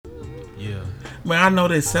Man, I know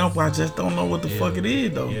that sample. I just don't know what the fuck it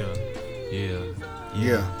is though.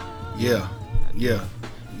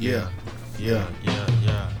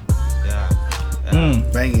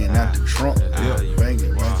 Banging out the trunk.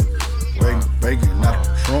 Banging out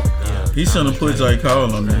the trunk. He shouldn't have put J.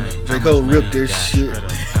 Cole on there. J. Cole ripped this shit.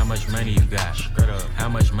 How much money you got? How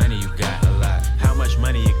much money you got? A lot. How much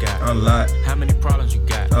money you got? A lot. How many problems you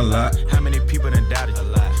got? A lot. How many people done doubted you? A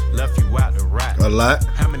lot. Left you out to rot? A lot.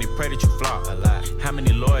 How many pray that you flop? A lot. How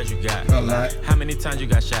many lawyers you got? A lot. How many times you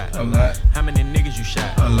got shot? A lot. How many niggas you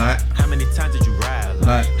shot? A lot. How many times did you ride? A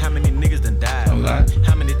lot. How many niggas done died? A lot.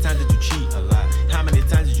 How many times did you cheat? A lot. How many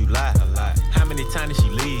times did you lie? A lot. How many times did she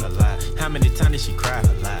leave? A lot. How many times did she cry?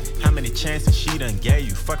 A lot. How many chances she done gave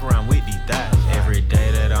you? Fuck around with these thighs. Every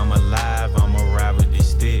day that I'm alive, I'ma ride with this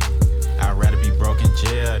stick. I'd rather be broke in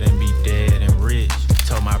jail than be dead and rich.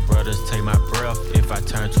 Told my brothers take my breath if I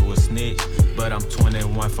turn to a snitch. But I'm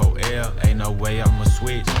 21 for L, ain't no way I'ma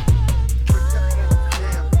switch.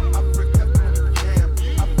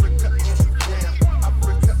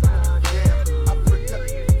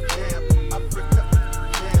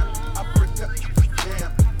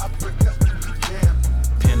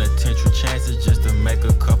 Penitentiary chances just to make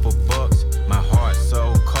a couple bucks. My heart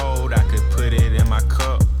so cold I could put it in my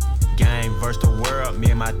cup. Game versus the world, me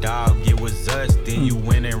and my dog, it was us. Then you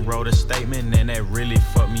went and wrote a statement and that really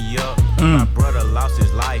fucked me up. My brother lost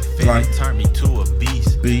his life and it turned me to a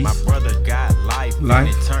beast. My brother got life and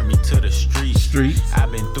it turned me to the streets.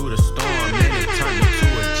 I've been through the storm and it turned me to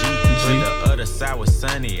a G. But the other side was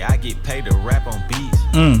sunny, I get paid to rap on beats.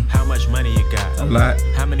 How much money you got? A lot.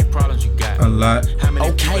 How many problems you got? A lot. How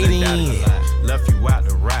many people done died? A lot. Left you out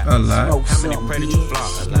to rap? A lot. How many pray that you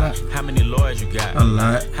flop? A lot. How many lawyers you got? A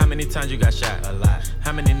lot. How many times you got shot? A lot.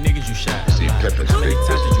 How many niggas you shot? A lot. How many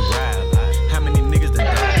times did you ride? A lot. How many niggas done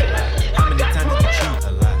died? A lot. How many times did you cheat?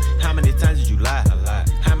 A lot. How many times did you lie? A lot.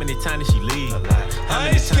 How many times did she leave? A lot. How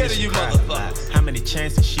many times did she cry? A lot. How many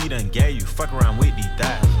chances she done gave you? Fuck around with these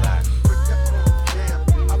thighs.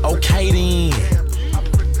 Okay then.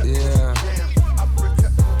 Yeah.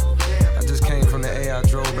 I just came from the A. I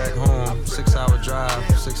drove back home. 6-hour drive,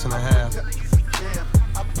 6.5.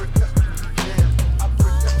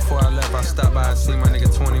 Before I left, I stopped by and see my nigga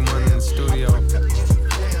 21 in the studio.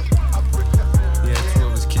 Yeah, 2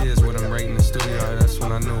 of his kids with him right in the studio. That's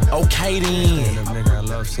when I knew. Okay then. Stand up nigga, I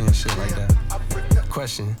love seeing shit like that.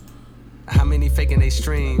 Question. How many faking they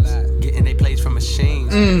streams, getting they plays from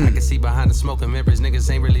machines? I can see behind the smoke and mirrors, niggas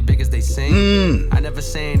ain't really big as they seem. I never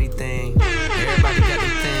say anything, everybody got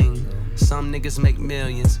their thing. Some niggas make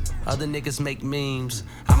millions, other niggas make memes.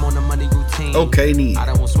 I'm on the money routine. Okay, then. I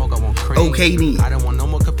don't want smoke, I want cream. Okay, then. I don't want no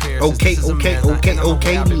more comparisons. Okay,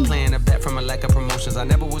 I've been then. playing a bet from a lack of promotions. I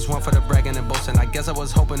never was one for the bragging and boasting. I guess I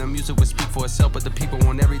was hoping the music would speak for itself, but the people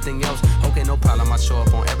want everything else. Okay, no problem, I show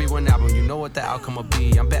up on every one album. You know what the outcome will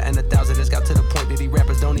be. I'm betting 1,000. It's got to the point that these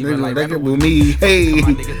rappers don't even like rapping with me. Hey,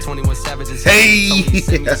 my nigga 21 Savages. Hey, told me he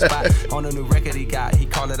sent me a spot on a new record he got. He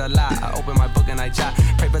called it a lie. I open my book and I jot.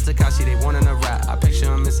 Pray for Takashi, they wanting a rap. I picture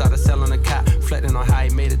him inside a cell on a cot, reflecting on how he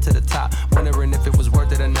made it to the top, wondering if it was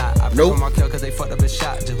worth it or not. I pray for Markel cause they fucked up his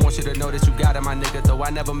shot. Just want you to know that you got it, my nigga. Though I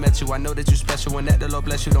never met you, I know that you special and that the Lord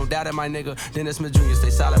bless you. Don't doubt it, my nigga. Dennis Smith Jr., stay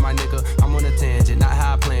solid, my nigga. I'm on a tangent, not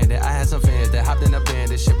how I planned it. I had some fans that hopped in a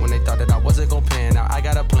band and shit when they thought that I wasn't gon' pan. Now I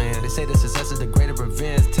got a plan. They say the success is the greatest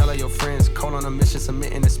revenge. Tell all your friends, call on a mission,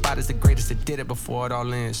 submitting the spot is the greatest that did it before it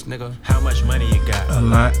all ends, nigga. How much money you got? A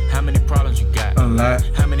lot. How many problems you got? A lot.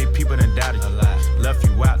 How many people done doubted you? A lot. Left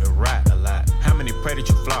you out to rot? A lot. How many pray that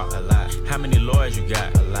you flop? A lot. How many lawyers you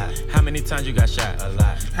got? A lot. How many times you got shot? A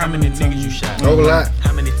lot. How many niggas you shot? A lot.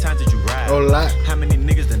 How many times did you ride? A lot. How many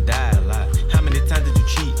niggas done died? A lot. How many times did you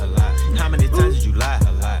cheat? A lot. How many times did you lie?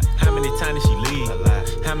 A lot. How many times did she leave? A lot.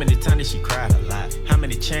 How many times did she cry? A lot. How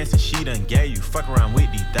many chances she done gave you? Fuck around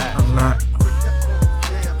with these thighs. A lot.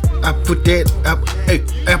 I put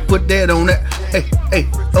that on that. Hey,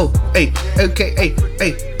 oh, hey, okay, hey,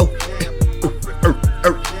 oh,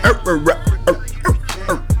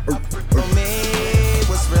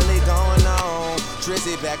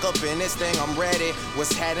 Drizzy back up in this thing, I'm ready.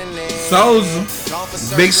 What's happening?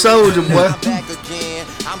 Soulja. Big Soulja, boy. I'm back again.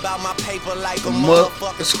 I'm about my paper like a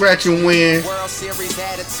motherfucker. Scratch and win. World Series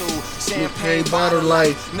attitude. Champagne bottle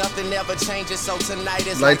light. Nothing ever changes, so tonight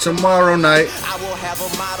is like tomorrow night. I will have a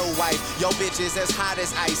model wife. Yo, bitch is as hot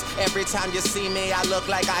as ice. Every time you see me, I look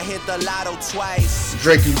like I hit the lotto twice.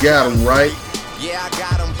 Drake, you got him, right? Yeah, I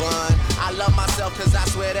got him, bun. I love myself cause I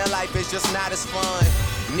swear that life is just not as fun.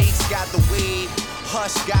 Neeks got the weed.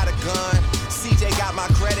 Hush got a gun. CJ got my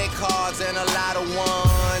credit cards and a lot of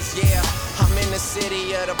ones. Yeah, I'm in the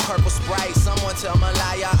city of the purple Sprite. Someone tell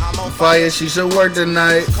Malaya I'm on Fire, she should work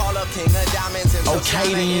tonight. Call up King of Diamonds and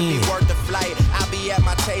Okay, then. it be worth the flight. I'll be at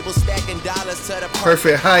my table stacking dollars to the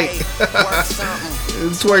Perfect height. Work something.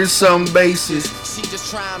 It's worth some bases. She just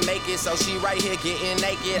try and make it, so she right here getting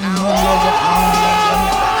naked. I don't love her,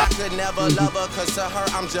 I could never love her, cause to her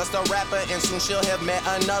I'm just a rapper, and soon she'll have met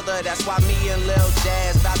another. That's why me and Lil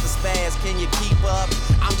Jazz about to spaz. Can you keep up?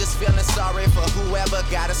 I'm just feeling sorry for whoever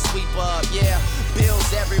gotta sweep up. Yeah,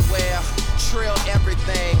 bills everywhere, trill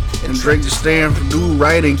everything. And Drake to stand for do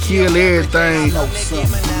right and kill everything. Nicki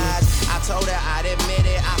Minaj, I told her I'd admit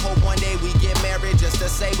it. I hope one day we get married just to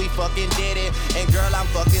say we fucking did it. And girl, I'm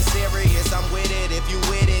fucking serious, I'm with it if you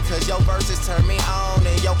with it. Cause your verses turn me on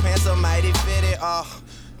and your pants are mighty fitted. Oh,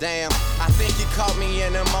 damn, I think you caught me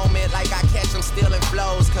in a moment like I catch them stealing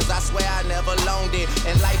flows. Cause I swear I never loaned it.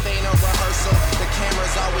 And life ain't a rehearsal, the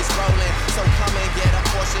camera's always rolling. So come and get a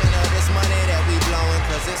portion of this money that we blowing.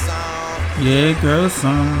 Cause it's on. Yeah, girl,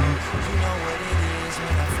 son. You know what it is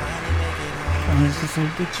when I finally make it home. I just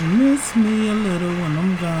hope that you miss me a little when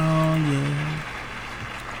I'm gone, yeah.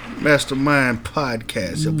 Mastermind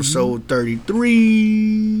Podcast, episode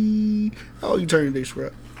 33. How you turning this,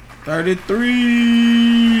 Scrap?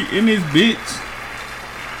 33 in this bitch.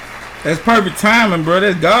 That's perfect timing, bro.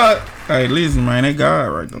 That's God. Hey, listen, man. That God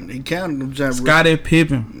right there. He counted them jump. Scottie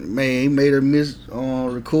Pippen. Man, he made her miss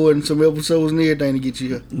recording some episodes and everything to get you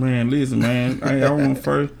here. Man, listen, man. Hey, I want to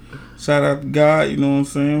first shout out to God, you know what I'm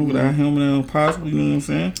saying? Without him, it ain't impossible, you know what I'm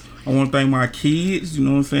saying? I want to thank my kids, you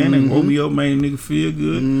know what I'm saying? They woke me up, made a nigga feel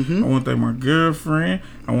good. I want to thank my girlfriend.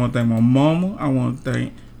 I want to thank my mama. I want to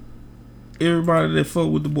thank everybody that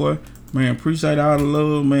fuck with the boy. Man, appreciate all the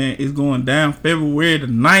love, man. It's going down February the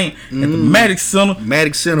 9th at the Maddox Center.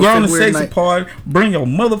 Maddox Center, Grown and February sexy 9th. party. Bring your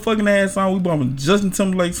motherfucking ass on. We bumping Justin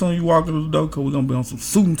Timberlake soon you walk through the door, cause we gonna be on some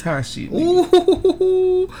suit and tie shit. Nigga.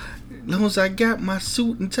 Ooh, as long as I got my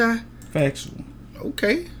suit and tie. Factual.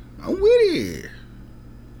 Okay, I'm with it.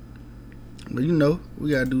 But you know,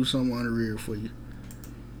 we gotta do something on the rear for you.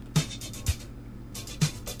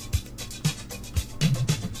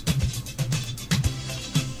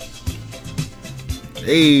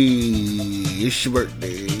 Hey, it's your birthday.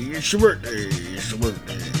 It's your birthday. It's your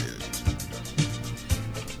birthday.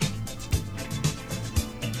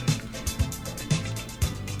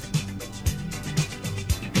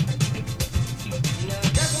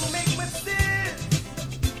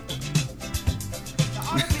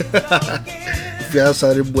 If y'all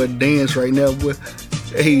saw this boy dance right now, boy.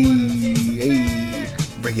 Hey, hey,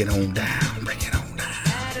 break it on down, break it on down.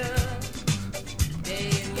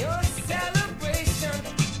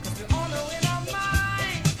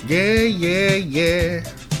 Yeah, yeah, yeah.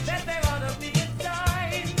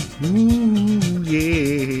 Ooh,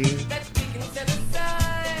 yeah.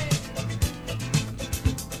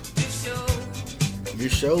 Your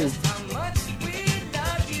show.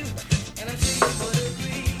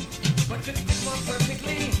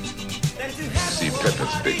 See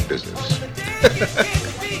Pepper's big business.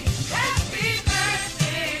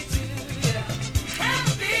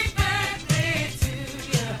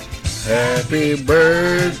 Happy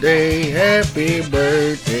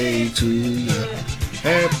birthday to you.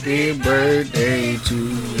 Happy birthday to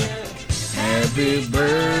you. Happy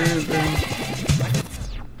birthday.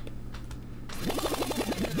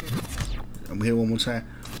 I'm here one more time.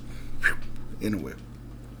 Anyway.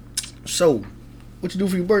 So, what you do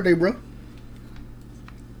for your birthday, bro?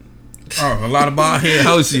 Oh, a lot of bald head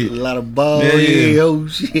hoe shit. A lot of bald Yeah, yeah. head hoe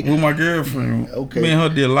shit. With my girlfriend. Okay. Me and her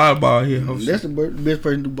did a lot of bald head hoe shit. That's the best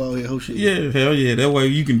person to do bald head hoe shit. Yeah, hell yeah. That way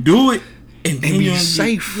you can do it and then be you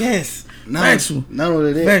safe. Yes. Not Factual. Not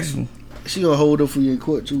only that, Factual. she gonna hold up for you in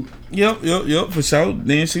court too. Yep, for sure.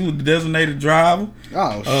 Then she was the designated driver.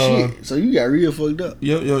 Oh shit! So you got real fucked up.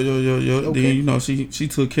 Yep. Okay. Then you know she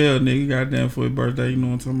took care of nigga goddamn for his birthday. You know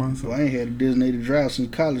what I'm talking about? So, Well, I ain't had a designated driver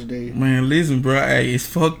since college days. man, listen, bro. Hey, it's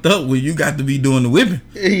fucked up when you got to be doing the whipping.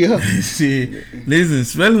 Yeah. Shit, listen,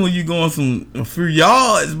 especially when you going a few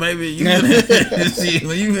yards, baby. You shit,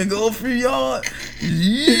 when you can go a few yards,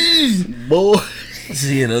 yeesh. Boy,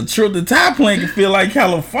 Shit, the tie plane can feel like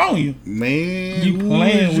California. man, You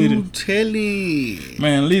playing with it. Telly.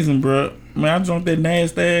 Man, listen, bro. Man, I drunk that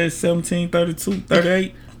nasty ass 17, 32,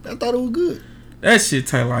 38. I thought it was good. That shit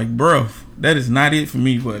taste like bruh. That is not it for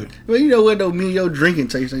me, buddy. Well, you know what though? Me and your drinking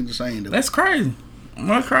taste ain't the same though. That's crazy.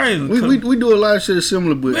 That's crazy. We do a lot of shit that's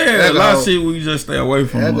similar, but yeah, a lot of shit we just stay away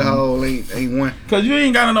from. Alcohol ain't one. Cause you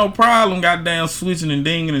ain't got no problem, goddamn switching and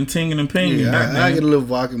dinging and tinging and pinging. Yeah, I get a little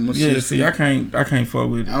vodka in my Yeah, system. see, I can't fuck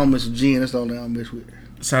with it. I don't mess with gin. That's the only thing I don't mess with.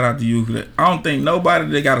 Shout out to you for that. I don't think nobody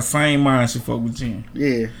that got the same mind should fuck with gin.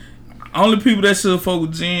 Yeah. Only people that should fuck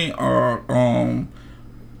with gin are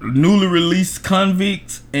newly released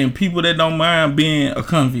convicts and people that don't mind being a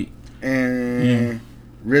convict. And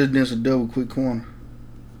residents of Double Quick Corner.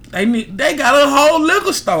 They got a whole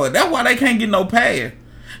liquor store. That's why they can't get no pass.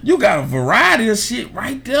 You got a variety of shit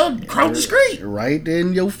right there across the street. Right there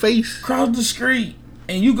in your face. Across the street.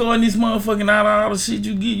 And you go in this motherfucking out of all the shit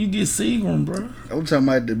you get Seagram, bro. I'm talking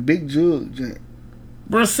about the big jug.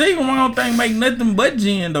 Bro, Seagram I don't think make nothing but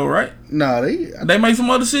gin though, right? Nah, they make some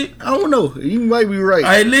other shit? I don't know. You might be right.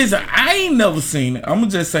 Hey, listen, I ain't never seen it. I'm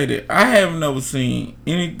gonna just say that. I have never seen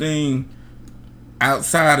anything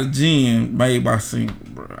outside of gin made by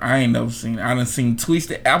Seagram, bro. I ain't never seen it. I done seen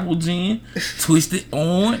Twisted Apple Gin, Twisted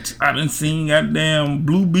Orange. I done seen goddamn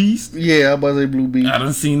Blue Beast. Yeah, I about to say Blue Beast. I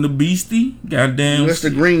done seen the Beastie. Goddamn. That's the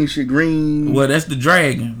green shit. Green. Well, that's the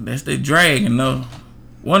Dragon. That's the Dragon, though.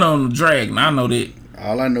 One on the Dragon. I know that.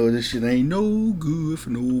 All I know is this shit ain't no good for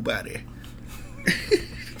nobody.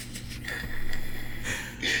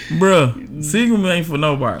 Bruh, Seagram ain't for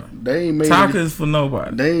nobody. They ain't made Taka is for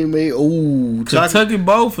nobody. They ain't made Kentucky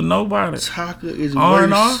Bow for nobody. Taka is R&R,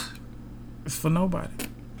 worse. it's for nobody.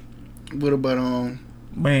 What about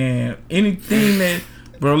man, anything that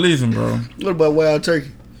bro, listen, bro. What about Wild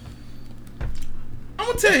Turkey? I'm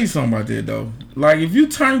gonna tell you something about that though. Like if you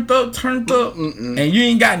turned up, and you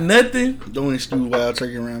ain't got nothing. Don't excuse Wild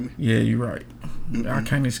Turkey around me. Yeah, you're right. I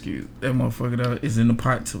can't excuse that motherfucker though. It's in the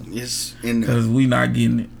pot too. It's in because we not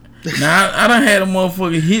getting it. Now I done had a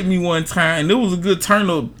motherfucker hit me one time, and it was a good turn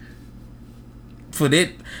up for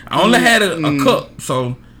that. I only had a cup,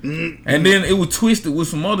 so and then it was twisted with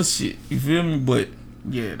some other shit. You feel me? But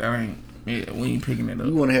yeah, that ain't. Yeah, we ain't picking it up.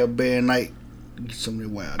 You want to have a bad night? Get some of that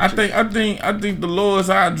Wild Turkey. I think the lowest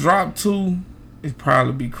I drop to is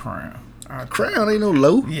probably be Crown. Crown ain't no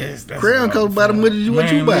low. Yes, that's Crown costs about as much as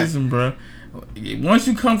what you buy. Listen, bro. Once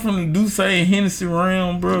you come from the Douce and Hennessy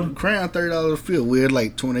realm, bro. Crown $30 a fill. We're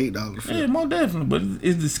like $28 a fill. Yeah, more definitely, but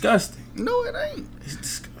it's disgusting. No, it ain't. It's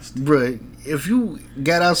disgusting, bro. If you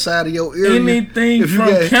got outside of your area, anything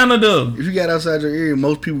from Canada, if you got outside your area,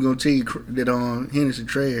 most people gonna tell you that Hennessy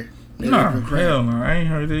trash. Nah, hell no, I ain't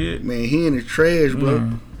heard that yet. Man, Hennessy trash,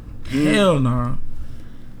 bro. Hell no.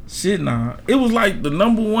 Shit, nah. It was like the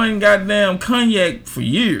 #1 goddamn cognac for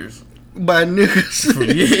years. By niggas.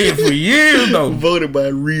 For years though. Voted by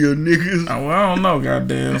real niggas. Well, I don't know,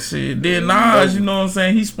 goddamn shit. Then Nas, you know what I'm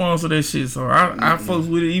saying? He sponsored that shit, so I fucks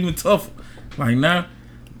with it even tougher. Like now,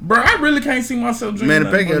 bro, I really can't see myself drinking. Man, the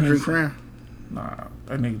Peggy drink Crown. Nah,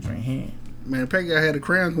 that nigga drink hen. Man, the Peggy had a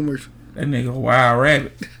Crown commercial. That nigga Wild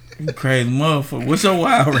Rabbit. You crazy motherfucker. What's your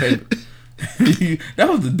Wild Rabbit? That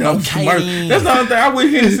was the dumbest commercial. That's the only thing. I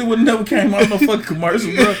wish Hennessy would never came out no fucking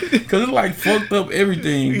commercial, bro. Cause it's like fucked up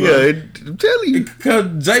everything, bro. Yeah, I'm telling you. Cause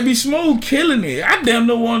JB Smooth killing it. I damn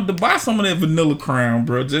near wanted to buy some of that Vanilla Crown,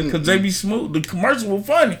 bro. Just cause JB Smooth, the commercial was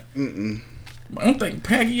funny. I don't think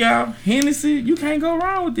Pacquiao, Hennessy, you can't go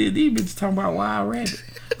wrong with this. These bitches talking about Wild Rabbit.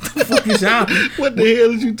 What the fuck is y'all? What the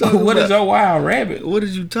hell is you talking about? What is your Wild Rabbit? What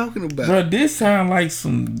is you talking about? Bro, this sound like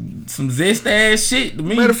some zest ass shit to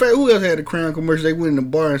me. Matter of fact, who else had a Crown commercial? They went in the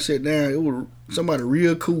bar and sat down. It was somebody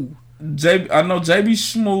real cool. I know JB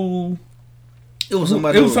Smooth. It was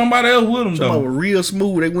somebody else with him somebody though. was real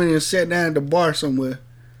smooth. They went in and sat down at the bar somewhere.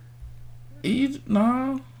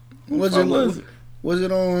 No. Was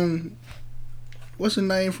it on? What's the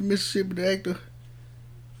name from Mississippi? The actor.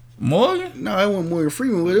 Morgan? No, it wasn't Morgan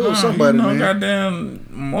Freeman, but it was somebody, man. Goddamn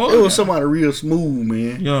Morgan. It was somebody real smooth,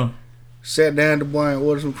 man. Yeah. Sat down at the bar and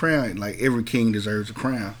ordered some crown. Like every king deserves a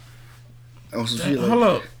crown. On some shit like hold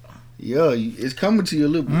up. Yeah, it's coming to you a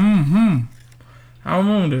little bit. I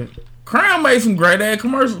remember that. Crown made some great ass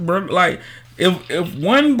commercials, bro. Like if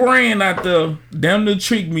one brand out there damn near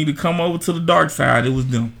tricked me to come over to the dark side, it was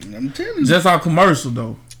them. I'm telling you. Just our commercial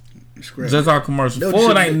though. Just our commercial.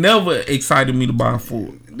 Ford ain't never excited me to buy a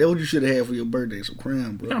Ford. That what you should have had for your birthday, some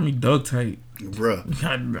crown, bro. You got me duct tape, bro.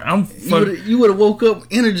 You would have woke up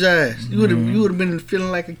energized. You would have been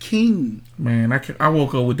feeling like a king. Man, I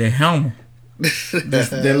woke up with that helmet.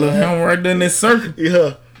 that little helmet right there in that circle.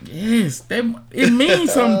 Yeah. Yes, it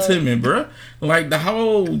means something to me, bro. Like the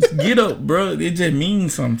whole get up, bro. It just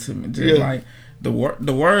means something to me. Just like the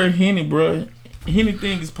word Henny, bro.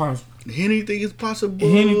 Anything is possible. Anything is possible.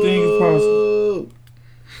 Anything is possible.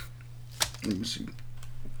 Let me see.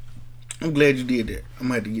 I'm glad you did that. I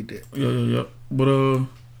might have to get that. Yeah. But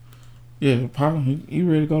yeah, Papa, he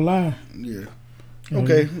ready to go live. Yeah.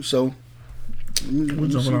 Okay, so let me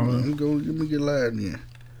get live then.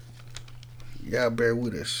 Y'all bear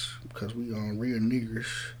with us because we on real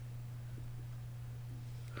niggers.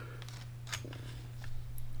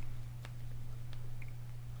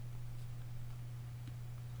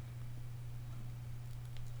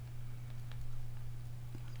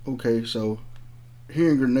 Okay, so here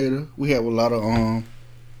in Grenada, we have a lot of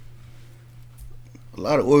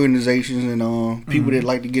organizations and people that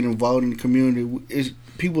like to get involved in the community.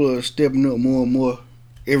 People are stepping up more and more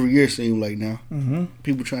every year. Seems like now,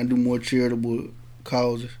 people trying to do more charitable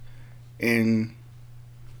causes, and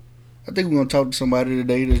I think we're gonna talk to somebody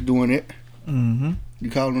today that's doing it. You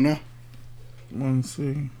call them now? One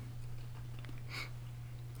second.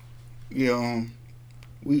 Yeah,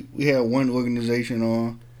 we have one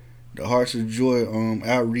organization the Hearts of Joy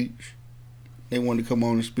outreach. They want to come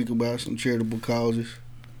on and speak about some charitable causes.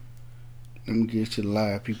 Let me get to the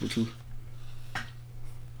live people too.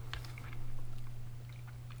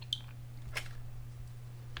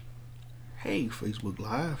 Hey, Facebook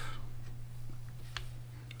Live.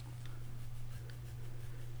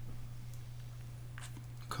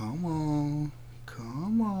 Come on.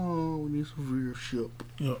 We need some viewership.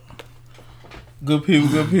 Yeah. Good people,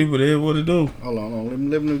 that's what it do. Hold on.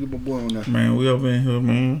 Let me get my boy on that. Man, we up in here,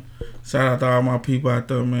 man. Shout out to all my people out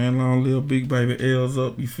there, man. Long live Big Baby L's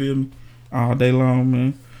up, you feel me? All day long,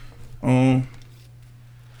 man. I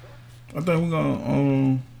think we're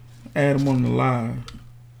gonna add them on the live.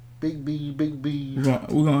 Big B. We're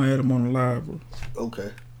gonna add them on the live, bro.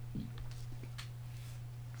 Okay.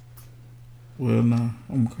 Well, nah,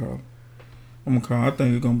 I'm gonna call. I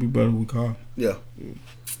think it's gonna be better if we call. Yeah.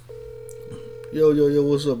 Yo,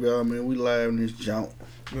 what's up, y'all, man? We live in this jump.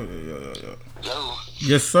 Yeah. Hello.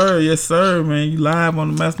 Yes, sir, man. You live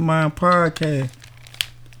on the Mastermind Podcast.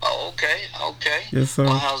 Oh, okay. Yes, sir.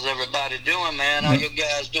 Well, how's everybody doing, man? How you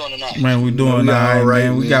guys doing tonight? Man, we doing all right,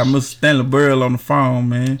 man. We got Mr. Stanley Burrell on the phone,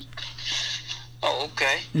 man. Oh,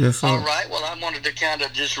 okay. Yes, sir. All right. Well, I wanted to kind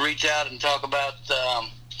of just reach out and talk about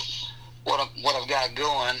what I've got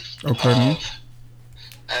going. Okay, man.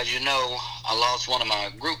 As you know, I lost one of my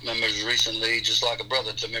group members recently, just like a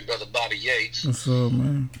brother to me, Brother Bobby Yates. What's up,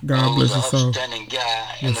 man? God bless his soul. Who was an upstanding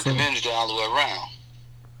guy in the community all the way around.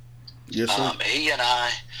 Yes, sir. He and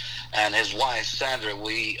I and his wife, Sandra,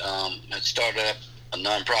 we had started up a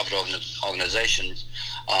nonprofit organization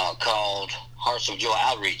called Hearts of Joy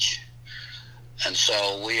Outreach. And so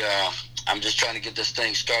I'm just trying to get this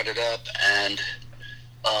thing started up. And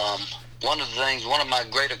one of my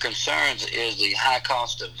greater concerns is the high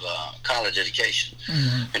cost of college education.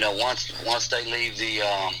 You know, once they leave the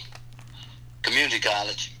community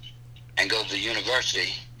college and go to the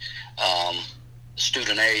university,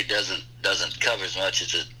 student aid doesn't cover as much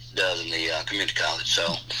as it does in the community college.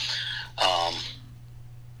 So I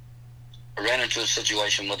ran into a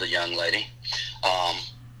situation with a young lady.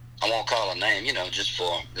 I won't call her name, you know, just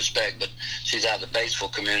for respect, but she's out of the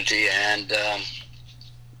Batesville community, and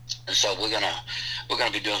so we're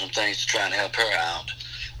gonna be doing some things to try and help her out.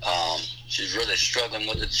 She's really struggling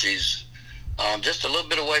with it. She's just a little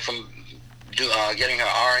bit away from getting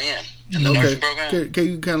her RN in the nursing program. Can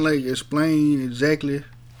you kind of like explain exactly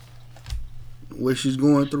what she's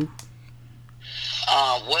going through?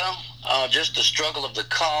 Just the struggle of the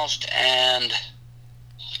cost and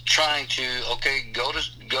trying to go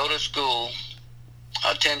to school,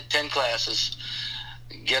 10 classes,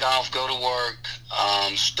 get off, go to work,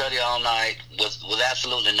 study all night with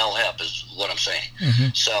absolutely no help is what I'm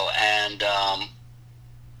saying. So, and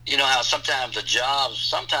you know how sometimes the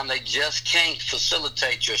jobs, they just can't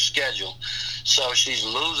facilitate your schedule. So she's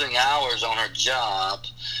losing hours on her job,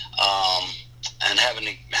 and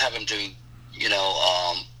having to you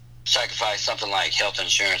know, sacrifice something like health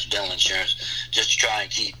insurance, dental insurance, just to try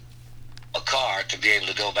and keep a car to be able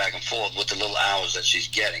to go back and forth with the little hours that she's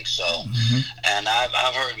getting. So, and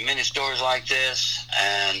I've heard many stories like this,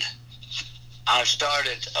 and I've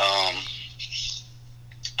started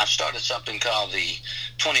something called the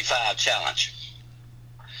 25 Challenge,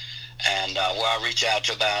 and where I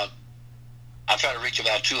try to reach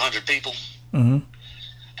about 200 people, and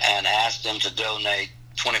ask them to donate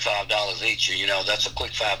 $25 each. You know, that's a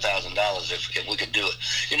quick $5,000 if we could do it.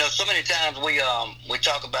 You know, so many times we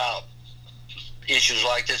talk about issues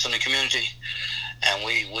like this in the community, and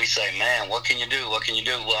we say, man, what can you do?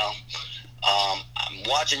 Well,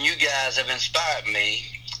 watching you guys have inspired me,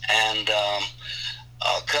 and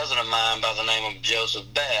a cousin of mine by the name of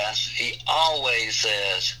Joseph Bass, he always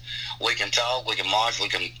says, we can talk, we can march, we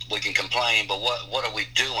can complain, but what are we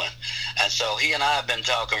doing? And so he and I have been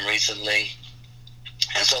talking recently,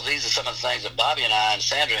 and so these are some of the things that Bobby and I and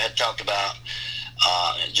Sandra had talked about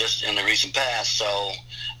just in the recent past. So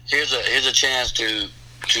here's a chance to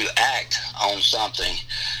act on something,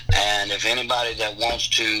 and if anybody that wants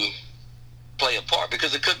to play a part,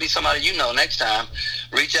 because it could be somebody you know next time,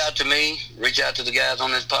 reach out to me, reach out to the guys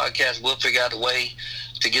on this podcast. We'll figure out a way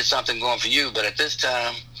to get something going for you. But at this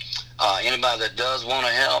time, Anybody that does want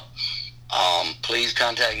to help, please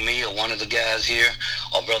contact me or one of the guys here,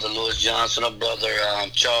 or Brother Lewis Johnson, or Brother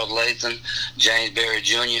Charles Lathan, James Berry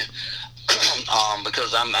Jr.,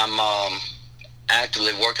 because I'm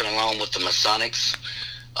actively working along with the Masonics.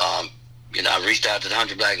 I reached out to the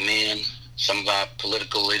 100 Black Men, some of our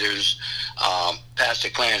political leaders. Pastor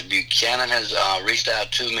Clarence Buchanan has reached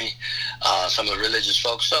out to me, some of the religious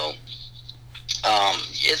folks. So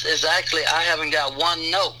it's actually, I haven't got one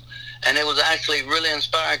no. And it was actually really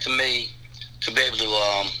inspiring to me to be able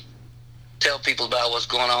to tell people about what's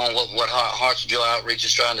going on, what Hearts of Joy Outreach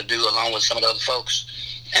is trying to do, along with some of the other folks,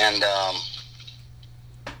 and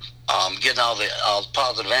getting all the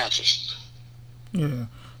positive answers. Yeah.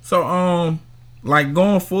 So, like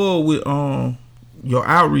going forward with your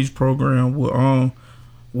outreach program,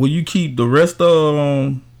 will you keep the rest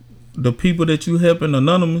of the people that you helping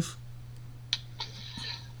anonymous?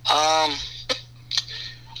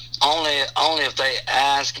 Only if they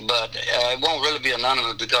ask, but it won't really be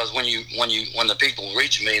anonymous, because when the people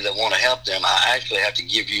reach me that want to help them, I actually have to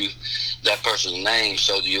give you that person's name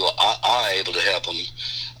so that you are able to help them.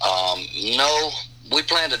 No, we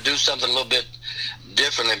plan to do something a little bit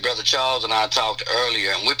differently. Brother Charles and I talked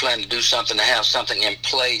earlier, and we plan to do something to have something in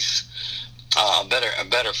place, a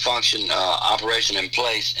better function, operation in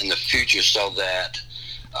place in the future, so that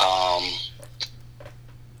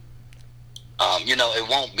it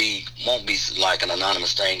won't be like an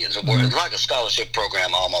anonymous thing. It's like a scholarship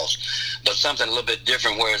program almost, but something a little bit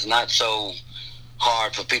different, where it's not so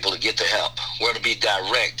hard for people to get the help, where it'll be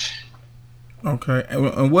direct. Okay,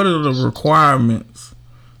 and what are the requirements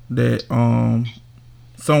that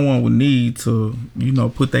someone would need to,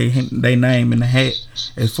 put their name in the hat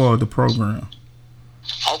as far as the program?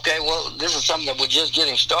 Okay, well, this is something that we're just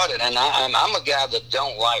getting started, and I'm a guy that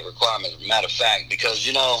don't like requirements, matter of fact, because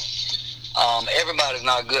everybody's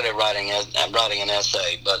not good at writing an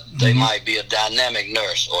essay, but they might be a dynamic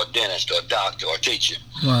nurse or a dentist or a doctor or a teacher.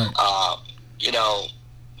 Right.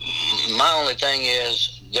 My only thing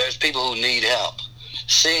is, there's people who need help,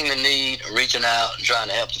 seeing the need, reaching out, and trying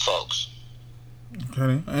to help the folks.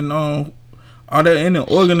 Okay. And are there any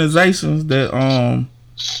organizations that I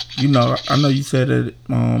know you said that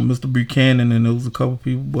Mr. Buchanan and there was a couple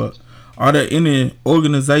people, but are there any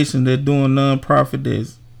organizations that doing nonprofit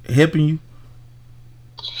that's helping you?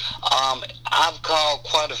 I've called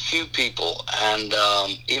quite a few people, and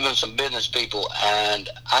even some business people, and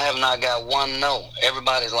I have not got one no.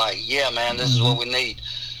 Everybody's like, "Yeah, man, this is what we need."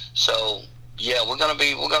 So, yeah, we're gonna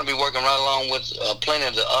be working right along with plenty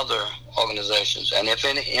of the other organizations, and if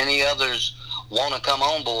any others want to come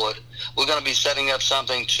on board, we're gonna be setting up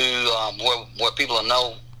something to where people will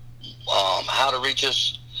know how to reach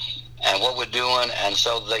us and what we're doing, and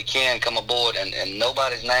so they can come aboard, and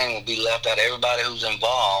nobody's name will be left out. Everybody who's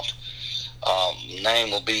involved, name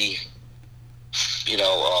will be,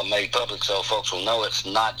 made public, so folks will know it's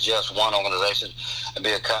not just one organization. It'll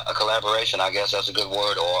be a collaboration, I guess that's a good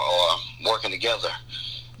word, or working together.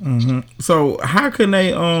 Mm-hmm. So how can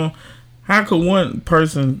they, how could one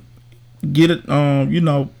person get it,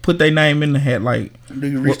 put their name in the hat? Like, do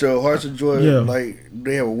you reach the Hearts of Joy? Yeah. Like,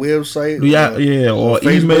 they have a website? Or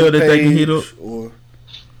email that they can hit up? Or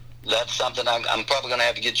that's something I'm probably going to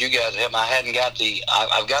have to get you guys to help. I hadn't got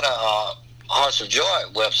I've got a Hearts of Joy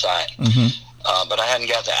website, but I hadn't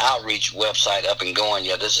got the outreach website up and going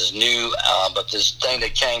yet. This is new, but this thing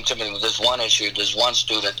that came to me with this one issue, this one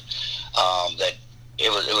student, that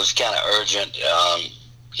it was kind of urgent.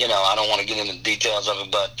 I don't want to get into the details of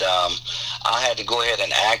it, but I had to go ahead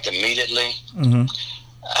and act immediately. And,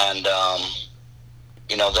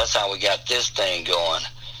 that's how we got this thing going.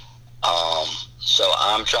 So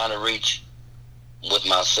I'm trying to reach, with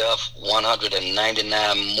myself,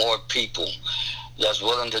 199 more people that's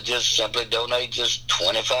willing to just simply donate just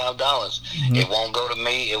 $25. It won't go to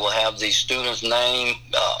me. It will have the student's name.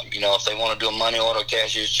 If they want to do a money order,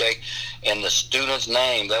 cashier's check, in the student's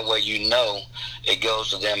name, that way it goes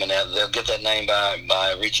to them, and they'll get that name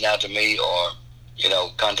by reaching out to me or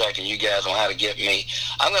contacting you guys on how to get me.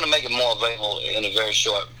 I'm going to make it more available in a very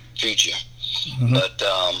short future. But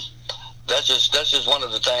that's just one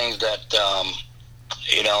of the things that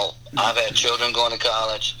I've had children going to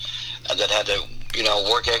college that had to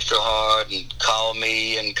work extra hard and call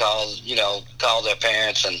me and call their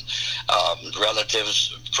parents and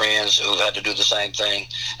relatives, friends who've had to do the same thing.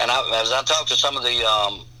 And as I talked to some of the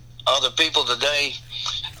other people today,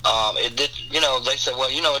 it did. They said, well,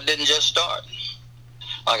 it didn't just start.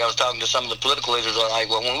 Like I was talking to some of the political leaders, were like,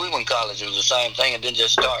 well, when we were in college, it was the same thing. It didn't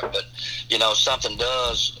just start, but something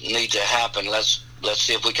does need to happen. Let's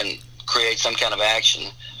see if we can create some kind of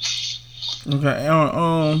action. Okay.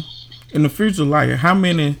 in the future, like how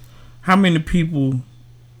many people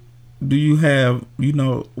do you have? You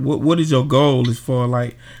know, what is your goal as far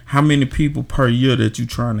like how many people per year that you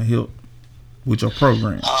trying to help with your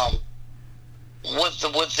program? With the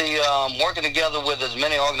working together with as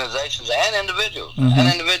many organizations and individuals,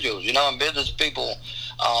 and business people.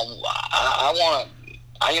 I want to.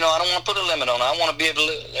 I don't want to put a limit on it. I want to be able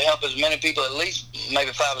to help as many people, at least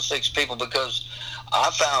maybe 5 or 6 people, because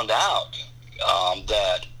I found out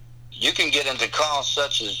that you can get into costs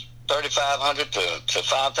such as $3,500 to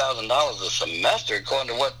 $5,000 a semester,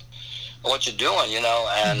 according to what you're doing,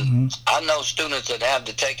 And I know students that have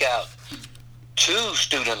to take out 2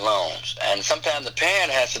 student loans, and sometimes the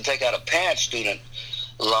parent has to take out a parent-student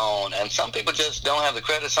loan, and some people just don't have the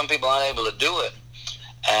credit. Some people aren't able to do it,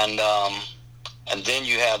 and then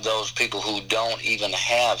you have those people who don't even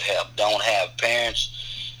have help, don't have parents,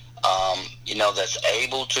 that's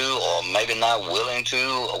able to, or maybe not willing to,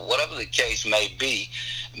 or whatever the case may be.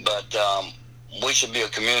 But we should be a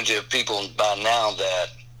community of people by now that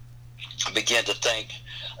begin to think,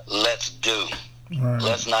 let's do. Right.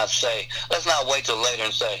 Let's not wait till later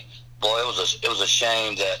and say, boy, it was a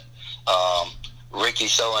shame that Ricky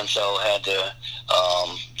so-and-so had to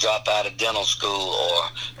drop out of dental school, or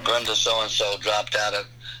Brenda so-and-so dropped out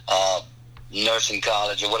of nursing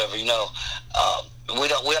college, or whatever. We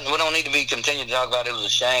don't need to be continuing to talk about it was a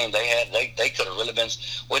shame. They could have really been.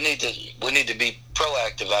 We need to be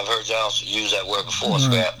proactive. I've heard y'all use that word before,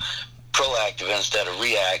 Scrap. Proactive instead of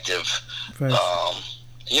reactive. Right.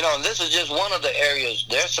 And this is just one of the areas.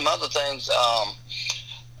 There's some other things.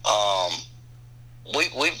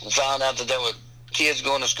 We found out that there were kids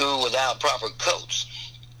going to school without proper coats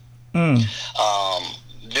during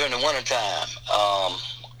the wintertime.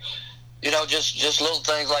 Just little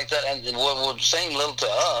things like that, and what would seem little to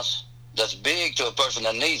us, that's big to a person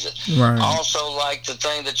that needs it. Right. Also, like the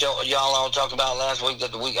thing that y'all all talked about last week,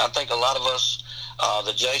 I think a lot of us,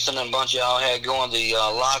 that Jason and a bunch of y'all had going, the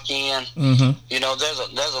lock-in. Mm-hmm.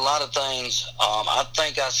 There's a lot of things. I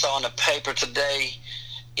think I saw in the paper today,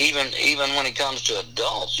 even when it comes to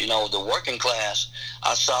adults, the working class,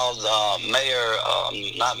 I saw the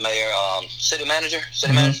city manager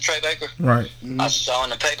Trey Baker. Right. Mm-hmm. I saw in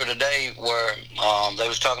the paper today where they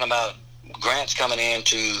was talking about grants coming in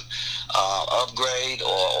to upgrade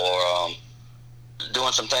or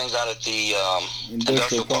doing some things out at the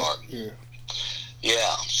industrial park.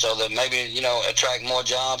 Yeah, so that maybe, attract more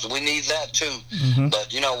jobs. We need that too. Mm-hmm.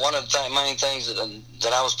 But, one of the main things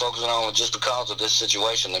that I was focusing on was just because of this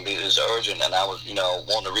situation is urgent, and I was,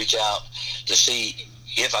 wanting to reach out to see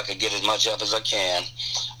if I could get as much help as I can.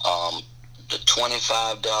 The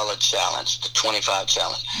 $25 challenge, the 25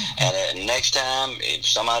 challenge. Mm-hmm. And next time, if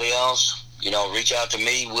somebody else, reach out to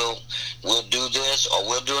me, we'll do this, or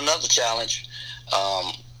we'll do another challenge.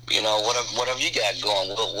 Whatever you got going,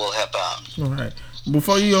 we'll help out. All right.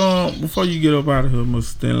 Before you get up out of here, Mr.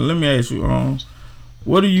 Stanley, let me ask you,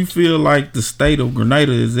 what do you feel like the state of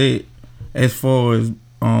Grenada is at as far as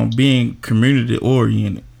being community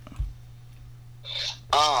oriented?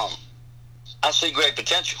 I see great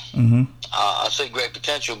potential. Mm-hmm. I see great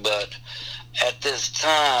potential, but at this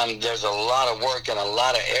time, there's a lot of work in a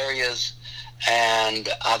lot of areas, and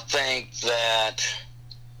I think that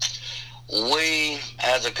we,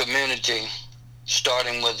 as a community,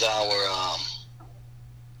 starting with our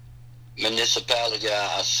municipality,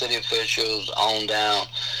 our city officials on down,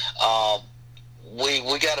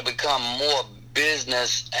 we got to become more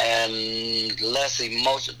business and less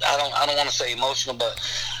emotional. I don't want to say emotional, but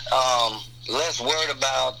less worried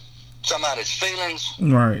about somebody's feelings,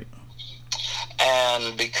 right?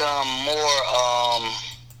 And become more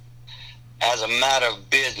as a matter of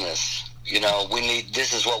business.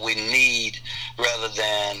 This is what we need, rather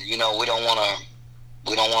than we don't want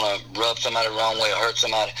to rub somebody the wrong way or hurt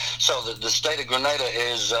somebody. So the state of Grenada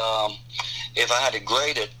is, if I had to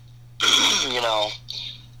grade it,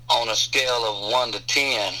 on a scale of 1 to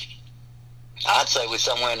 10, I'd say we're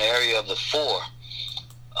somewhere in the area of the 4.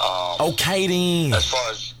 Okay then. As far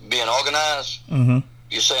as being organized, mm-hmm.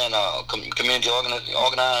 You're saying community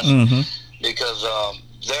organized, mm-hmm. Because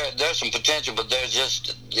there's some potential, but there's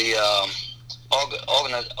just the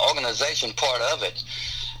organization part of it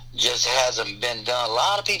just hasn't been done. A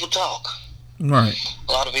lot of people talk. Right.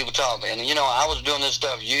 A lot of people talk. And, I was doing this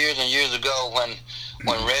stuff years and years ago when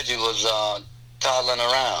Reggie was toddling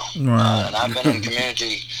around. Right. And I've been in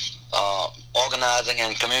community organizing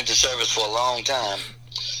and community service for a long time.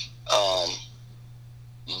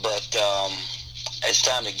 But it's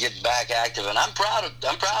time to get back active. And I'm proud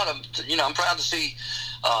to see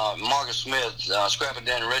Margaret Smith, Scrappy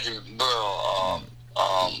Dan, and Reggie Burrow,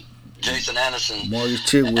 Jason Anderson, Marcus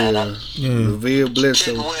Chitwell, Revere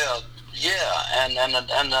Bledsoe. Chitwell, yeah, and a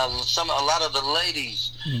lot of the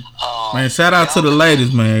ladies. Man, shout out to the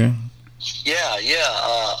ladies, man. Yeah.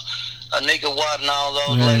 Anika Watt and all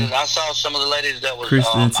those ladies. I saw some of the ladies that was.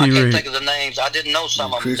 Kristen I T. can't think of the names. I didn't know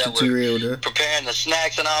some of them that were preparing the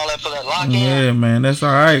snacks and all that for that lock-in. Yeah, man, that's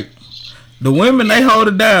all right. The women, they hold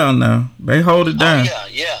it down now. They hold it down.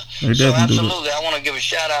 Yeah. They so definitely absolutely, I want to give a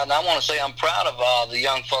shout out, and I want to say I'm proud of the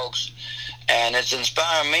young folks, and it's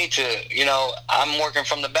inspiring me to, I'm working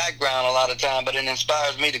from the background a lot of time, but it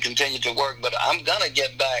inspires me to continue to work. But I'm gonna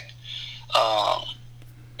get back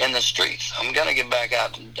in the streets. I'm gonna get back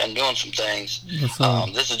out and doing some things.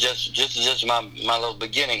 This is just my little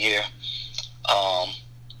beginning here.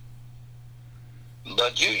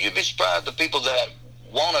 But you'd be surprised the people that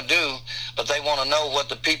want to do, but they want to know what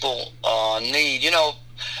the people need.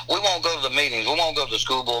 We won't go to the meetings. We won't go to the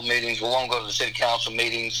school board meetings. We won't go to the city council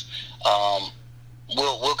meetings.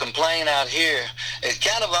 We'll complain out here. It's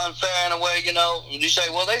kind of unfair in a way. You say,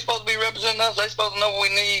 well, they supposed to be representing us. They supposed to know what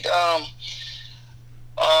we need.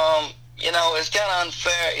 It's kind of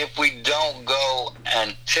unfair if we don't go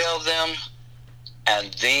and tell them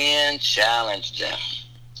and then challenge them.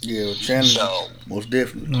 Yeah, challenge them, most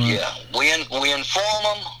definitely. Yeah, we inform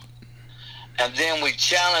them, and then we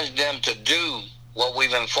challenge them to do what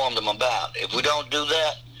we've informed them about. If we don't do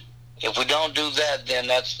that, then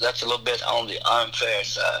that's a little bit on the unfair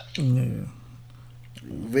side. Yeah.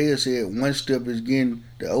 Vea said one step is getting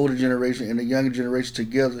the older generation and the younger generation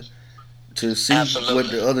together to see what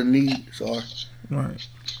the other needs are. Right.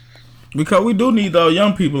 Because we do need those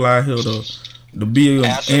young people out here to be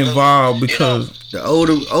involved, because the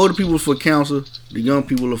older people for counsel, the young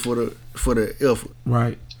people are for the effort.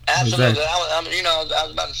 Right. Absolutely. Exactly. I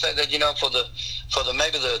was about to say that, for the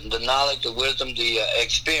maybe the knowledge, the wisdom, the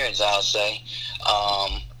experience, I'll say,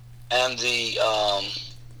 and the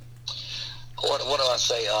what do I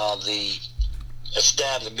say?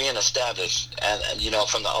 Being established, and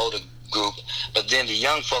from the older group, but then the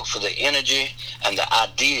young folks for the energy and the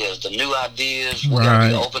ideas, the new ideas. We got to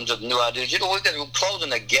be open to the new ideas. We're closing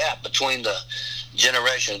the gap between the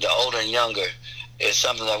generations, the older and younger, is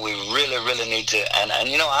something that we really, really need to. And I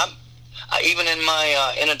even in my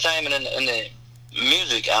entertainment in the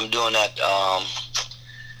music, I'm doing that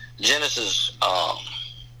Genesis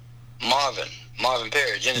Marvin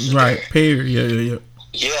Perry, Genesis Perry. Yeah.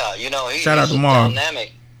 Yeah, he's Shout out to a Marvin.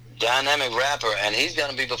 dynamic rapper, and he's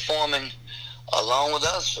going to be performing along with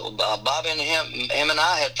us. Bobby and him and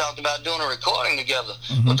I had talked about doing a recording together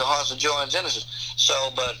with the Hearts of Joy and Genesis.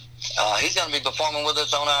 But he's going to be performing with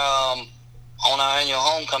us on our annual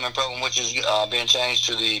homecoming program, which is being changed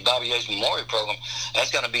to the Bobby Yates Memorial Program.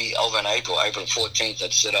 That's going to be over in April 14th at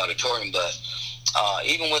the City Auditorium. But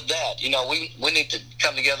even with that, we need to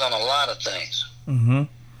come together on a lot of things. Mm-hmm.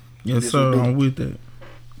 Yes, sir. I'm with that.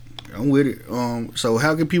 I'm with it. So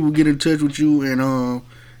how can people get in touch with you and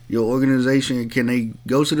your organization? Can they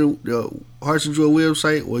go to the Hearts of Joy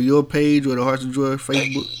website or your page or the Hearts of Joy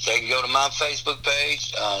Facebook? They can go to my Facebook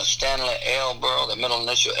page, Stanley L. Burrow, the middle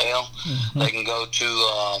initial L. Mm-hmm. They can go to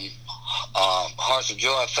Hearts of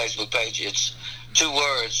Joy Facebook page. It's 2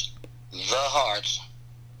 words, The Hearts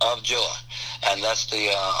of Joy, and that's the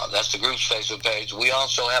group's Facebook page. We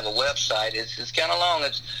also have a website. It's kind of long.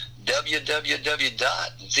 It's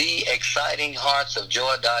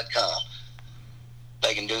www.theexcitingheartsofjoy.com.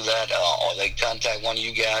 They can do that, or they contact one of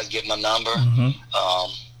you guys, get my number. Mm-hmm.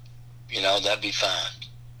 That'd be fine.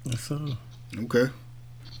 Yes, sir. Okay.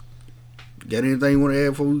 Got anything you want to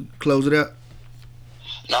add before we close it out?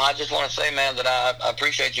 No, I just want to say, man, that I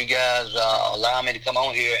appreciate you guys allowing me to come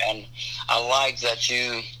on here, and I like that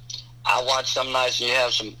I watch some nights and you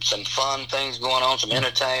have some fun things going on, some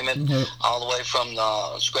entertainment, all the way from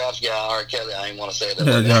the Scraps guy, R. Kelly. I didn't want to say that.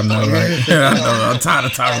 Yeah, know, right? I'm tired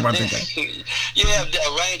of talking about that. You have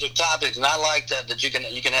a range of topics, and I like that you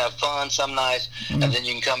can have fun some nights, and then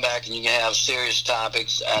you can come back and you can have serious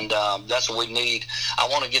topics, and that's what we need. I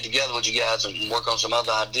want to get together with you guys and work on some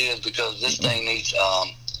other ideas, because this thing needs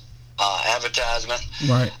advertisement,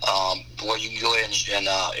 right? Where you can go ahead and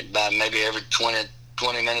about maybe every 20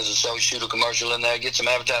 minutes or so, shoot a commercial in there, get some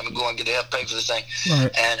advertisement going, get the help pay for this thing, right?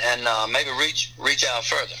 And maybe reach out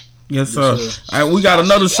further. Yes, sir. We got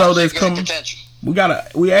another show that's coming.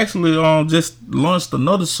 We actually just launched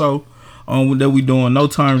another show that we doing, No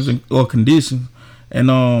Terms or Conditions, and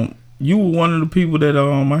you were one of the people that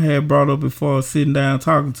I had brought up before sitting down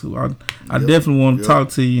talking to. I definitely want to talk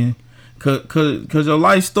to you, cause your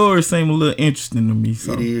life story seemed a little interesting to me.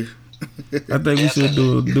 So it is. I think we should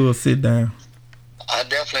do a sit down. I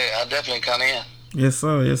definitely come in. Yes,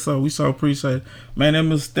 sir. Yes, sir. We so appreciate it. Man, that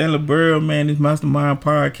Mr. Stanley Burrell, man, this Mastermind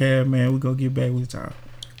Podcast, man. We gonna get back with y'all.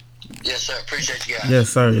 Yes, sir. Appreciate you guys. Yes,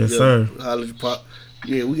 sir. Yes, sir. Holla at your pop.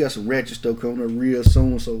 Yeah, we got some ratchet stuff coming up real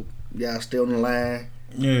soon, so y'all stay on the line.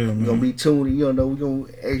 Yeah, man. We're gonna be tuned. You know, we're gonna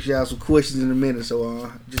ask y'all some questions in a minute,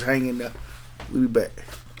 so just hang in there. We'll be back.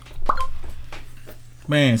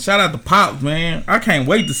 Man, shout out to Pops, man. I can't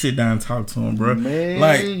wait to sit down and talk to him, bro. Man,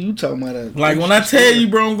 like you talking about that? Like when I tell you,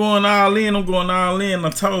 bro, I'm going all in. I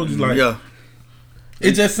told you, like, yeah.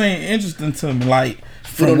 It just seemed interesting to me, like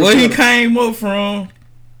from where he came up from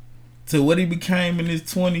to what he became in his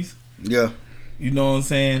 20s. Yeah, you know what I'm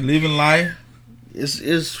saying? Living life. It's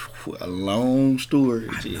a long story.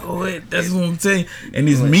 I know it. That's what I'm telling you. And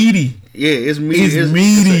it's meaty. Yeah, it's meaty. It's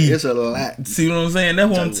meaty. It's a lot. See what I'm saying?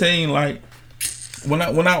 That's what I'm telling you. Like when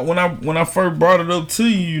I first brought it up to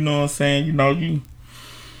you, you know what I'm saying? You know, I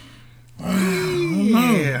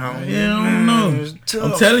don't know.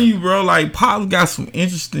 I'm telling you, bro. Like Pop's got some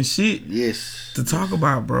interesting shit. Yes. To talk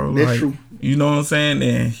about, bro. That's like, true. You know what I'm saying?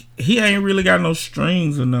 And he ain't really got no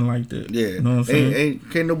strings or nothing like that. Yeah. You know what I'm saying?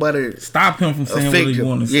 Can't nobody stop him from saying what he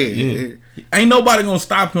want to say. Yeah. Ain't nobody gonna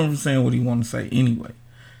stop him from saying what he want to say anyway.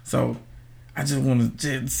 So I just want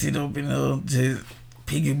to just sit up and just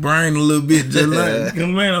pick your brain a little bit, just like, cause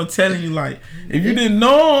man, I'm telling you, like, if you didn't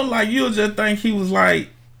know him, like, you'll just think he was like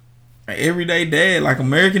an everyday dad, like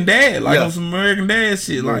American Dad, like on some American Dad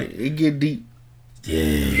shit. Like it get deep.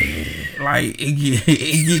 Yeah, like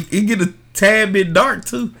it get a tad bit dark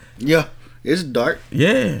too. Yeah, it's dark.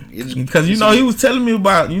 Yeah, because you know he was telling me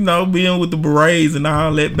about being with the berets and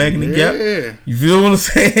all that back in the gap. You feel what I'm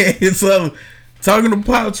saying? So talking to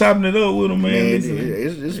Pop, chopping it up with him, man.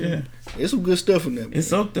 It's some good stuff in there. Man.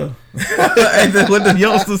 It's up there. That's what the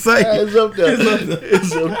youngsters say. It's up there.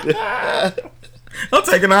 It's up there. I'm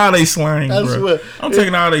taking all they slang, bro. I'm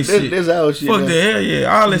taking all they shit. That's our shit. Fuck the hell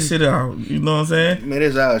yeah. All that shit out. You know what I'm saying? Man,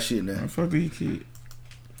 that's our shit now. Fuck these kids.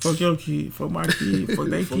 Fuck your kid. Fuck my kid. Fuck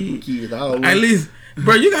they kid. At least,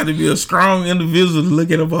 bro, you got to be a strong individual to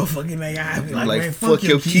look at a motherfucking AI and be like, man, fuck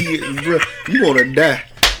your kid, bro. You want to die.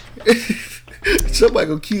 Somebody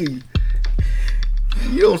gonna kill you.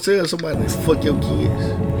 You don't tell somebody to fuck your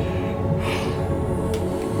kids.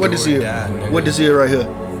 What this here? What this here right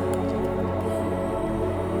here?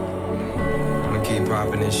 Keep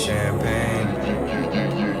popping this champagne.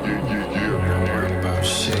 Don't worry about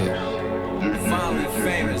shit. Finally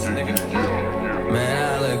famous, nigga. Man,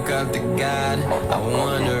 I look up to God. I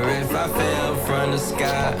wonder if I fell from the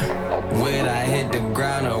sky. Would I hit the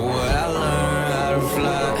ground or would I learn how to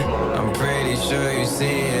fly? I'm pretty sure you see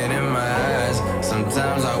it in my eyes.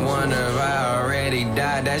 Sometimes I wonder if I already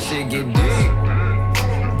died. That shit get deep.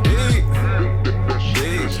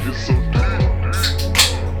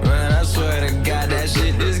 Swear to God, that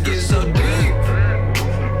shit just gets so deep.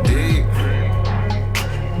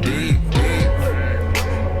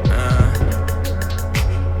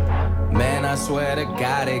 Man, I swear to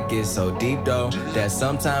God, it gets so deep though, that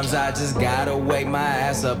sometimes I just gotta wake my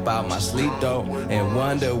ass up out my sleep though, and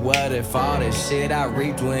wonder what if all this shit I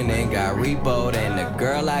reaped when it got repoed, and the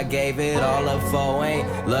girl I gave it all up for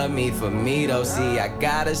ain't love me for me though. See, I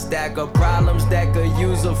got a stack of problems that could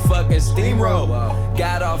use a fucking steamroll.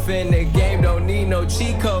 Got off in the game, don't need no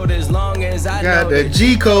cheat code as long as I got know the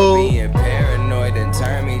G code. Being paranoid and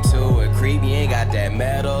turn me to a creep. You ain't got that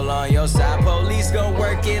metal on your side. Police gon'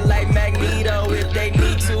 work it like Magneto if they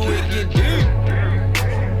need to. It get deep.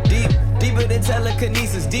 Deeper than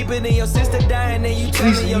telekinesis, deeper than your sister dying and you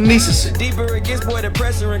telling your nieces. Deeper it gets, boy, the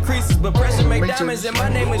pressure increases. But pressure make diamonds and my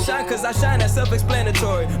name is shine, cause I shine, that's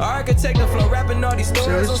self-explanatory. Our architect of flow, rapping all these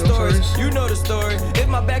stories on stories. You know the story. If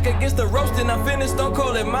my back against the roast and I'm finished, don't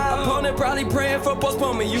call it. My opponent probably praying for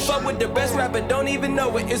postponement. You fuck with the best rapper, don't even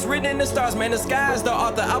know it. It's written in the stars, man, the sky is the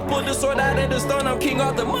author. I pulled the sword out of the stone, I'm King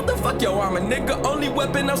Arthur. Motherfuck your armor, nigga. Only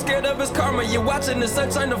weapon I'm scared of is karma. You're watching the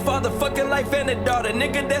sunshine, the father, fucking life and the daughter.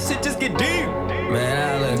 Nigga, that shit just get deep. Man,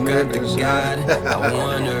 I look up to God. I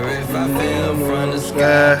wonder if I fell from the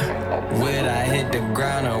sky. Would I hit the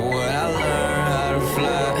ground or would I learn how to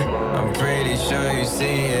fly? I'm pretty sure you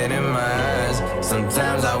see it in my eyes.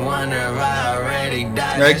 Sometimes I wonder if I already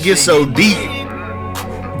died. That gets so deep.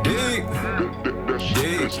 Deep.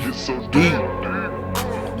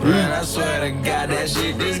 Man, I swear to God, that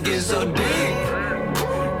shit just gets so deep.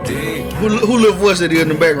 Who little voice that in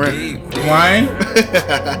the background? Wayne.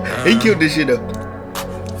 He killed this shit up.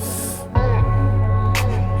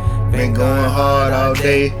 Been going hard all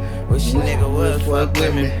day. Wish a nigga would fuck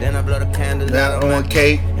with me. Then I blow the candles out on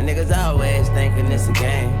cake. And niggas always thinking it's a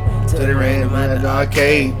game. Till they ran in the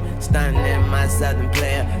arcade. Stunning in my southern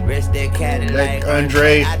player, rich that Cadillac. Like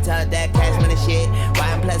Andre. I talk that cash money shit.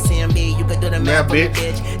 YM plus CMB, you could do the math for the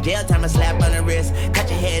bitch. Jail time a slap on the wrist. Cut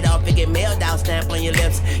your head off and get mailed out, stamp on your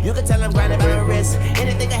lips. You can tell I'm grinding by my wrist.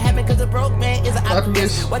 Anything can happen cause a broke man is an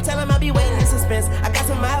optimist. What tell him I'll be waiting in suspense. I got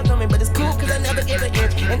some miles on me, but it's cool cause I never give an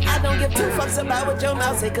inch. And I don't give two fucks about what your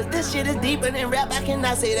mouth say. Cause this shit is deeper than rap. I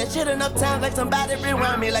cannot say that shit enough times. Like somebody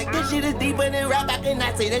rewind me. Like this shit is deeper than rap. I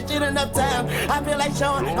cannot say that shit enough time. I feel like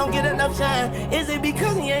Sean don't get enough shine. Is it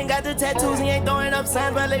because he ain't got the tattoos? He ain't throwing up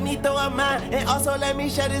signs, but let me throw up mine. And also let me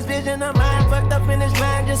share this vision of mine. Fucked up finish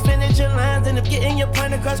line, just finish your lines. And if getting your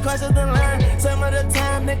point across crosses the line, some of the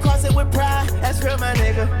time they cross it with pride. That's real, my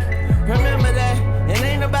nigga. Remember that. And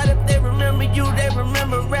ain't nobody if they remember you, they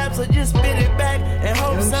remember rap. So just spit it back and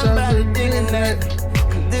hope somebody digging that.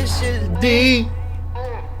 Cause this shit is deep.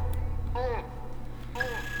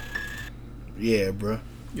 Yeah, bro.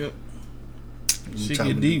 Yep. Shit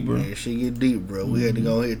get deep, bro. Yeah, shit get deep, bro. We had to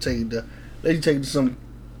go ahead and take it to, let's take it to some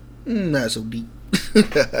not so deep.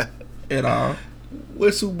 At all.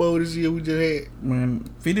 What Super Bowl this year we just had? Man,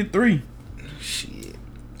 53. Shit.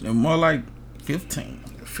 And more like 15.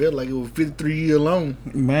 It felt like it was 53 years long.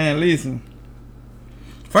 Man, listen.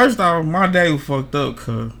 First off, my day was fucked up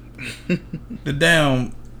cause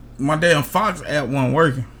my damn Fox app wasn't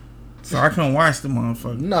working. So I couldn't watch the motherfucker for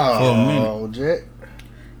a minute. No, Jack.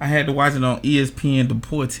 I had to watch it on ESPN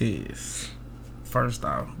Deportes. First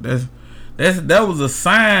off, that was a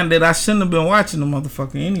sign that I shouldn't have been watching the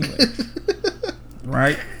motherfucker anyway.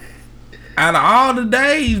 Right? Out of all the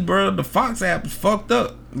days, bro, the Fox app is fucked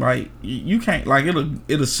up. Like you can't, like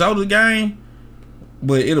it'll show the game,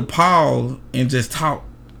 but it'll pause and just talk.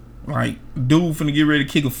 Like dude finna get ready to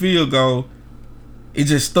kick a field goal, it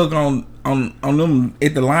just stuck on them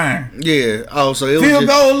at the line. Yeah. Oh, so it was field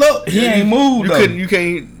goal up. He ain't moved. You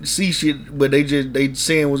can't see shit, but they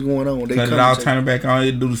saying what's going on. They cut it out, turn it back on.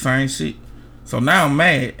 It do the same shit. So now I'm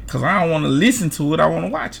mad because I don't want to listen to it. I want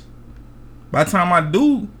to watch it. By the time I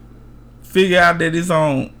do figure out that it's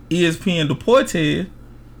on ESPN Deportes,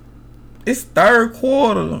 it's third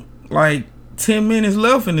quarter, like 10 minutes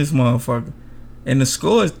left in this motherfucker, and the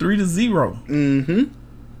score is 3-0. Mm-hmm.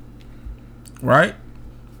 Right?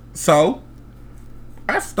 So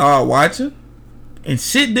I started watching, and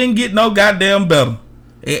shit didn't get no goddamn better.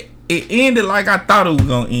 It ended like I thought it was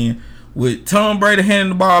gonna end, with Tom Brady handing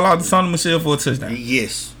the ball out to Sonny Michel for a touchdown.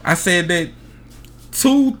 Yes. I said that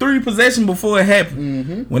 2-3 possessions before it happened.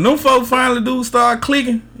 Mm-hmm. When them folks finally start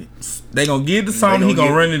clicking, they gonna get the Sonny. He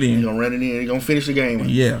gonna run it in. He gonna run it in. He gonna finish the game.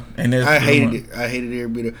 Yeah, and that's I hated it. I hated every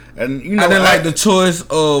bit of. And you know, I didn't like the choice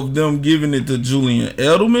of them giving it to Julian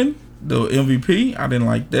Edelman, the MVP. I didn't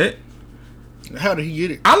like that. How did he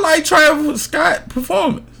get it? I like Travis Scott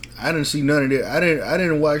performance. I didn't see none of that. I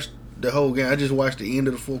didn't watch the whole game. I just watched the end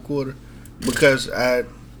of the fourth quarter because I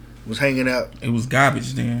was hanging out. It was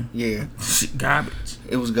garbage then. Yeah, garbage.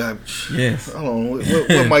 It was garbage. Yes. Hold on.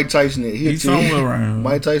 What Mike Tyson did? He's somewhere around.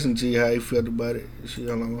 Mike Tyson tell you how he felt about it. Shit,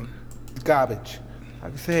 hold on. Garbage. I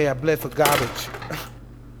can say I bled for garbage.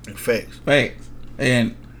 Facts.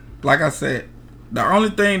 And like I said, the only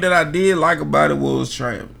thing that I did like about it was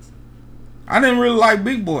Travis. I didn't really like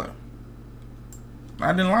Big Boy.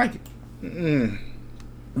 I didn't like it. Mm.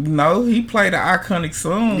 No, he played an iconic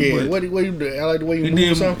song. Yeah, but what you do? I like the way you he move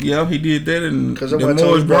did. something. Yeah, he did that in Because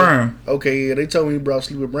Morris Brown. Okay, yeah, they told me he brought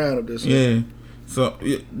Sleepy Brown up there. So. Yeah. So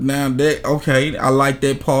now that I like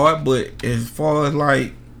that part, but as far as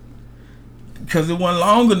like, because it wasn't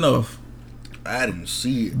long enough. I didn't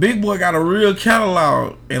see it. Big Boy got a real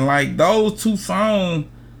catalog, and like those two songs,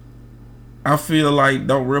 I feel like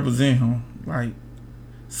don't represent him. Like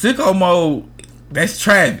Sicko Mode, that's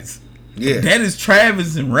Travis. Yeah, that is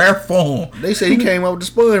Travis in rare form. They say he came up with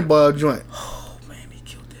the SpongeBob joint. Oh man, he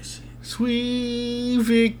killed that shit. Sweet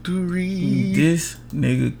victory. This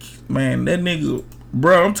nigga, man, that nigga,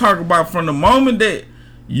 bro. I'm talking about from the moment that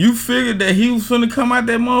you figured that he was finna come out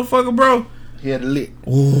that motherfucker, bro. He had a lick.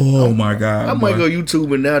 Oh my god. I might go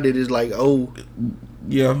YouTube and now that it's like, oh.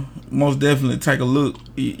 Yeah, most definitely take a look.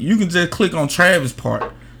 You can just click on Travis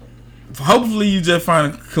part. Hopefully you just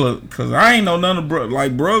find a clip, cause I ain't know none of bro.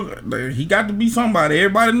 Like bro, he got to be somebody.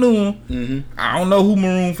 Everybody knew him. Mm-hmm. I don't know who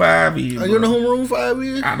Maroon 5 is. Oh, you know who Maroon 5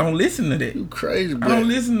 is? I don't listen to that. You crazy? I don't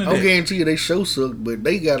listen to that. I guarantee you they show suck, but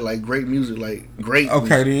they got like great music, like great.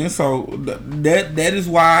 Okay, music. then so that is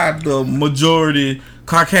why the majority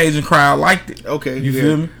Caucasian crowd liked it. Okay, you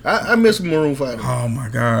feel me? I miss Maroon 5. Oh my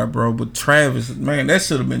god, bro! But Travis, man, that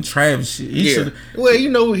should have been Travis shit. Well, you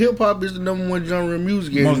know, hip hop is the #1 genre of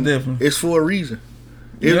music. Most definitely, it's for a reason.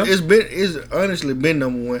 It's honestly been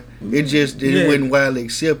number one. It just it wasn't widely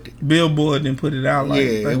accepted. Billboard didn't put it out like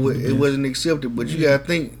it wasn't accepted. But you gotta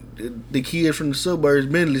think the kids from the suburbs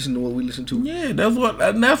been listening to what we listen to. Yeah,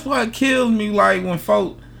 that's why it kills me. Like when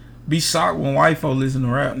folk be shocked when white folk listen to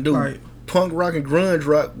rap. Dude, like, punk rock and grunge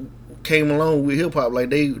rock came along with hip hop.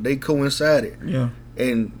 Like they coincided. Yeah,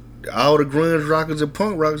 and all the grunge rockers and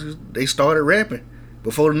punk rockers they started rapping.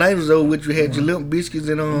 Before the 90s was over, which you had your Limp Bizkits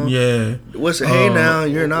and what's it? Hey now,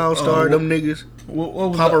 you're an all-star. Them niggas, what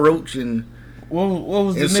was Papa Roach and what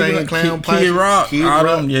was the Insane nigga? Clown Kid Rock? Kid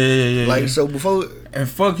Rock. Yeah. Like so before, and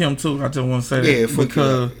fuck him too. I just want to say that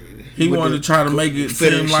because he wanted to try to make it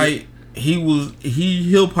seem like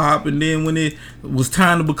he hip hop, and then when it was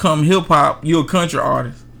time to become hip hop, you're a country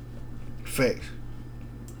artist. Facts.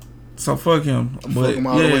 So fuck him. But fuck him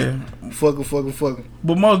all the way. Fuck him.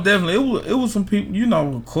 But most definitely, it was some people. You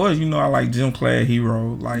know, of course, you know I like Gym Class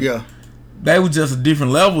Hero. Like they was just a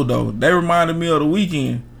different level though. They reminded me of The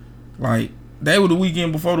Weeknd. Like they were The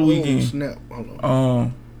Weeknd before The Weeknd. Snap. Hold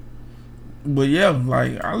on. But yeah,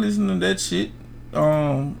 like I listened to that shit.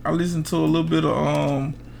 I listened to a little bit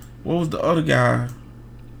of what was the other guy?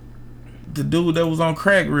 The dude that was on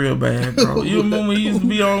crack real bad, bro. You remember he used to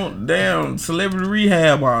be on damn Celebrity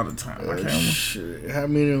Rehab all the time. I can't remember. Shit. How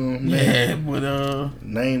many of them? Yeah, but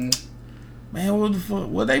name. Man, what the fuck?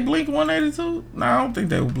 Were they Blink 182? No, I don't think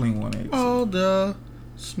they were Blink 182. All the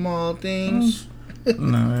small things.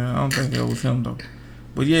 No, I don't think that was him though.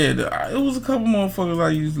 But yeah, it was a couple motherfuckers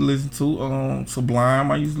I used to listen to.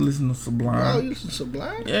 Sublime. I used to listen to Sublime. Oh, you listen to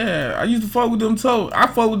Sublime? Yeah, I used to fuck with them too. I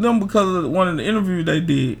fuck with them because of one of the interviews they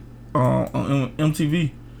did on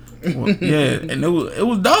MTV. Well, yeah, and it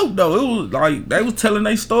was dope though. It was like they was telling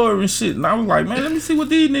their story and shit, and I was like, man, let me see what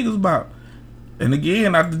these niggas about. And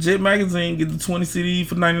again, after Jet Magazine get the 20 CD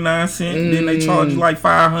for 99 cents, then they charge you like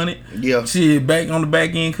 500. Yeah, shit, back on the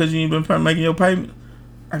back end because you ain't been making your payment.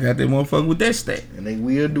 I got that motherfucker with that stack. And they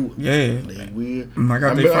will do it. Yeah. They will. I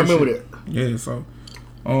remember that. Yeah, so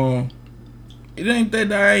it ain't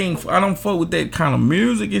that I don't fuck with that kind of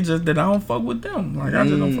music, it's just that I don't fuck with them. Like I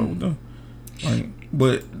just don't fuck with them. Like,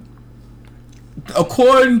 but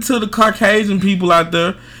according to the Caucasian people out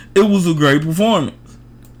there, it was a great performance.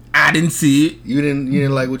 I didn't see it. You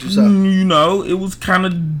didn't like what you saw? You know, it was kind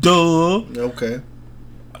of dull. Okay.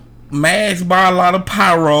 Masked by a lot of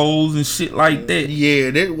pyros and shit like that. Yeah,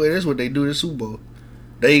 that's what they do at Super Bowl.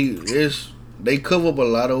 They cover up a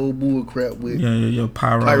lot of old bull crap with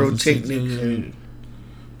pyrotechnics. And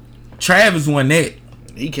Travis won that.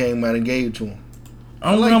 He came out and gave it to him.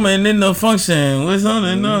 I'm coming in the function. What's on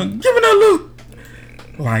it? Give it a look.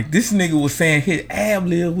 Like this nigga was saying his ad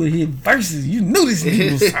lib with his verses. You knew this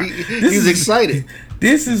nigga was He's excited.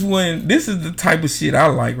 This is the type of shit I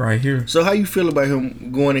like right here. So how you feel about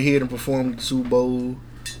him going ahead and performing the Super Bowl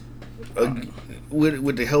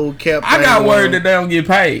with the whole cap? I got word that they don't get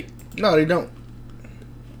paid. No, they don't.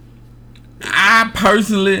 I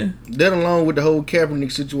personally, that along with the whole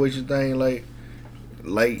Kaepernick situation thing, like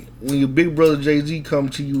when your big brother Jay-Z come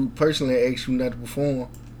to you personally and ask you not to perform,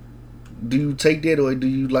 do you take that or do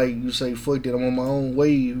you say fuck that, I'm on my own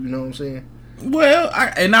wave? You know what I'm saying? Well,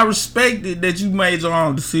 I respect it that you made your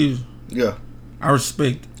own decision. Yeah, I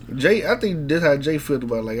respect it. Jay, I think that's how Jay felt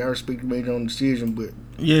about it. Like I respect you made your own decision, but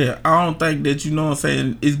yeah, I don't think that you know what I'm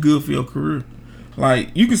saying it's good for your career.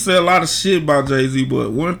 Like you can say a lot of shit about Jay-Z,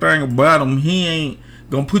 but one thing about him, he ain't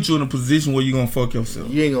gonna put you in a position where you gonna fuck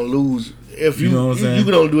yourself. You ain't gonna lose if you know what I'm saying? You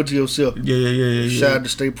can only do it to yourself. Yeah. Shout out to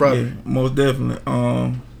Stay Property. Yeah, most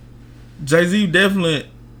definitely. Jay-Z definitely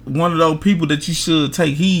one of those people that you should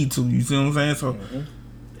take heed to. You see what I'm saying? So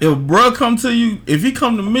if bro come to you, if he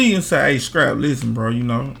come to me and say, "Hey, Scrap, listen, bro, you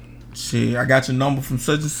know, shit, I got your number from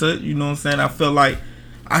such and such," you know what I'm saying? I feel like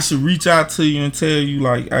I should reach out to you and tell you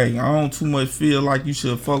like, "Hey, I don't too much feel like you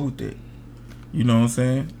should fuck with that." You know what I'm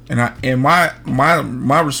saying? And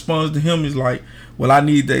my response to him is like, "Well, I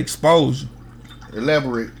need the exposure."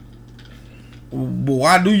 Elaborate. But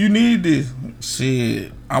why do you need this?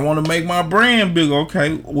 Shit, I want to make my brand bigger.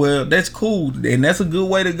 Okay, well, that's cool, and that's a good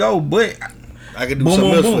way to go. But I can do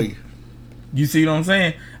something else for you. You see what I'm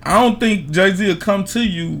saying? I don't think Jay-Z will come to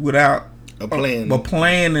you without a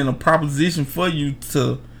plan, and a proposition for you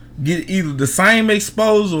to get either the same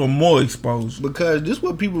exposure or more exposure. Because this is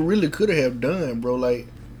what people really could have done, bro. Like,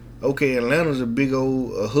 okay, Atlanta's a big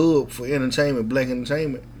old hub for entertainment, black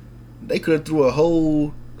entertainment. They could have threw a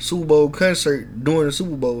whole Super Bowl concert during the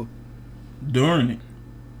Super Bowl. During it.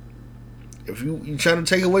 If you trying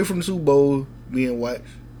to take away from the Super Bowl being watched,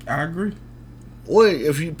 I agree. Or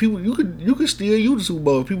if you could still use the Super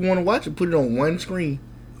Bowl. If people want to watch it, put it on one screen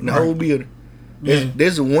in the whole building.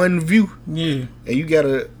 There's one view. Yeah. And you got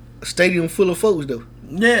a stadium full of folks though.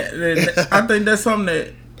 Yeah, I think that's something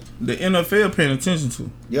that the NFL paying attention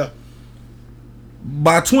to. Yeah.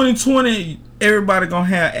 By 2020, everybody gonna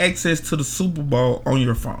have access to the Super Bowl on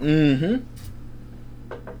your phone. Mm-hmm.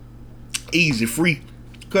 Easy, free.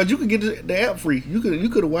 Cause you could get the app free. You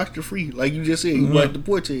could have watched it free, like you just said. You watched the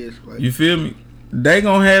Portez. Like. You feel me? They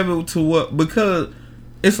gonna have it to what? Because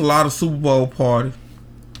it's a lot of Super Bowl parties,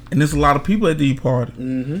 and there's a lot of people at these parties.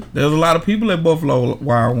 Mm-hmm. There's a lot of people at Buffalo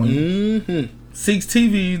Wild Wings. Mm-hmm. 6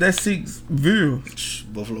 TVs, that's 6 viewers.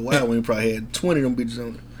 Buffalo Wild Wings probably had 20 of them bitches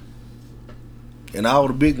on it, and all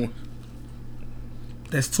the big ones.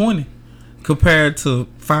 That's 20 compared to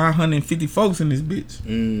 550 folks in this bitch.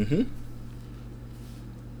 Mm-hmm.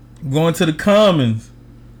 Going to the Commons,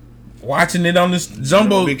 watching it on this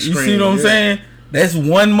jumbo. You see what I'm saying? That's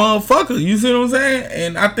one motherfucker. You see what I'm saying?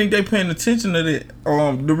 And I think they paying attention to that.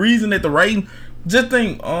 The reason that the rating, just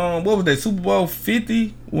think, what was that, Super Bowl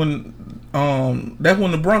 50 when that's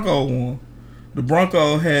when the Broncos won. The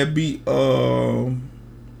Broncos had beat Cam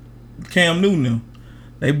Newton.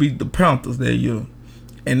 They beat the Panthers that year,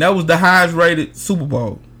 and that was the highest rated Super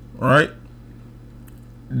Bowl, right?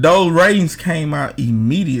 Those ratings came out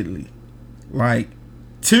immediately. Like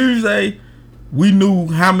Tuesday, we knew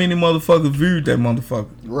how many motherfuckers viewed that motherfucker.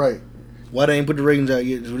 Right. Why they ain't put the ratings out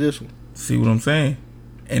yet for this one? See what I'm saying?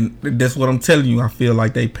 And that's what I'm telling you. I feel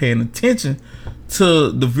like they paying attention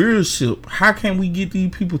to the viewership. How can we get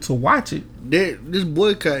these people to watch it? This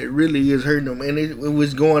boycott really is hurting them, and it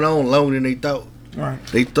was going on longer than they thought. Right.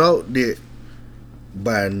 They thought that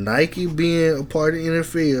by Nike being a part of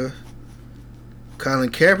NFL,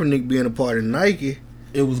 Colin Kaepernick being a part of Nike,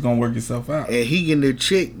 it was gonna work itself out, and he getting the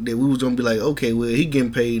check, that we was gonna be like, okay, well, he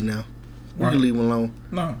getting paid now. We can leave him alone.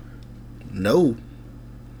 No.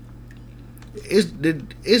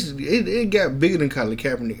 It got bigger than Colin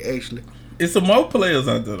Kaepernick. Actually, it's some more players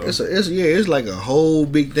out there though. It's like a whole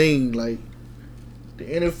big thing. Like the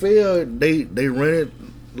NFL, they run it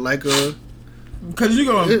like a. Cause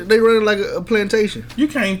they run it like a plantation. You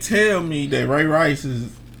can't tell me that Ray Rice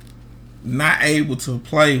is not able to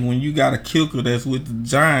play when you got a kicker that's with the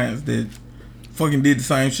Giants that fucking did the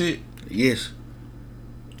same shit. Yes.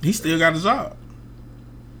 He still got a job.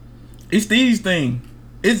 It's these things.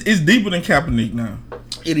 It's deeper than Kaepernick now.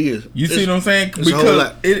 It is. You see what I'm saying?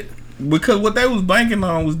 Because what they was banking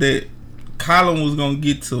on was that Colin was gonna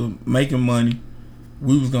get to making money.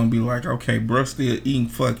 We was gonna be like, okay, bruh still eating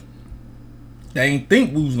fucking. They ain't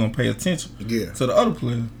think we was gonna pay attention to the other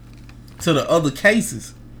players, to the other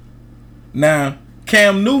cases. Now,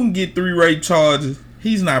 Cam Newton get 3 rape charges.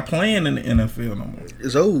 He's not playing in the NFL no more.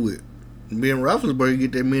 It's over with. Ben Roethlisberger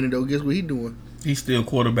get that money though. Guess what he doing? He's still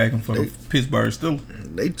quarterbacking for the Pittsburgh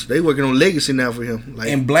Steelers. They working on legacy now for him. Like,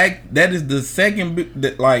 and that is the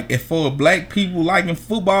second, like, if for a black people liking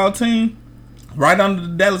football team, right under the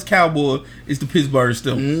Dallas Cowboys is the Pittsburgh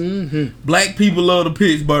Steelers. Mm-hmm. Black people love the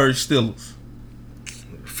Pittsburgh Steelers.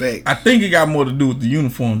 Fact. I think it got more to do with the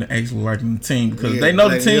uniform than actually liking the team, because they know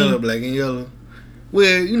the team. Black and yellow.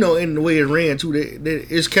 Well, you know, in the way it ran too,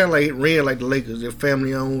 it's kind of like it ran like the Lakers. They're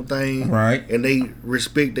family-owned thing, right? And they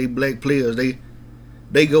respect their black players. They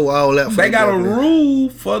go all out. They got a rule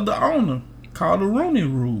for the owner called the Rooney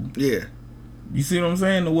Rule. Yeah, you see what I'm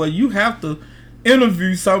saying? Well, you have to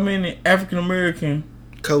interview so many African American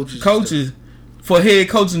coaches for head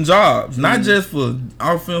coaching jobs, not just for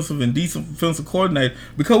offensive and defensive coordinator,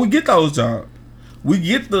 because we get those jobs. We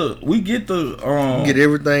get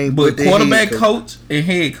everything but quarterback coach and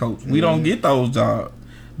head coach. We don't get those jobs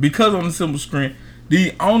because on the simple screen,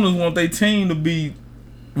 the owners want their team to be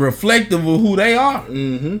reflective of who they are.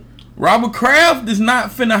 Mm-hmm. Robert Kraft is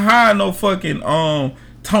not finna hire no fucking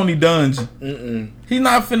Tony Dungy. Mm-mm. He's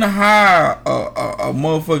not finna hire a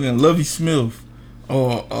motherfucking Lovie Smith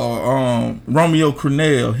or Romeo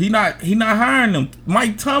Crennel. He not hiring them.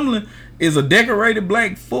 Mike Tomlin is a decorated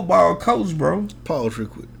black football coach, bro. Pause real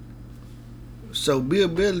quick. So Bill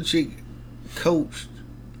Belichick coached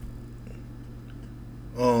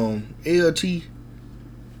LT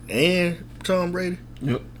and Tom Brady.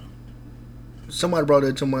 Yep. Somebody brought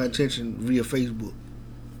that to my attention via Facebook.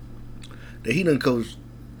 That he done coached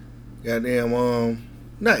goddamn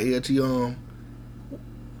not LT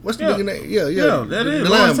what's the big name? Yeah, that is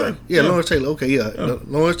Lawrence Taylor. Lawrence Taylor. Okay, yeah.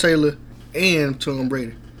 Lawrence Taylor and Tom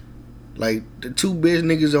Brady. Like the two best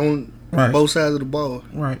niggas on both sides of the ball.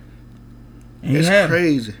 Right. That's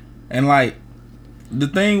crazy. And like the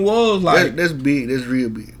thing was like that's big. That's real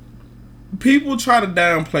big. People try to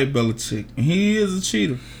downplay Belichick, and he is a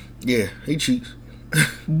cheater. Yeah, he cheats.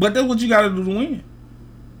 But that's what you got to do to win.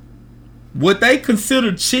 What they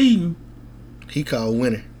consider cheating, He called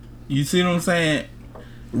winning. You see what I'm saying?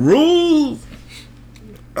 Rules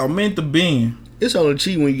are meant to bend. It's only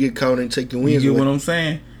cheating when you get caught and take your wins You get away. what I'm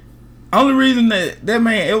saying? Only reason that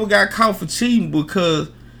man ever got caught for cheating because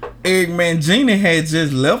Eric Mangini had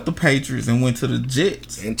just left the Patriots and went to the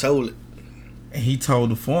Jets. And told it. And he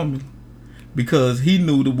told the formula. Because he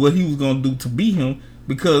knew what he was going to do to beat him.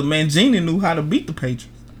 Because Mangini knew how to beat the Patriots.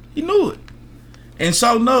 He knew it. And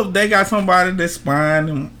sure enough, they got somebody that's spying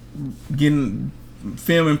and getting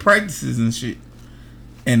filming practices and shit.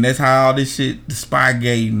 And that's how all this shit, the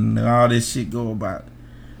Spygate and all this shit go about.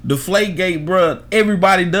 The Deflategate, bruh,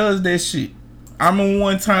 everybody does that shit. I remember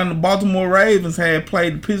one time the Baltimore Ravens had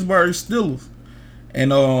played the Pittsburgh Steelers.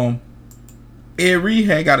 And Ed Reed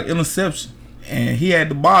had got an interception. And he had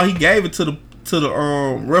the ball, he gave it to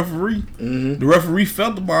the referee. Mm-hmm. The referee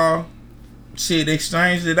felt the ball. Shit,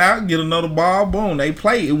 exchanged it out, get another ball, boom, they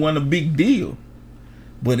played. It wasn't a big deal.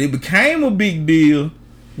 But it became a big deal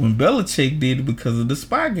when Belichick did it because of the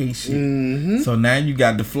Spygate shit. Mm-hmm. So now you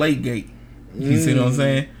got the Deflategate. You see what I'm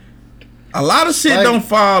saying? A lot of shit don't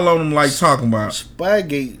fall on them like talking about.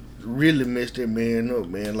 Spygate really messed that man up,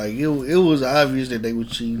 man. Like it was obvious that they were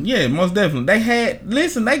cheating. Yeah, most definitely.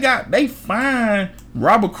 They fined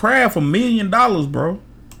Robert Kraft $1 million, bro.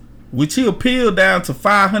 Which he appealed down to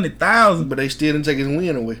 $500,000. But they still didn't take his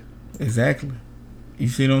win away. Exactly. You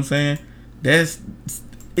see what I'm saying?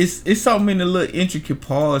 It's so many little intricate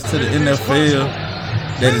parts to the NFL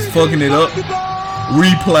that is fucking it up.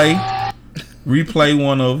 Replay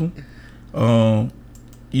one of them.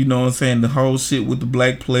 You know what I'm saying? The whole shit with the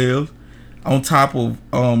black players. On top of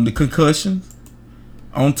the concussions.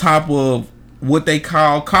 On top of what they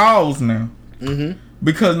call calls now. Mm-hmm.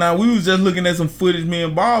 Because now we was just looking at some footage. Me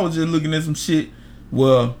and Ball was just looking at some shit.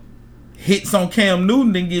 Well, hits on Cam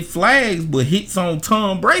Newton didn't get flags, but hits on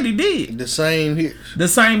Tom Brady did. The same hits. The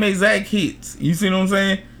same exact hits. You see what I'm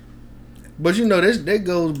saying? But you know that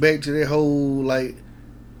goes back to that whole like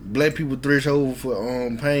black people threshold for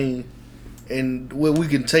pain, and what we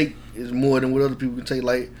can take is more than what other people can take.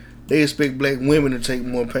 Like they expect black women to take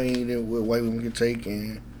more pain than what white women can take,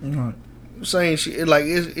 and same shit. Like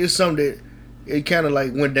it's something that it kind of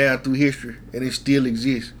like went down through history, and it still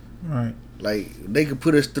exists. Right. Like they could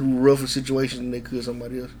put us through rougher situations than they could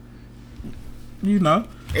somebody else. You know.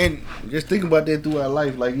 And just think about that through our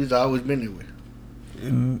life. Like it's always been that way.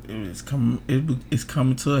 And it's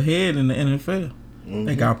coming to a head in the NFL. Mm-hmm.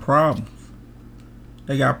 They got problems.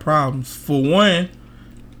 For one,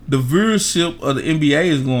 the viewership of the NBA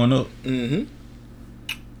is going up. Mm-hmm.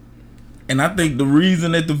 And I think the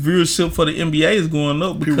reason that the viewership for the NBA is going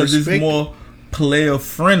up because it's more player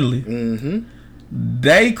friendly. Mm-hmm.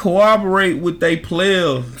 They cooperate with their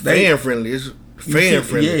players. Fan friendly. It's fan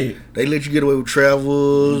friendly. Yeah. They let you get away with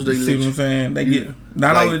travels. They see what I'm saying? They get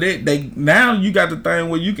not only that. They now you got the thing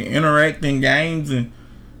where you can interact in games, and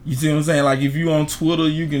you see what I'm saying. Like if you on Twitter,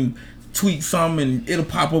 you can tweet something and it'll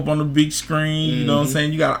pop up on the big screen. You know what I'm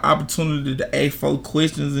saying? You got an opportunity to ask folk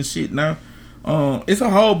questions and shit now. It's a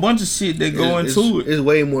whole bunch of shit that go into it. It's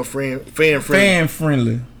way more fan friendly. Fan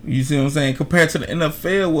friendly. You see what I'm saying? Compared to the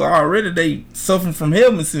NFL, where already they suffering from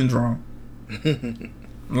helmet syndrome.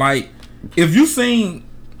 Like, if you seen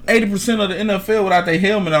 80% of the NFL without their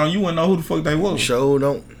helmet on, you wouldn't know who the fuck they was. Sure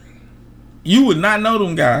don't. You would not know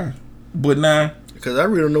them guys. But now, because I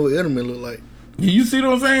really don't know what Edelman look like. You see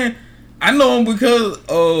what I'm saying? I know him because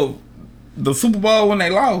of the Super Bowl when they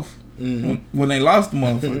lost. Mm-hmm. When they lost the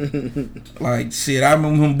motherfucker. Like, shit, I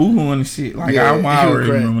remember him boohooing and shit. Like, I already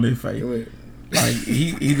remember their face. Like,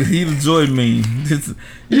 he the joy meme.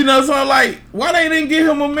 You know, so like, why they didn't give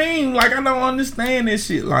him a meme? Like, I don't understand this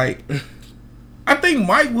shit. Like, I think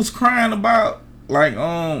Mike was crying about, like,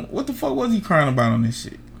 what the fuck was he crying about on this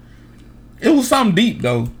shit? It was something deep,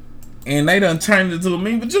 though. And they done turned it to a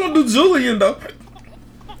meme. But you don't do Julian, though.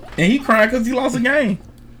 And he crying because he lost a game.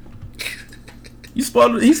 He's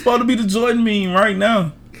supposed to be the Jordan meme right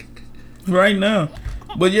now. Right now.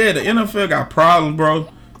 But yeah, the NFL got problems, bro.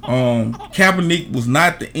 Kaepernick was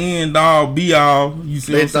not the end all be all. You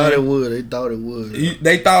see They what I'm thought saying? it would.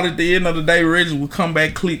 They thought at the end of the day Reggie would come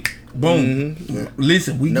back, click, boom. Mm-hmm. Yeah.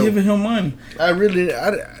 Listen, we giving him money. I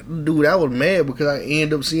was mad because I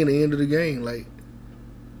ended up seeing the end of the game. Like,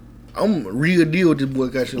 I'm real deal with this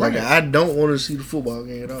boycott shit. Like, I don't want to see the football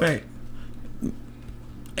game at all. Fact.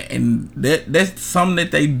 And that's something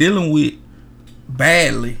that they dealing with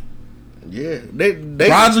badly. Yeah,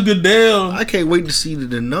 Roger Goodell. I can't wait to see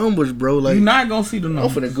the numbers, bro. Like, you're not gonna see the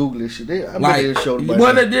numbers. I'm finna Google this shit. I bet like, they'll show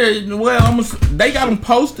the they got them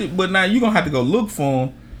posted, but now you gonna have to go look for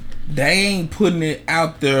them. They ain't putting it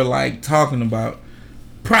out there like talking about.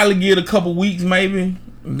 Probably get a couple weeks maybe,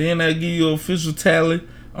 And then they give you an official tally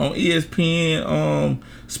on ESPN,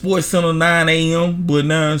 Sports Center 9 a.m. But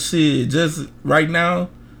now shit, just right now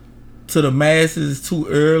to the masses is too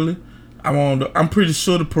early. I'm pretty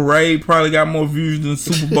sure the parade probably got more views than the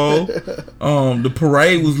Super Bowl. The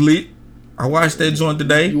parade was lit. I watched that joint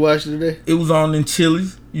today. You watched it today? It was on in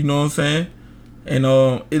Chili's, you know what I'm saying? And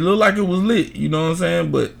it looked like it was lit, you know what I'm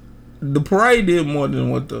saying? But the parade did more than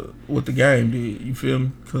what the game did, you feel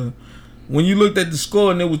me? Cause when you looked at the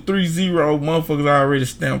score and it was 3-0, motherfuckers already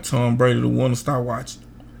stamped Tom Brady to want to start watching.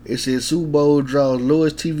 It said Super Bowl draws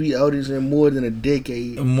lowest TV audience in more than a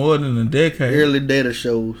decade. Early data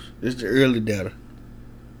shows. It's the early data.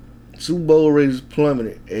 Super Bowl ratings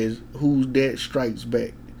plummeted as Who's That Strikes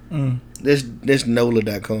Back. That's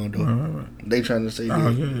NOLA.com though. Right. They trying to say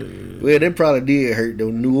that. Yeah. Well, that probably did hurt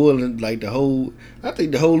though. New Orleans, I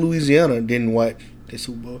think the whole Louisiana didn't watch the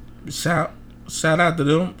Super Bowl. Shout out to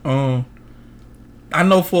them. I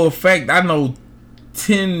know for a fact,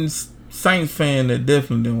 10 Saints fans that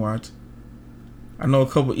definitely didn't watch it. I know a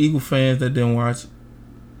couple Eagle fans that didn't watch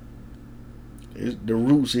it. The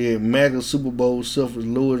Root said MAGA Super Bowl suffers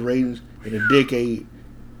lowest ratings in a decade.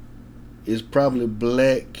 It's probably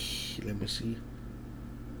black. Let me see.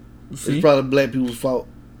 It's probably black people's fault.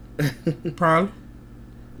 Probably.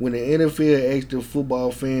 When the NFL asked if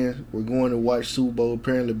football fans were going to watch Super Bowl,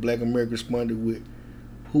 apparently Black America responded with,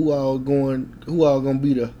 "Who all gonna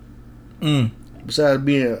be there?" Besides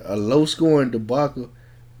being a low-scoring debacle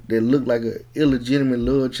that looked like an illegitimate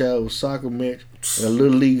love child soccer match and a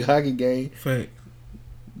little league hockey game, fact.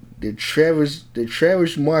 The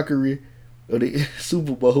Travis mockery of the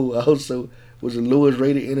Super Bowl also was the lowest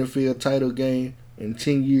rated NFL title game in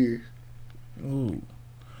 10 years. Ooh.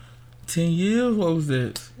 10 years? What was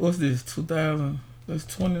that? What's this? 2000? That's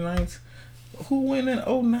 2019. Who went in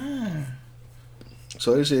 2009?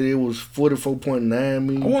 So they said it was 44.9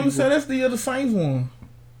 million. I want to say that's the year the Saints won.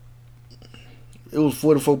 It was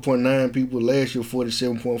 44.9 people. Last year,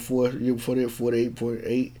 47.4. Year before that,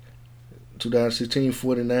 48.8. 2016,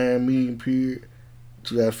 49 million period.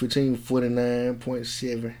 2015,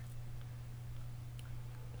 49.7.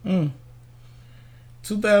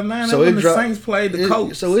 2009, so when the Saints played the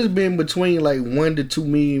Colts. So it's been between like 1 to 2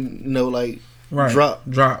 million, drop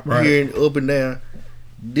right here and up and down.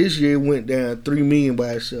 This year it went down 3 million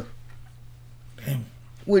by itself. Damn.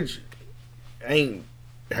 Which ain't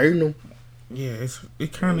hurting them. Yeah,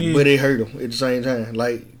 it kind of is. But it hurt them at the same time.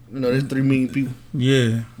 There's 3 million people.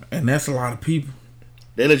 Yeah, and that's a lot of people.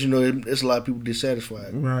 They let you know there's a lot of people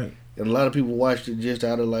dissatisfied. Right. And a lot of people watched it just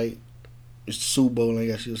out of it's the Super Bowl and they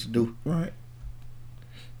got shit to do. Right.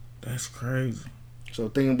 That's crazy. So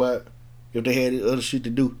think about if they had other shit to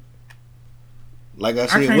do. Like I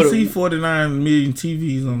said, I can't see 49 million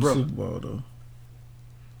TVs on the Super Bowl though.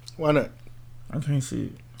 Why not? I can't see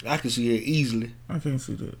it. I can see it easily. I can't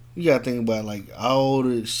see that. You gotta think about all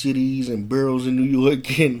the cities and boroughs in New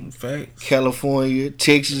York and Facts. California,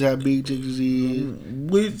 Texas, how big Texas is.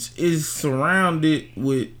 Which is surrounded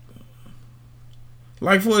with,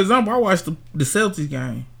 for example, I watched the Celtics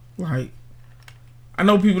game. I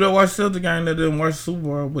know people that watch the Celtics game that didn't watch the Super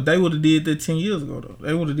Bowl, but they would have did that 10 years ago though.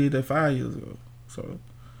 They would have did that 5 years ago. So,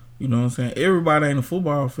 you know what I'm saying? Everybody ain't a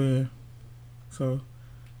football fan. So,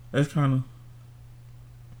 that's kind of...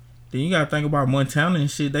 Then you gotta think about Montana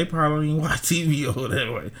and shit. They probably don't even watch TV over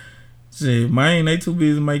that way. Shit, man, they too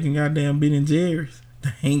busy making goddamn Ben and Jerry's.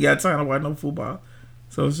 They ain't got time to watch no football.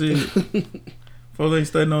 So, shit. Before they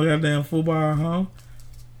study no goddamn football at home.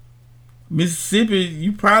 Mississippi,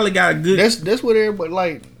 you probably got a good... That's what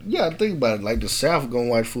everybody, you gotta think about it. The South gonna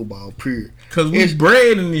watch football, period. Because we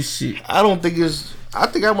bred in this shit. I don't think it's... I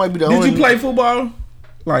think I might be the only... Did you play football?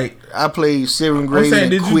 I played 7th grade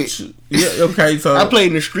and quit. Yeah, okay, so... I played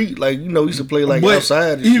in the street, used to play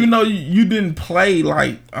outside. Even though you didn't play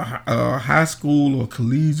a high school or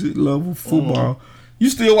collegiate level football, you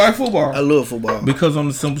still like football. I love football. Because on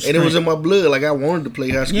the simple strength. And it was in my blood. I wanted to play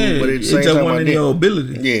high school, but at the same time I didn't. Your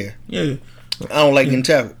ability. Yeah. Yeah. I don't like getting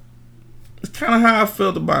tackled. It's kind of how I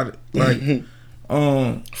felt about it.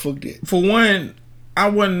 Fuck that. For one, I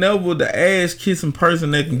wasn't never the ass-kissing person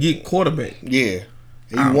that can get quarterback. Yeah.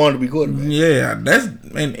 And you wanted to be quarterback. Yeah.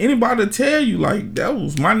 And anybody tell you, that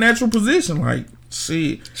was my natural position.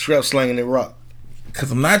 Shit. Strap slinging that rock.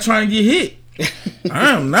 Because I'm not trying to get hit. I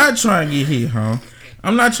am not trying to get hit, huh?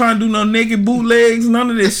 I'm not trying to do no naked bootlegs, none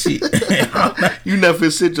of this shit. You never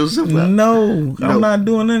sit yourself out. No, I'm not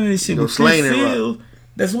doing none of this shit. But Chris Fields,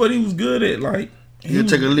 that's what he was good at. He'll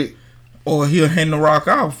take a lick. Or he'll hand the rock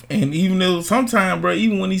off. And even though sometimes, bro,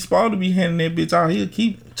 even when he's supposed to be handing that bitch out, he'll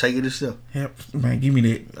keep it. Take it himself. Man, give me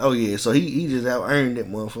that. Oh, yeah. So he just out-earned that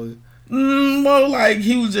motherfucker. More like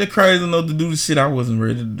he was just crazy enough to do the shit I wasn't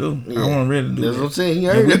ready to do. Yeah. I wasn't ready to do That's that. what I'm saying. He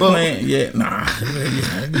earned it.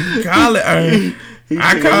 You call it earn.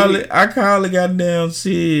 I call it goddamn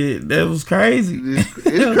shit. That was crazy.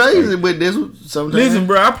 It's crazy, but that's what sometimes. Listen,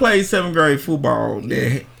 bro, I played 7th grade football.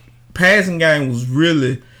 The passing game was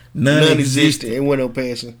really non-existent. It wasn't no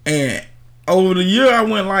passing. And over the year, I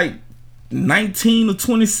went like 19 or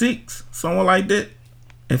 26, something like that.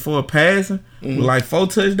 And for a passing, with like 4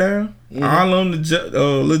 touchdowns, all on the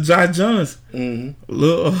little Josh Johnson. The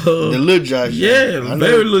little Josh. Yeah,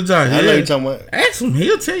 very little Josh. I know you're talking about. Ask him,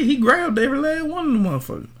 he'll tell you he grabbed every last one of them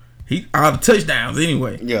motherfuckers. All the touchdowns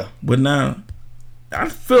anyway. Yeah. But now, I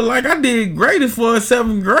feel like I did great for a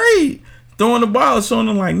 7th grade. Throwing the ball, showing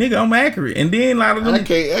them like, nigga, I'm accurate. And then a lot of them.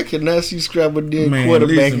 I cannot see Scrabble doing man,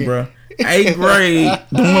 quarterback. Listen, bro. 8th grade,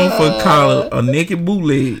 the motherfucker call it a naked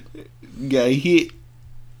bootleg. Got hit.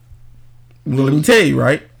 Well, let me tell you,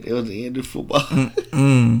 right? It was the end of football.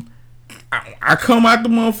 I come out the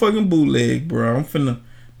motherfucking bootleg, bro. I'm finna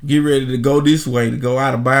get ready to go this way, to go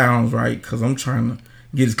out of bounds, right? Because I'm trying to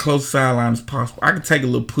get as close to sideline as possible. I can take a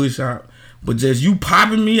little push out, but just you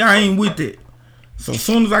popping me, I ain't with it. So as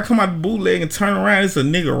soon as I come out the bootleg and turn around, it's a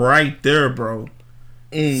nigga right there, bro.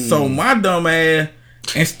 So my dumb ass,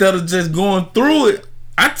 instead of just going through it,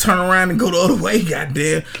 I turn around and go the other way,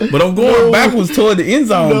 goddamn. But I'm going backwards toward the end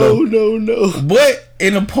zone, though. No. But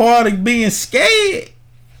in a part of being scared,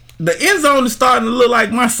 the end zone is starting to look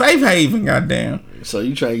like my safe haven, goddamn. So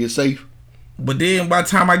you trying to get safe. But then by the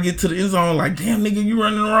time I get to the end zone, like, damn, nigga, you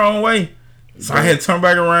running the wrong way. So I had to turn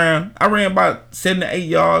back around. I ran about 7 to 8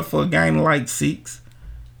 yards for a game of like 6.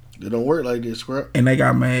 It don't work like this, Scrap. And they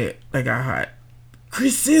got mad. They got hot.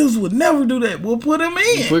 Chris Seals would never do that. We'll put him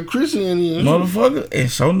in. Put Chris in here. Motherfucker. And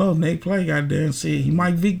so no, next play, goddamn shit. He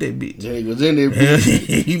might Vic that bitch. Yeah, he was in there.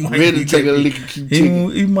 He might ready to take a lick and keep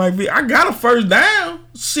ticking. He might be. I got a first down.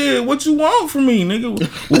 Shit, what you want from me, nigga?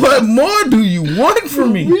 What more do you want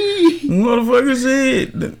from me? Motherfucker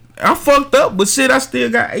shit. I fucked up, but shit, I still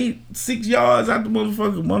got 6 yards out the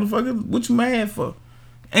motherfucker. Motherfucker, what you mad for?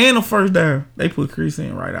 And a first down. They put Chris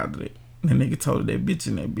in right after that. That nigga told that bitch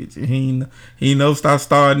in that bitch. And he know stop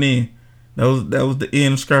starting in. That was the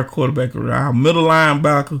end of Scrap quarterback. Our middle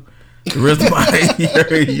linebacker. The rest of my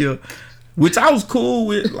area. Which I was cool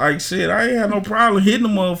with. Like, shit, I ain't had no problem hitting the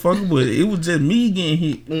motherfucker, but it was just me getting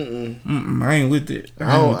hit. I ain't with it.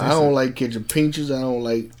 I don't like catching pinches. I don't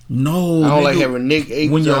like nigga, having neck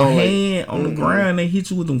aches. When your hand on the ground, they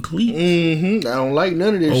hit you with them cleats. I don't like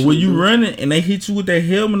none of this or shit. Or when you running and they hit you with that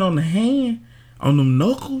helmet on the hand, on them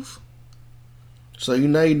knuckles. So you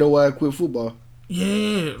know why I quit football.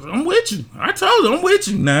 Yeah, I'm with you. I told you, I'm with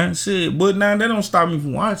you. Nah, shit. But now that don't stop me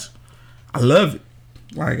from watching. I love it.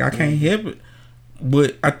 Like, I can't help it.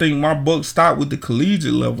 But I think my buck stopped with the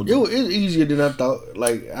collegiate level. It's easier than I thought.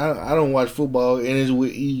 Like, I don't watch football, and it's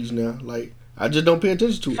with ease now. Like, I just don't pay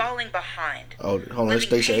attention to it. Falling behind. Oh, hold on. That's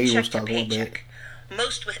Stacey Abrams talking about that.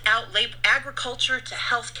 Most without agriculture to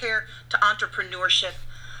healthcare to entrepreneurship.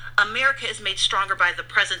 America is made stronger by the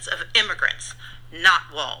presence of immigrants,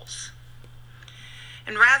 not walls.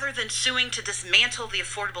 And rather than suing to dismantle the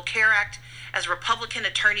Affordable Care Act, as Republican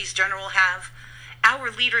attorneys general have,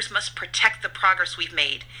 our leaders must protect the progress we've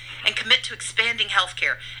made and commit to expanding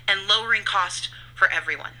healthcare and lowering costs for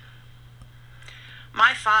everyone.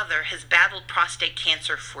 My father has battled prostate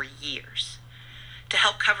cancer for years. To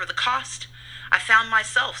help cover the cost, I found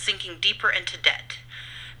myself sinking deeper into debt,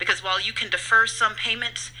 because while you can defer some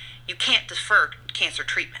payments, you can't defer cancer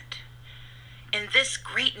treatment. In this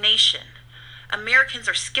great nation, Americans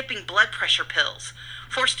are skipping blood pressure pills,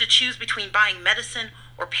 forced to choose between buying medicine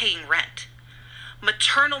or paying rent.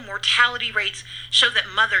 Maternal mortality rates show that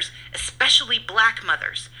mothers, especially black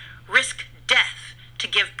mothers, risk death to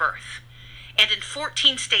give birth. And in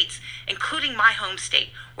 14 states, including my home state,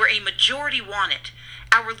 where a majority want it,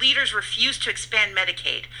 our leaders refuse to expand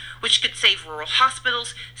Medicaid, which could save rural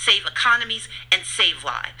hospitals, save economies, and save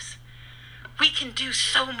lives. We can do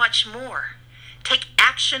so much more. Take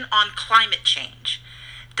action on climate change.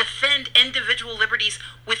 Defend individual liberties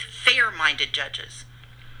with fair-minded judges.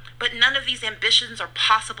 But none of these ambitions are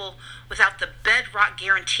possible without the bedrock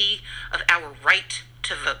guarantee of our right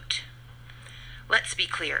to vote. Let's be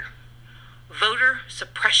clear. Voter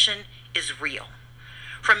suppression is real.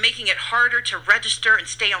 From making it harder to register and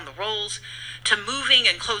stay on the rolls, to moving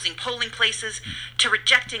and closing polling places, to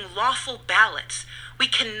rejecting lawful ballots, we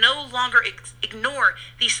can no longer ignore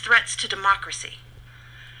these threats to democracy.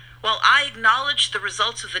 While I acknowledge the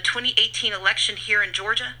results of the 2018 election here in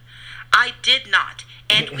Georgia, I did not,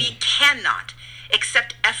 and we cannot,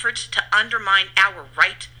 accept efforts to undermine our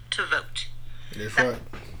right to vote. That's right.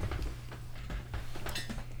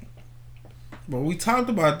 But we talked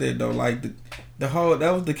about that though, like the whole that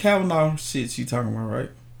was the Kavanaugh shit she talking about, right?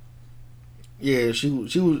 Yeah,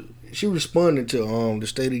 she responded to the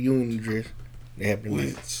State of Union address that happened.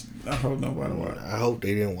 Which I hope nobody watched. I hope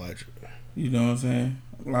they didn't watch it. You know what I'm saying?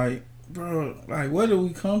 Like, bro, like what did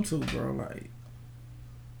we come to, bro? Like,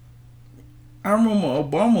 I remember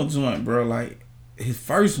Obama joint, bro. Like his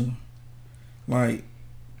first one, like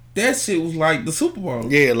that shit was like the Super Bowl.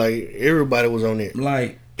 Yeah, like everybody was on it.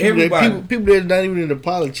 Like everybody, people that's not even into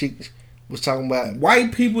politics was talking about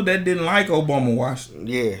white people that didn't like Obama watched.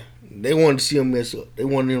 Yeah, they wanted to see him mess up. They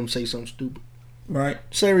wanted him to say something stupid. Right.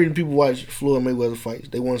 Same reason people watch Floyd Mayweather fights.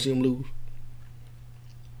 They want to see him lose.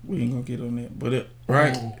 We ain't gonna get on that, but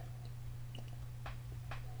right.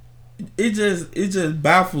 It just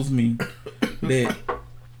baffles me that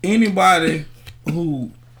anybody who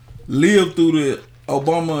lived through the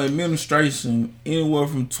Obama administration, anywhere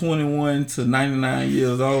from 21 to 99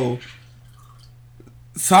 years old,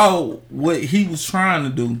 saw what he was trying to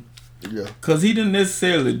do. Yeah. Cause he didn't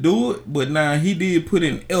necessarily do it, but now he did put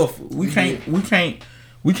in effort. We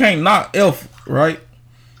can't knock effort, right?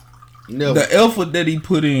 Never. The effort that he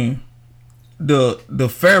put in, the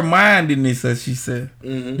fair mindedness, as she said,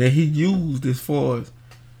 that he used as far as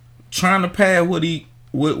trying to pass what he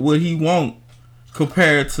want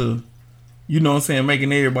compared to, you know what I'm saying,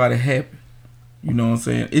 making everybody happy. You know what I'm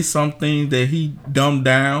saying? It's some things that he dumbed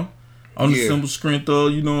down on the simple strength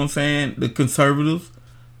of, you know what I'm saying, the conservatives.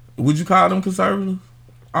 Would you call them conservatives?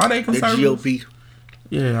 Are they conservatives? The GOP.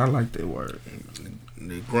 Yeah, I like that word.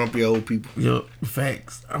 The grumpy old people. Yep,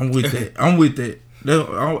 facts. I'm with that. I'm with that.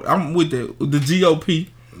 The GOP.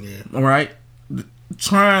 Yeah. All right.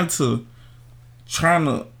 Trying to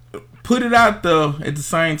put it out there at the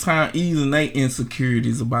same time, easing their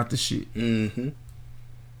insecurities about the shit. Mm-hmm.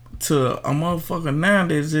 To a motherfucker now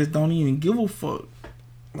that just don't even give a fuck.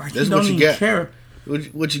 Like, that's he don't what you even got. care.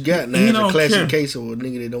 What you got now is a classic case of a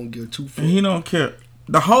nigga that don't give two fucks. He don't care.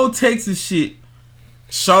 The whole Texas shit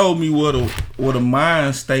showed me what a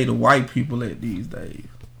mind state of white people at these days.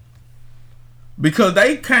 Because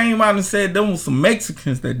they came out and said there was some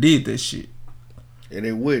Mexicans that did that shit. And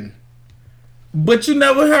they wouldn't. But you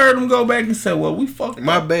never heard them go back and say, well, we fucked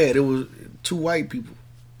My up. bad. It was two white people.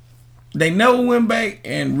 They never went back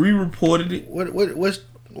and re-reported it.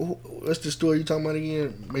 What's the story you talking about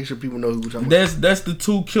again? Make sure people know who we're talking about. That's the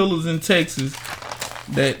two killers in Texas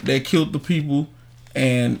that killed the people,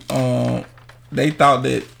 and they thought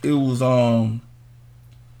that it was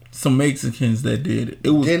some Mexicans that did it. It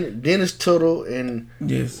was Dennis Tuttle and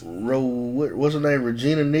yes, what's her name?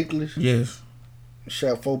 Regina Nicholas. Yes,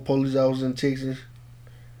 shot 4 police officers in Texas.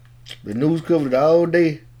 The news covered it all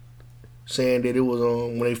day, saying that it was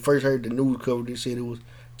when they first heard the news covered, they said it was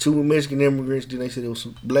 2 Mexican immigrants. Then they said it was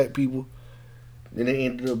some black people. Then it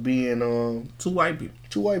ended up being 2 white people.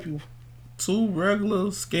 2 white people. 2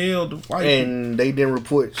 regular scaled white people. And they didn't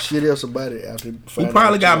report shit else about it after. We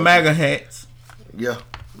probably got MAGA hats. Yeah,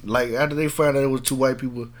 like after they found out it was 2 white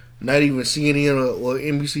people, not even CNN or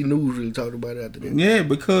NBC News really talked about it after that. Yeah,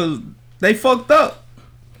 because they fucked up.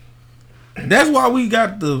 That's why we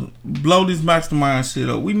got to blow this mastermind shit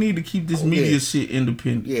up. We need to keep this media shit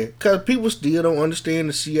independent. Yeah, because people still don't understand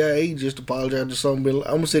the CIA just apologized to Osama bin Laden.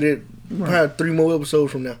 I'm going to say that probably 3 more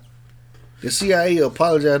episodes from now. The CIA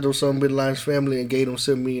apologized to Osama bin Laden's family and gave them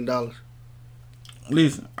 $7 million.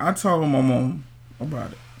 Listen, I told my mom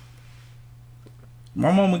about it.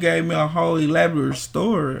 My mama gave me a whole elaborate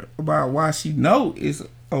story about why she know it's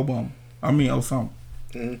Osama.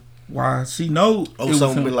 Mm-hmm. Why she know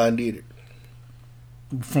Osama bin Laden did it.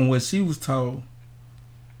 From what she was told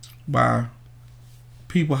by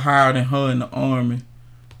people hired in her in the army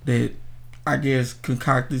that I guess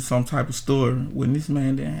concocted some type of story when this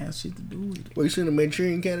man didn't have shit to do with it. Well, you seen the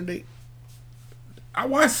Manchurian Candidate? I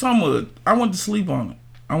watched some of it. I went to sleep on it.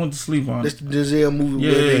 That's the Denzel movie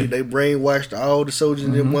where they brainwashed all the soldiers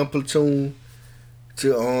in one platoon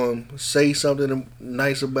to say something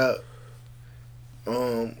nice about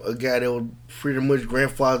a guy that was pretty much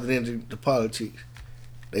grandfathered into politics.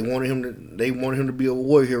 They wanted him to be a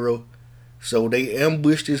war hero, so they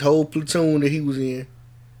ambushed his whole platoon that he was in,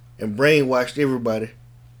 and brainwashed everybody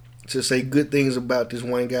to say good things about this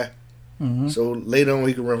one guy. Mm-hmm. So later on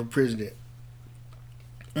he could run for president.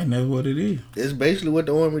 And that's what it is. That's basically what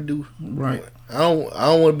the army do. Right. I don't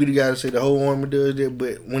want to be the guy to say the whole army does that,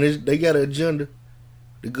 but when they got an agenda,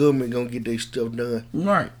 the government gonna get their stuff done.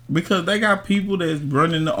 Right. Because they got people that's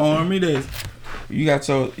running the army. That's you got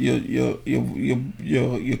your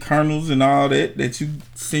colonels and all that you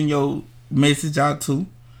send your message out to,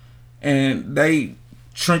 and they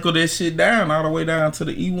trickle that shit down all the way down to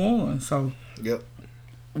the E1. So yep.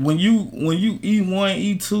 when you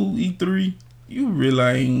E1, E2, E3, you really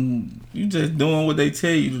ain't. You just doing what they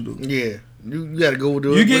tell you to do. Yeah. You gotta go with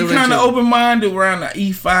the. You get kind of open minded around the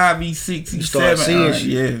E5, E6, E7. You start seeing shit.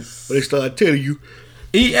 Yes. But they start telling you.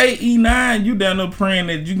 E8, E9, you down there praying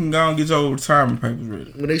that you can go and get your retirement papers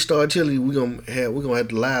ready. When they start telling you we're gonna have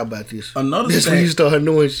to lie about this. That's when you start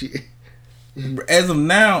knowing shit. As of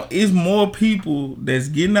now, it's more people that's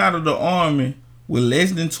getting out of the army with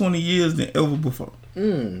less than 20 years than ever before.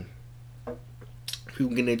 People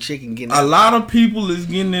getting their check and getting a lot of people is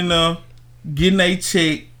getting in there, getting their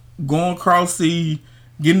check, going across sea,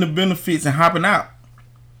 getting the benefits and hopping out.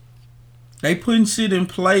 They putting shit in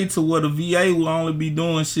play to where the VA will only be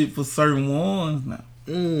doing shit for certain ones now.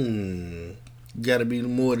 Gotta be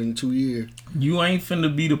more than 2 years. You ain't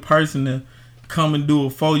finna be the person to come and do a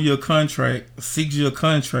 4-year contract, a 6-year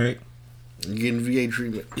contract, and getting VA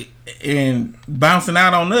treatment and bouncing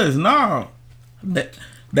out on us. No,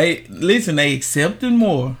 they accepting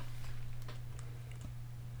more.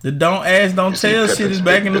 The don't ask, don't tell shit is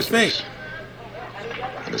back in effect.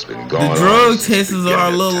 The drug tests are a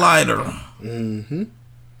little lighter.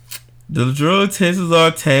 The drug tests are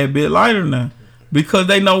a tad bit lighter now because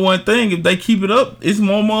they know one thing: if they keep it up, it's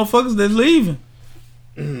more motherfuckers that's leaving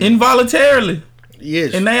involuntarily.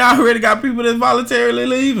 Yes, and they already got people that's voluntarily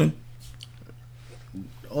leaving.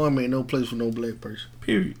 Army ain't no place for no black person.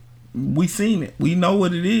 Period. We seen it. We know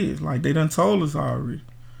what it is. Like they done told us already.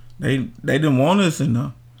 They didn't want us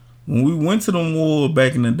enough. When we went to them war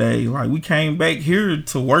back in the day, like we came back here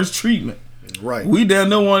to worse treatment. Right. We damn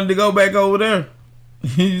near wanted to go back over there.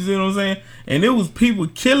 You see what I'm saying? And it was people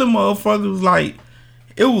killing motherfuckers. Like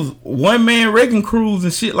it was one man wrecking crews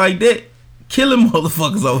and shit like that, killing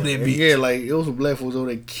motherfuckers over there. Bitch. Yeah, like it was some black folks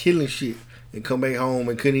over there killing shit and come back home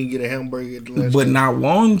and couldn't even get a hamburger at the last but time. Not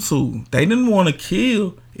wanting to. They didn't want to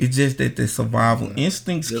kill. It's just that the survival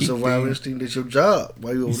instincts. The survival instinct, that's your job.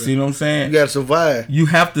 Why you over there? See what I'm saying? You gotta survive. You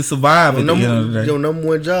have to survive at the end of the day. Your number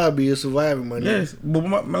one job is surviving, my nigga. Yes,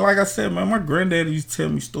 but like I said, man, my granddaddy used to tell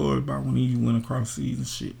me stories about when he went across seas and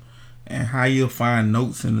shit, and how he'll find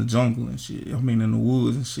notes in the jungle and shit. I mean, in the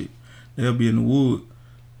woods and shit. They'll be in the wood,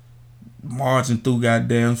 marching through,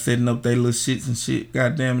 goddamn, setting up their little shits and shit,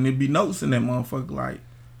 goddamn, and there'd be notes in that motherfucker like,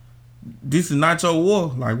 this is not your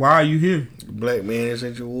war. Like, why are you here? Black man, this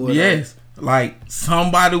ain't your war. Yes. Like,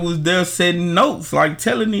 somebody was there setting notes, like,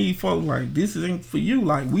 telling these folks, like, this ain't for you.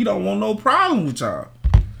 Like, we don't want no problem with y'all.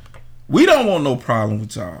 We don't want no problem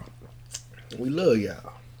with y'all. We love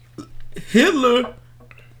y'all. Hitler,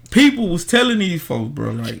 people was telling these folks,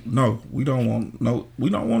 bro, like, no, we don't want no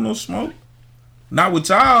smoke. Not with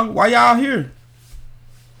y'all. Why y'all here?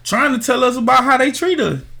 Trying to tell us about how they treat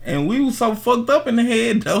us. And we was so fucked up in the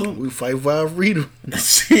head, though. We fight for our freedom.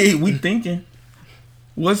 Shit, we thinking,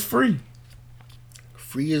 what's free?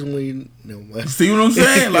 Free is when you... Never mind. See what I'm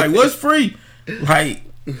saying? Like, what's free? Like,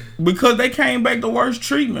 because they came back the worst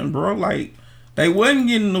treatment, bro. Like, they wasn't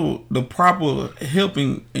getting the proper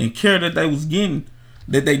helping and care that they was getting,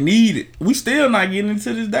 that they needed. We still not getting it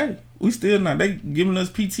to this day. We still not. They giving us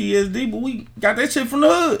PTSD, but we got that shit from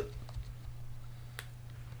the hood.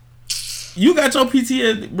 You got your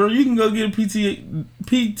PTSD, bro. You can go get a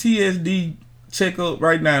PTSD checkup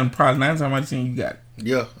right now, and probably 9 times out of 10 you got it.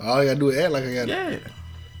 Yeah, all I gotta do is act like I got it. Yeah.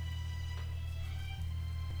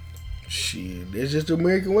 Shit, that's just the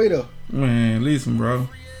American way, though. Man, listen, bro.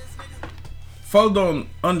 Folks don't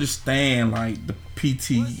understand like the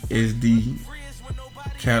PTSD,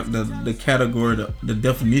 the category, the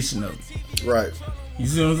definition of it. Right. You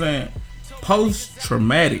see what I'm saying?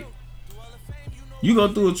 Post-traumatic. You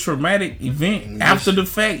go through a traumatic event after the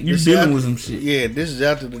fact, you're dealing with some shit. Yeah, this is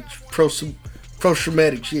after the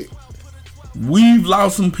post-traumatic shit. We've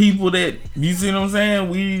lost some people that, you see what I'm saying?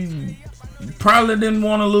 We probably didn't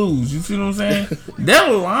want to lose. You see what I'm saying? That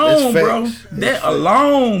alone, bro. That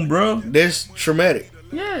alone, bro. That's traumatic.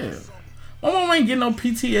 Yeah. My mom ain't getting no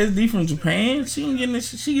PTSD from Japan. She ain't getting that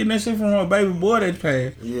shit. She getting that shit from her baby boy that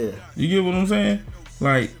passed. Yeah. You get what I'm saying?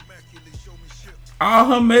 Like, all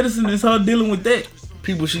her medicine is her dealing with that.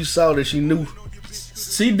 People she saw that she knew.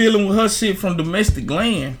 She dealing with her shit from domestic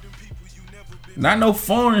land. Not no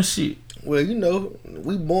foreign shit. Well, you know,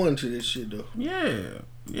 we born to this shit, though.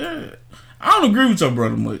 Yeah. I don't agree with your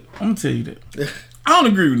brother much. I'm gonna tell you that. I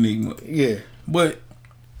don't agree with Nick much. Yeah. But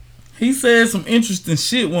he said some interesting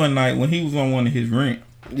shit one night when he was on one of his rant.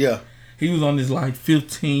 Yeah. He was on this like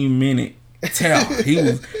 15-minute towel. He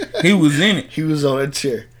was in it. He was on a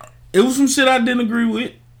chair. It was some shit I didn't agree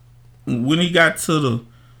with. When he got to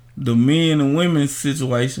the men and women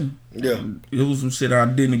situation, yeah, it was some shit I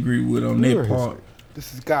didn't agree with on that part.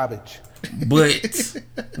 This is garbage. But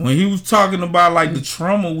when he was talking about like the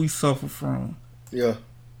trauma we suffer from, yeah,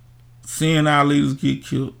 seeing our leaders get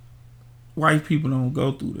killed, white people don't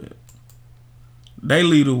go through that. Their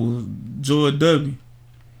leader was George W.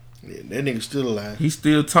 Yeah, that nigga still alive. He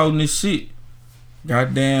still toting this shit.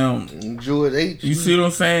 Goddamn George H. You see what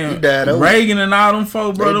I'm saying? He died old. Reagan and all them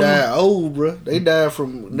folks, bro. They died old, bro. They died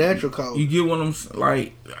from natural causes. You get what I'm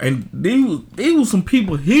like? And these was some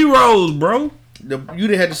people heroes, bro. You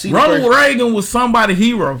didn't have to see Ronald Reagan was somebody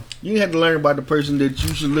hero. You didn't have to learn about the person that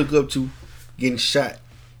you should look up to getting shot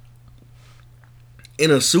in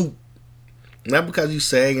a suit. Not because you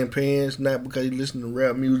sagging pants, not because you listen to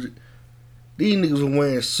rap music. These niggas were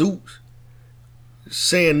wearing suits,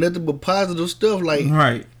 saying nothing but positive stuff like,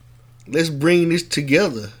 right, let's bring this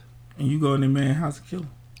together. And you go in that man's house and kill him.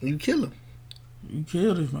 You kill him. You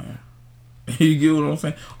kill this man. You get what I'm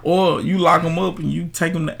saying? Or you lock him up and you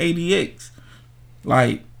take him to ADX.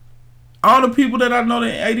 Like, all the people that I know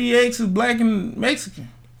that ADX is black and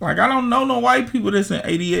Mexican. Like, I don't know no white people that's in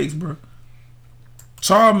ADX, bro.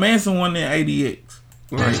 Charles Manson won in ADX.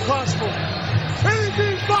 Like, it's possible.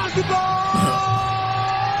 Anything's possible.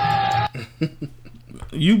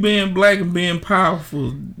 You being black and being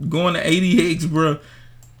powerful, going to ADX, bro.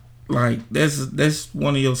 Like, that's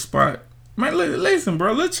one of your spots. Man, listen,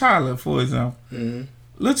 bro. Lil Charlie, for example. Mm-hmm.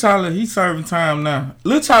 Lil Charlie, he serving time now.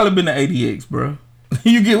 Lil Charlie been to ADX, bro.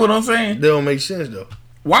 You get what I'm saying? That don't make sense, though.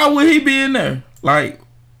 Why would he be in there? Like,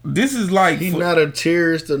 this is like... He's not a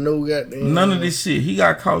terrorist or no goddamn... None of this shit. He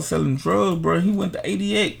got caught selling drugs, bro. He went to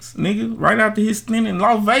ADX, nigga. Right after his stint in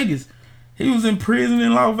Las Vegas. He was in prison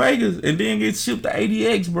in Las Vegas and then get shipped to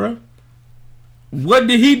ADX, bro. What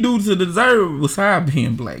did he do to deserve besides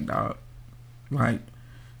being black, dog? Like,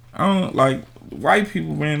 I don't... Like, white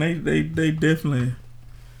people, man, they definitely...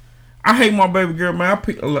 I hate my baby girl, man.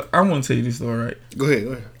 I want to tell you this story, right? Go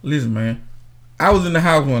ahead. Listen, man. I was in the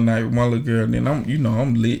house one night with my little girl, and then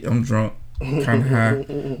I'm lit, I'm drunk, kind of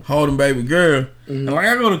high, holding baby girl, and like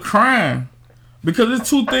I go to crying because there's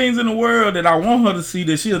two things in the world that I want her to see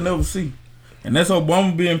that she'll never see, and that's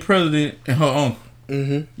Obama being president and her uncle.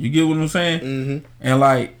 Mm-hmm. You get what I'm saying? Mm-hmm. And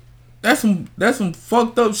like that's some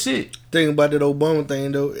fucked up shit. Think about that Obama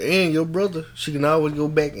thing though, and your brother, she can always go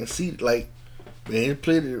back and see like. Man, it's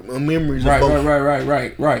plenty of memories. Right.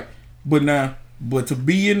 But to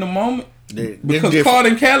be in the moment, because Claude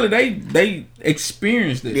and Callie, they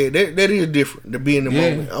experienced it. Yeah, that is different to be in the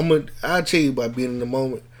moment. I'll tell you about being in the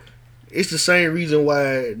moment. It's the same reason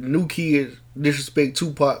why new kids disrespect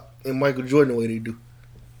Tupac and Michael Jordan the way they do.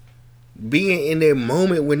 Being in that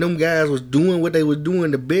moment when them guys was doing what they was doing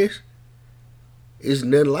the best, it's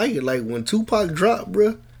nothing like it. Like when Tupac dropped,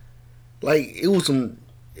 bro, like it was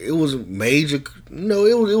major. No,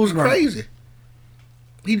 it was crazy.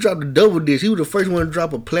 He dropped a double disc. He was the first one to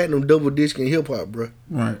drop a platinum double disc in hip hop, bro.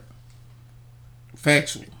 Right.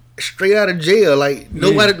 Factual. Straight out of jail, like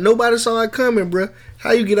nobody saw it coming, bro.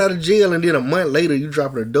 How you get out of jail and then a month later you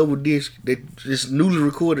dropping a double disc that just newly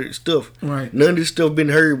recorded stuff. Right. None of this stuff been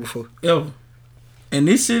heard before. Ever. And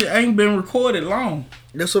this shit ain't been recorded long.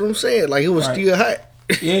 That's what I'm saying. Like it was still hot.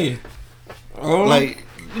 Yeah. Oh. Like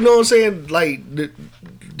you know what I'm saying? Like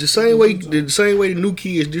the same way the new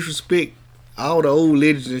kids disrespect all the old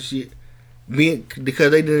legends and shit,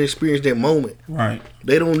 because they didn't experience that moment. Right.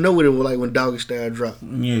 They don't know what it was like when Doggy Style dropped.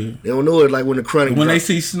 Yeah. They don't know it like when the Chronic. When dropped. They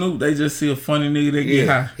see Snoop, they just see a funny nigga that get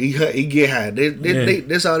high. He get high.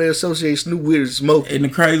 That's how they associate Snoop with is smoke. And the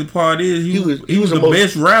crazy part is he was the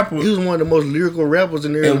best rapper. He was one of the most lyrical rappers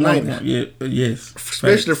in the early 90s. Yeah. Yes.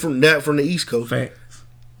 Especially from the East Coast. Facts.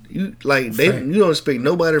 You don't expect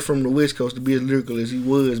nobody from the West Coast to be as lyrical as he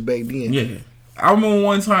was back then. Yeah. I remember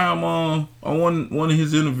one time on one of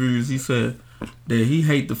his interviews, he said that he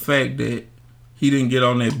hate the fact that he didn't get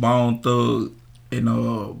on that Bone Thug and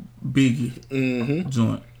Biggie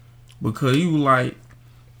joint, because he was like,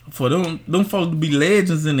 for them folks to be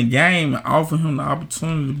legends in the game and offer him the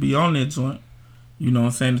opportunity to be on that joint. You know what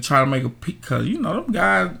I'm saying? To try to make a peak, because, you know, them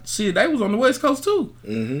guys, shit, they was on the West Coast too.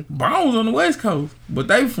 Mm-hmm. Bone was on the West Coast, but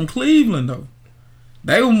they from Cleveland though.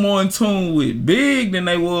 They were more in tune with Big than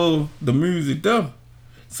they were the music though.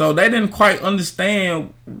 So they didn't quite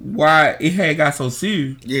understand why it had got so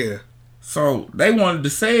serious. Yeah. So they wanted to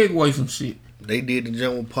segue some shit. They did the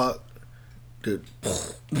jump with Pac.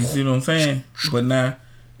 You see what I'm saying? But now,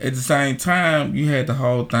 at the same time, you had the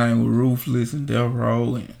whole thing with Ruthless and Death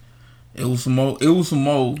Row, and it was some more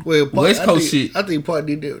West Coast shit. I think Pac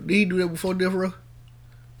did that. Did he do that before Death Row?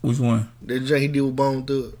 Which one? That jump he did with Bone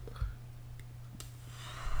Thug.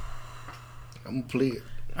 I'm gonna play it.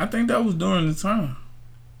 I think that was during the time.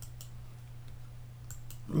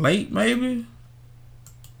 Late, maybe.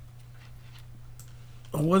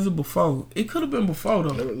 Or was it before? It could have been before, though.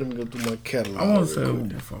 Let me go through my catalog. I want to say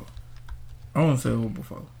it was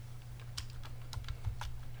before.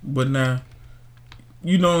 But now,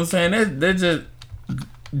 you know what I'm saying? That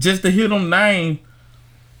just to hear them name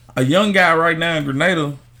a young guy right now in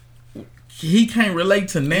Grenada, he can't relate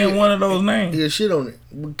to one of those names. Yeah, shit on it.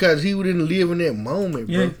 Because he didn't live in that moment,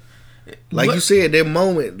 bro. Yeah. Like you said, that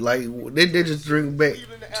moment, like they just bring back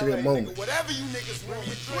to that moment. Whatever you niggas want,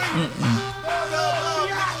 you drink.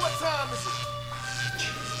 What time is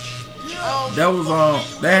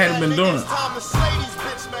it? That hadn't been doing it. Time to slay these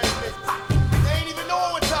bitch made niggas. They ain't even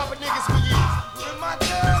know what type of niggas we is. Where my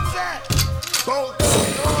guns at? Both.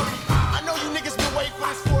 I know you niggas been waiting for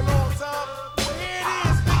this for a long time. But here it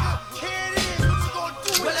is, nigga. Here it is. What you gonna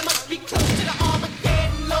do? Well, I must be close to the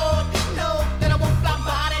Armageddon, Lord. No, that I won't fly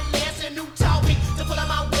by that lesson who taught me to pull out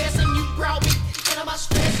my west and you brought me. And I'm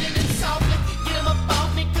stressing and softly. Get him up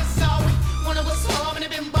off me, cause always when I was home and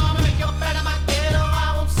it been bombing. Make your bed on my ghetto.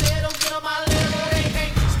 I won't settle, get on my level. They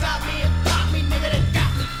can't stop me and pop me, nigga. They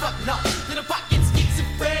got me fucked up. Little pockets,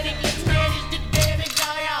 schizophrenic. Let's manage the damage,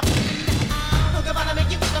 I am. Look about to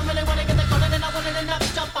make you think I'm really wanna get the gun and I want it enough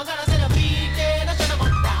to jump. I'm gonna send a beat there. I should have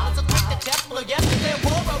went down. So quick the chest full of yesterday.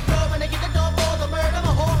 War broke when they get the door for the murder. I'm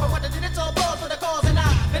a horror. What the did it all for the cause and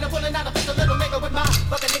I've been pulling out a pistol little nigga with my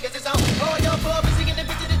fucking niggas is on. Oh, your blood is singing the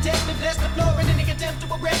bitch to the test me. Bless the floor and then they attempt to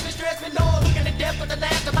arrest me. Stress me. No, looking at death with the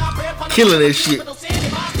last of my breath. Killing that shit.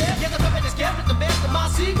 Yes, the puppet is kept with the best of my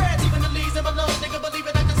secrets. Even the leaves of my love, nigga, believe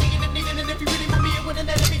it. I can see it if needed. And if you really want me, it wouldn't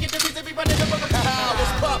let me get the reason we running the rubber.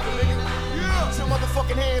 What's poppin', nigga? Yeah. Put your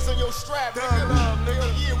motherfucking hands on your strap, nigga.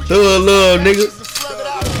 Yeah, we Thug love, nigga. slug it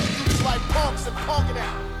out. Do this like punks and punk it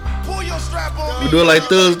out. Pull your strap on. You do it like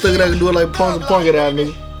thugs, thug it out, do it like punks and punk it out,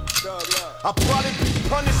 nigga. I'll probably be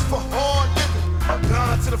punished for hard living. I'm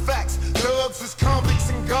blind to the facts. Thugs is convicts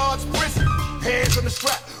in God's prison. Hands on the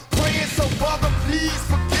strap. Praying so Father, please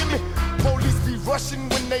forgive me. Police be rushing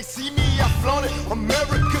when they see me. I flaunt it.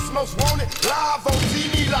 America's most wanted. Live on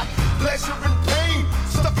TV like pleasure and pain.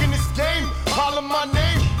 Stuck in this game. Holler my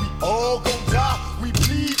name. We all gon' die. We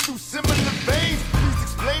bleed through similar veins. Please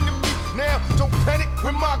explain to me now. Don't panic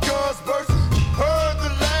when my guns burst. You heard the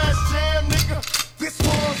last jam, nigga. This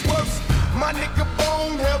one's worse. My nigga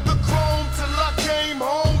Bone held the chrome till I came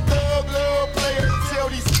home. Thug love player. Tell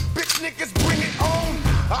these bitch niggas bring it on.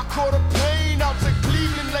 I caught a plane out to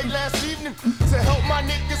Cleveland late last evening to help my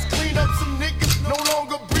niggas clean up some niggas no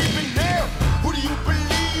longer breathing now. Who do you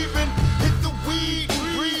believe in? Hit the weed and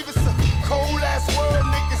breathe. It's a cold ass world,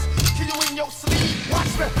 niggas. Kill you in your sleep.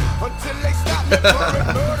 Watch me until they stop me.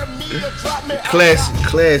 Murder me or drop me. Classic.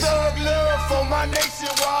 Thug love for my nation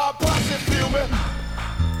while I pass it, feel me?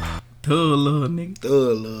 Thug love, nigga.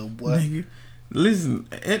 Thug love, boy. Nigga.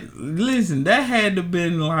 Listen, that had to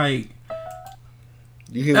been like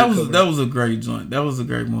that was a great joint. That was a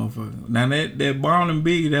great motherfucker. Now that Bone and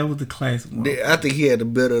Biggie, that was the classic one. I think he had the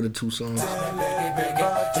better of the two songs.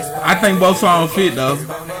 I think both songs fit though.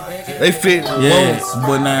 They fit. Yeah,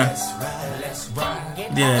 but now,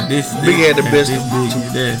 this Biggie had the best. This Biggie,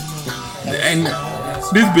 and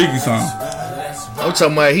this Biggie song. I'm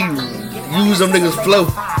talking about he used them niggas flow.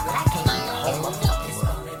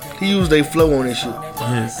 He used their flow on this shit.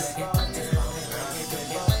 Yes.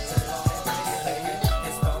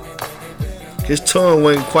 His tongue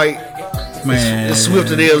wasn't quite as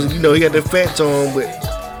swift as theirs. You know, he got the fat tongue, but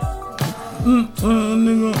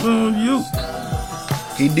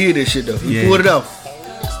he did this shit though. He pulled it off.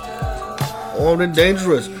 Armed and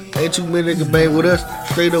dangerous. Ain't too many niggas bang with us.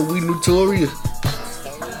 Straight up, we notorious.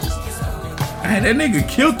 Hey, that nigga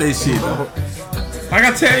killed that shit though. Like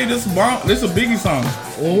I tell you, this a Biggie song.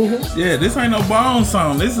 Mm-hmm. Yeah, this ain't no Bone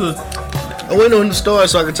song. This is. I went on the start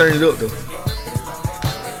so I can turn it up though.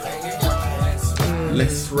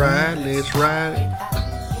 Let's ride. Let's ride.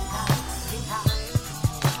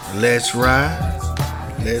 Let's ride.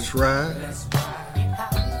 Let's ride.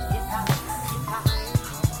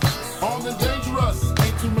 Armed and dangerous.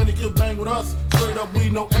 Ain't too many can bang with us. Straight up, we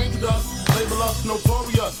no angel dust. Label us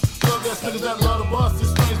notorious. Thug ass niggas that love the bus.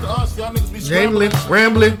 It's strange to us. Y'all niggas be Jangling,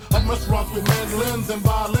 rambling. Up restaurants with mandolins and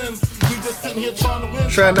violins. We just sitting here trying to win.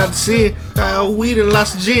 Try not to sin. High weed and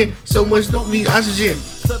lots of gin. So much don't need oxygen.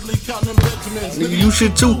 Suddenly counting Benjamins. Nigga, you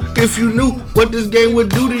should too. If you knew what this game would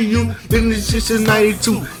do to you. Been this shit since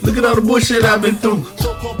 92. Look at all the bullshit I've been through.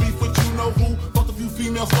 So-called beef with you know who. Fuck a few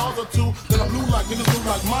female stars or two. Then I blew like niggas blue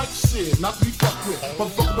like Mike. Shit, not to be fucked with.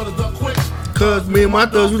 Motherfucker better duck quick. Cause me and my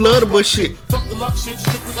thugs, we love the bullshit. Fuck the luck shit,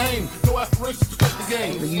 strictly aim. No aspirations to quit the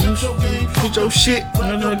game. Nigga, you should get your shit.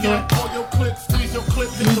 Call your clip, squeeze your clip.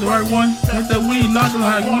 Use the right one. Hit that weed, knock the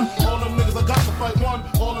right one. All them niggas, I got to fight one.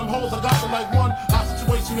 All them hoes, I got to like one. I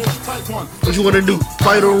What you want to do?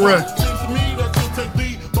 Fight or run?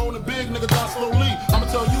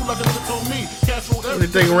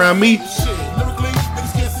 Anything around me?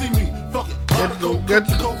 Got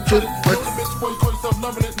to go.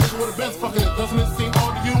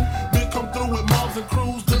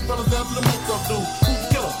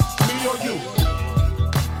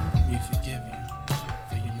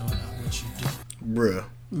 Bruh.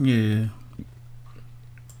 Yeah.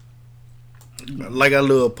 Like I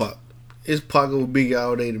love Pac. It's Pac over Biggie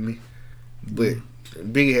all day to me. But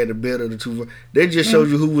Biggie had the better of the two. That just shows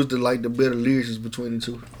you who was the better lyricist between the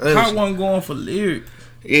two. Pac wasn't going for lyrics.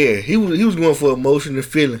 Yeah, he was going for emotion and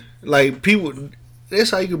feeling. Like people,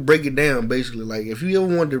 that's how you can break it down. Basically, like if you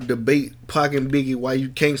ever want to debate Pac and Biggie, why you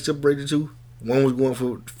can't separate the two? One was going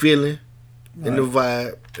for feeling and the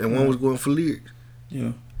vibe, and one was going for lyrics.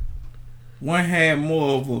 Yeah. One had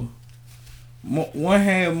more of a.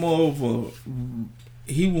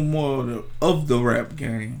 He was more of the rap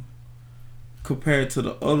game compared to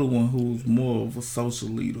the other one who was more of a social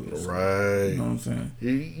leader. Right. You know what I'm saying?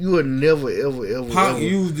 You would never, ever. Pac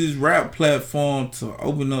used this rap platform to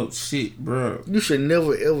open up shit, bro. You should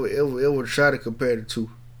never, ever try to compare the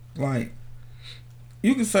two. Like,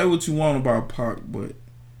 you can say what you want about Pac, but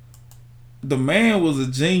the man was a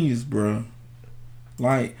genius, bro.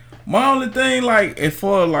 Like, my only thing, like, as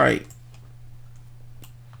far like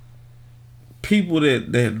people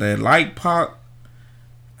that like Pac,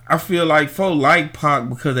 I feel like folk like Pac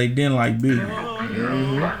because they didn't like Biggie.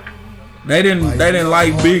 Mm-hmm. They didn't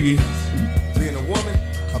like Biggie. Being a woman,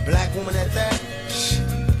 a black woman at that.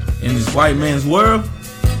 In this white man's world.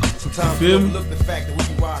 Sometimes you feel me?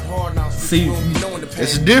 See,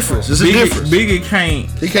 it's a difference. It's a difference. Biggie can't.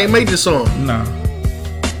 He can't make this song. Nah.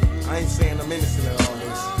 I ain't saying I'm innocent in all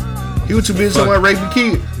this. He was too busy talking about raping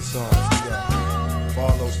kids. This song, for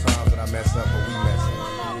all those times that I messed up, but we messed up.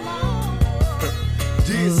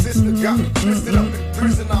 Dear sister, got me twisted up in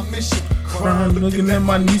prison. I miss you. Crying, looking at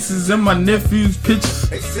my nieces and my nephews' pictures.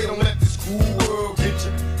 They say don't let this cool world get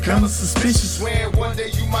you. Kinda suspicious. Swearing one day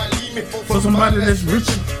you might leave me for somebody that's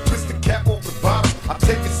richer. Twist the cap off the bottom. I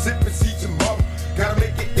take a sip and see tomorrow. Gotta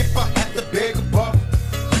make it if I have to beg a bottle.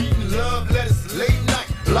 Reading love letters late night.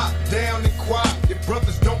 Locked down and quiet. If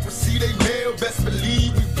brothers don't receive they mail, best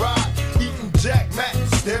believe we ride. Eating Jack Mac,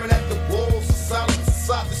 staring at the walls of silence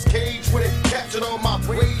inside this cage where they captured all my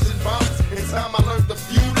rage and violence. In time I learned a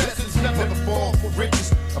few lessons. Never fall for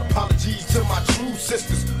riches. Apologies to my true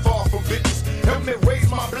sisters. Far from bitches. Help me raise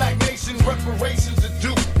my black nation. Reparations to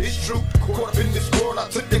do. It's true. Caught up in this world, I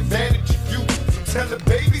took advantage of you. So tell the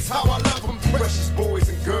babies how I love them. Precious boys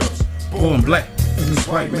and girls. Born black in this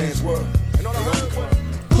white man's world.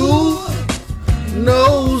 Who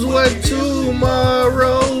knows what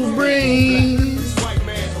tomorrow brings?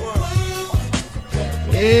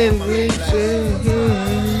 And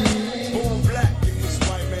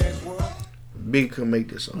Big could make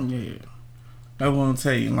this song. Yeah, I want to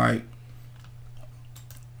tell you, like,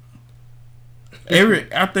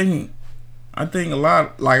 I think a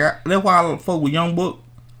lot, like, that's why I fuck with Young Buck.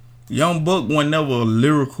 Young Buck wasn't never a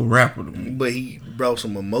lyrical rapper to me, but he brought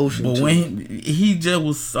some emotion. But when he just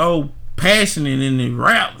was so passionate in his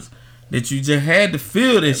raps that you just had to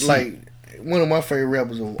feel that shit. Like one of my favorite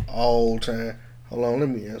rappers of all time. Hold on, let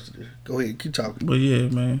me answer this. Go ahead, keep talking. But yeah,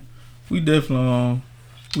 man, we definitely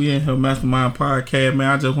we in here Mastermind Podcast, man.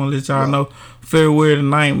 I just want to let y'all know February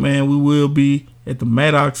tonight, man, we will be at the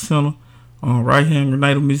Maddox Center. Right here in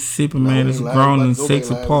Grenada, Mississippi, man. It's a grown and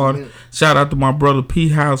sexy party. Shout out to my brother P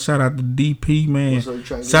House. Shout out to DP, man.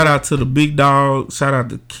 Shout out to the Big Dog. Shout out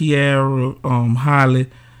to Kiara, Holly.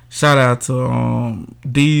 Shout out to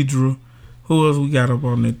Deidre. Who else we got up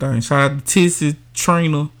on that thing? Shout out to Tissy,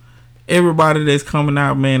 Trina. Everybody that's coming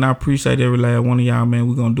out, man. I appreciate every last one of y'all, man.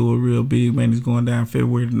 We're going to do it real big, man. It's going down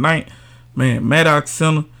February the 9th. Man, Maddox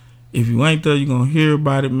Center. If you ain't there, you're going to hear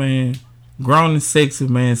about it, man. Grown and sexy,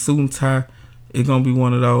 man. Suit and tie. It's gonna be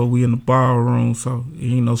one of those. We in the ballroom, so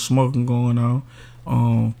ain't no smoking going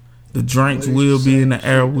on. The drinks will be in the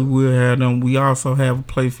air. We will have them. We also have a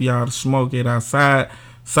place for y'all to smoke it outside.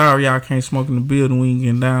 Sorry y'all can't smoke in the building. We ain't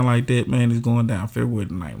getting down like that, man. It's going down February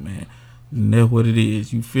tonight, man. And that's what it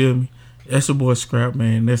is. You feel me? That's your boy Scrap,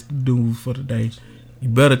 man. That's the dude for the day. You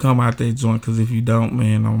better come out there joint, cause if you don't,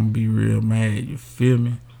 man, I'm gonna be real mad. You feel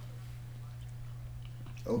me?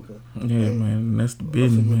 Okay. Yeah, man. That's the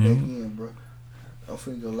business, man. I'm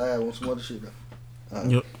finna go live on some other shit though.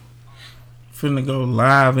 Right. Yep. Finna go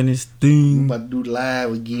live in this thing. I'm about to do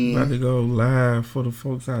live again. About to go live for the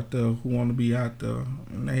folks out there who want to be out there.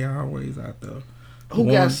 And they always out there. Who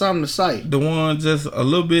got something to say? The one just a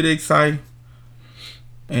little bit excited.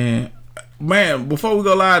 And Man, before we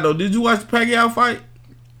go live though, did you watch the Pacquiao fight?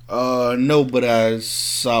 No, but I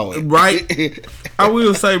saw it. Right. I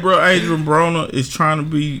will say, bro, Adrian Broner is trying to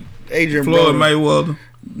be Floyd Mayweather.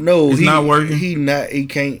 No, it's not working. He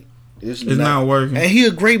can't. It's not working. And he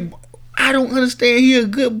a great. I don't understand. He a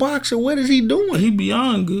good boxer. What is he doing? He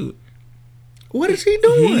beyond good. What is he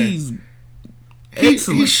doing? He's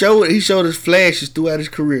excellent. He showed his flashes throughout his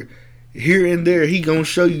career. Here and there, he gonna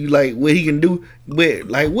show you like what he can do. But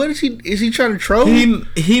like, what is he? Is he trying to troll?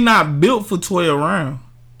 He not built for 12 rounds.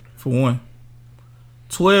 For one,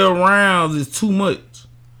 12 rounds is too much.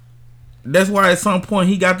 That's why at some point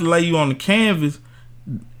he got to lay you on the canvas.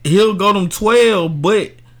 He'll go them 12,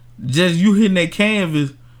 but just you hitting that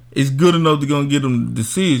canvas is good enough to gonna get him the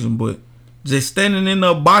decision. But just standing in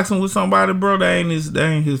there boxing with somebody, bro, that ain't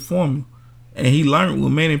his formula. And he learned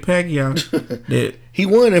with Manny Pacquiao that he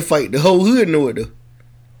won that fight. The whole hood knew it though.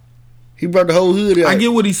 He brought the whole hood out. I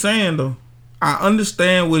get what he's saying though. I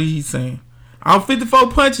understand what he's saying. Out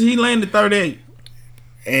 54 punches, he landed 38.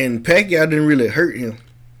 And Pacquiao didn't really hurt him.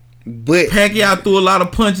 But Pacquiao threw a lot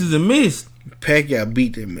of punches and missed. Pacquiao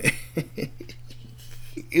beat him, man.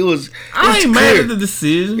 I ain't mad at the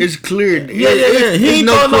decision. It's clear. Yeah. He ain't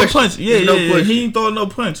throwing no punches. Yeah. He ain't throwing no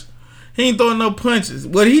punches. He ain't throwing no punches.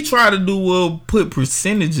 What he tried to do was put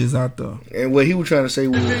percentages out there. And what he was trying to say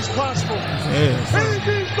was, anything's possible.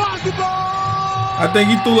 Anything's possible. I think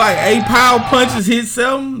he threw like 8 power punches, hit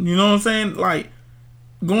 7. You know what I'm saying? Like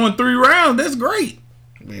going 3 rounds, that's great.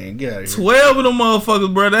 Man, get out of here. 12 of them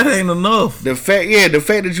motherfuckers, bro. That ain't enough. The fact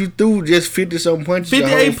that you threw just 50-something punches.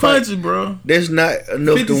 58 punches, bro. That's not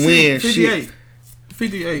enough to win. 58. Shit.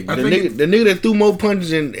 58. The nigga that threw more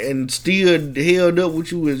punches and still held up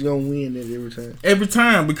with you is gonna win that every time. Every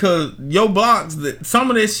time, because your blocks,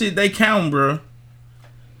 some of that shit they count, bro.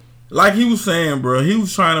 Like he was saying, bro, he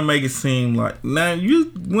was trying to make it seem like now you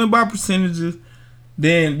went by percentages,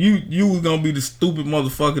 then you was gonna be the stupid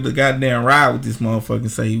motherfucker to goddamn ride with this motherfucker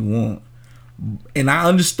and say he won. And I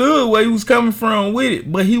understood where he was coming from with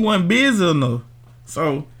it, but he wasn't busy enough.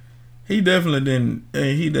 So he definitely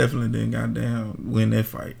didn't goddamn win that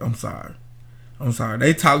fight. I'm sorry.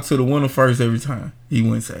 They talk to the winner first every time. He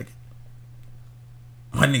went second.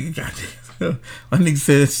 My nigga got this. My nigga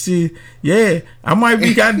said, shit, yeah, I might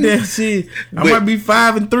be goddamn shit. I might be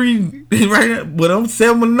 5-3 right now, but I'm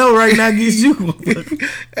 7-0 right now against you.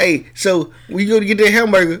 Hey, so when you go to get that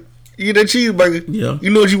hamburger, you get that cheeseburger. Yeah. You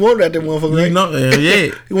know what you want out that motherfucker, right? You know,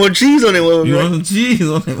 yeah. You want cheese on that motherfucker, You right? want some cheese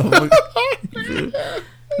on that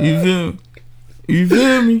motherfucker. You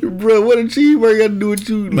feel me? Bro, what a cheeseburger got to do with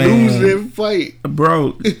you losing that fight?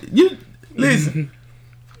 Bro, you listen.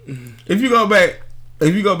 If you go back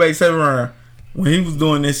 7 rounds, when he was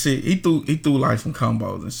doing this shit, he threw like some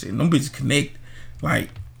combos and shit. And them bitches connect. Like,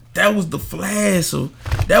 that was the flash of,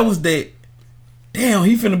 that was that, damn,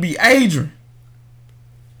 he finna be Adrian.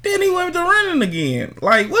 Then he went to running again.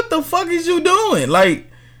 Like, what the fuck is you doing? Like,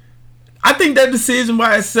 I think that decision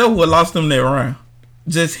by itself would lost him that round.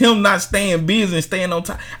 Just him not staying busy and staying on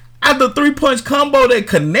top. After 3-punch combo that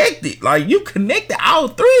connected. Like, you connected all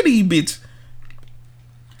 3 of these bitches.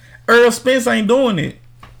 Earl Spence ain't doing it.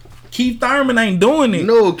 Keith Thurman ain't doing it.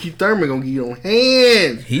 No, Keith Thurman gonna get you on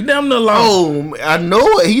hands. He damn near lost. Oh, I know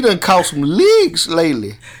it. He done caught some leaks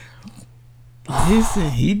lately.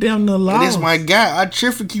 Listen, he damn near lost. And that's my guy. I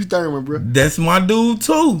cheer for Keith Thurman, bro. That's my dude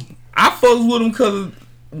too. I fucks with him because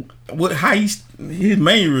of what how his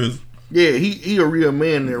mannerism. Yeah, he a real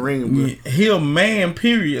man in the ring, bro. Yeah, he a man,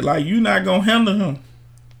 period. Like, you not gonna handle him.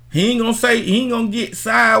 He ain't gonna get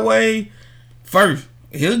sideways first.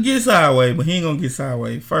 He'll get sideways, but he ain't gonna get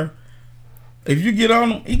sideways first. If you get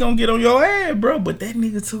on him, he gonna get on your ass, bro. But that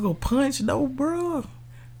nigga took a punch though, bro.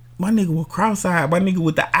 My nigga was cross-eyed. My nigga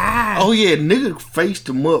with the eye. Oh yeah, nigga faced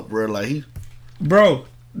him up, bro. Like he, bro.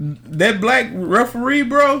 That black referee,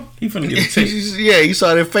 bro, he finna get a check. Yeah, you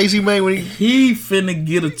saw that face he made when he finna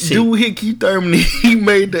get a check. Dude hit Keith Thurman. He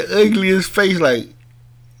made the ugliest face. Like,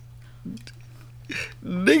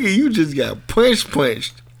 nigga, you just got punched.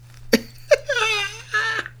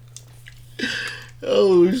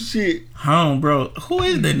 Oh shit! Bro, who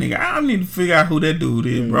is that nigga? I need to figure out who that dude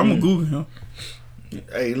is, bro. I'm gonna Google him.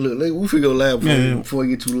 Hey, look, we finna go live before it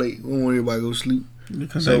get too late. We don't want everybody to go sleep.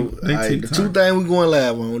 Because so the 2 things we going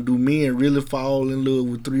live on: do men really fall in love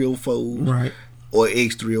with 304s, right, or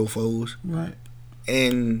ex 304s, right,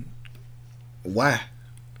 and why?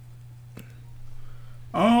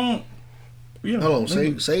 Yeah. Hold on,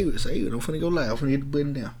 save it. I'm finna go live. I'm finna hit the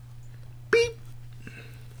button down. Beep.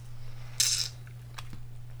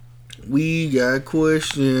 We got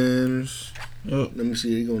questions. Yep. Let me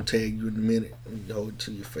see. They're gonna tag you in a minute. Let me hold it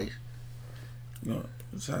to your face. No,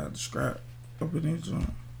 that's how I describe. up in that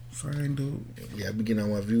joint. So I ain't do it. Yeah, I be getting all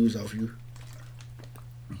my views off you.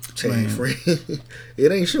 Tag free.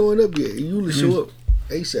 It ain't showing up yet. It usually show up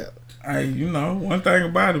ASAP. One thing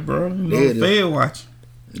about it, bro. The Fed watching.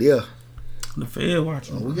 Yeah. The Fed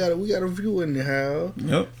watching. We got a view in the house.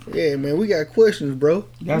 Yep. Yeah, man, we got questions, bro.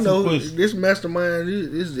 Got some questions. This mastermind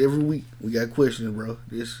this is every week. We got questions, bro.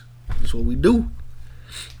 This what we do.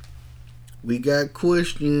 We got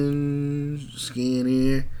questions. Skin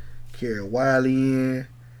in. Kara Wiley in.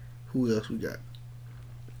 Who else we got?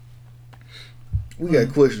 We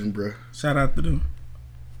got questions, bro. Shout out to them.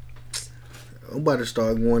 I'm about to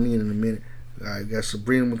start going in a minute. I got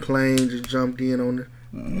Sabrina McClain just jumped in on it.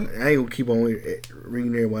 I ain't gonna keep on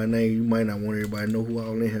reading everybody's name. You might not want everybody to know who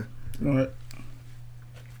all in here. All right.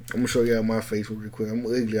 I'm gonna show y'all my face real quick. I'm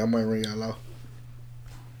ugly. I might ring y'all off.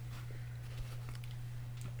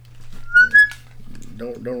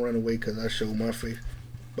 Don't run away because I show my face.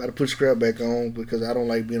 About to put scrap back on because I don't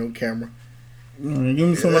like being on camera. Give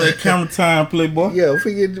me some of that camera time, Playboy. Yeah,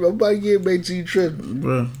 I'm about to get back to you, trust me.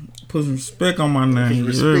 Bro, put some respect on my name.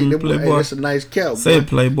 Respect, Playboy. Hey, that's a nice cap, boy. Say it,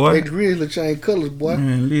 Playboy. They really change colors, boy.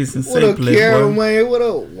 Man, listen, what say up, Playboy. Kara, man? What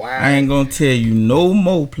up? Wow. I ain't gonna tell you no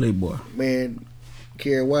more, Playboy. Man,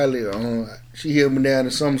 Kara Wiley, she held me down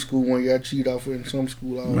in some school when you got cheated off in some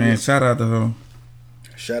school. Man, shout out to her.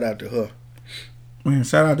 Shout out to her. Man,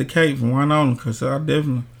 shout out to Kate from Winona, because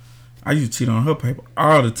I used to cheat on her paper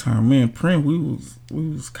all the time. Man, Prim, we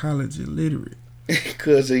was college illiterate.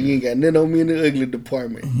 Cause you ain't got nothing on me in the ugly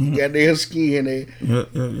department. You got their skin there.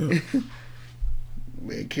 Yeah.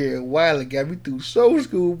 Man, Karen Wiley got me through soul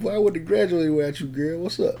school, boy. I went to graduate without you, girl.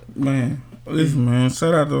 What's up? Man, listen, man.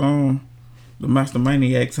 Shout out to the Master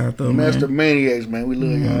Maniacs out there, Master Maniacs, man. We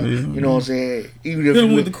love y'all. Listen, you know what I'm saying? Even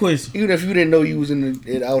if with the question. Even if you didn't know you was in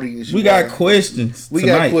the audience. We got questions. We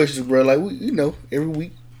tonight. got questions, bro. Like every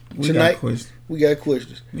week. Tonight, we got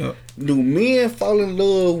questions. Yep. Do men fall in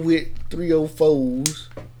love with 304s?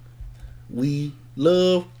 We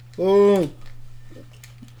love them.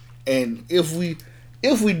 And if we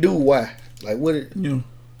do, why? Like what?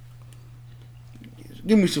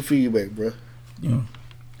 Give me some feedback, bro. Yeah.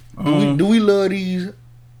 Do we love these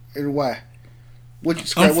and why?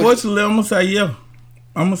 Unfortunately, I'm gonna say yeah.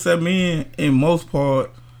 I'm gonna say men in most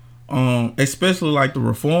part, especially like the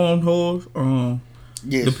reformed whores.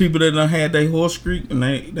 Yes. The people that done had their horse streak and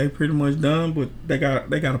they pretty much done, but they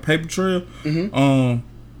got a paper trail.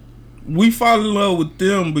 Mm-hmm. We fall in love with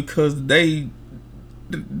them because they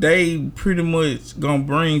pretty much gonna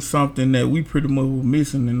bring something that we pretty much were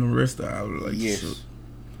missing in the rest of our relationship. Yes.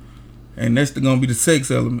 And that's gonna be the sex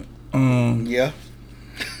element. Yeah.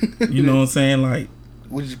 You know what I'm saying? Like,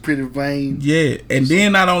 which is pretty vain. Yeah, and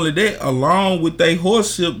then not only that, along with their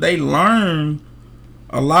horseship, they learn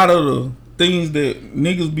a lot of the things that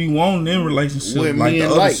niggas be wanting in relationships, like the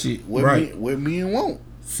other shit. What men want.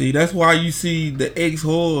 See, that's why you see the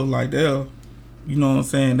ex-whores, like they'll, you know what I'm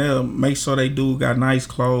saying, they'll make sure they do got nice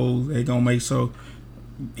clothes. They gonna make sure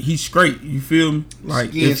he's straight. You feel me?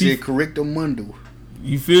 Like, if he correcto mundo.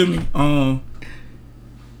 You feel me?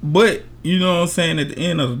 But you know what I'm saying. At the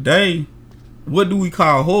end of the day, what do we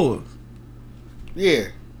call whores? Yeah.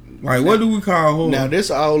 Like, what do we call whores? Now this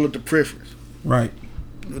all of the preference. Right.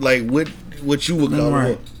 Like what you would call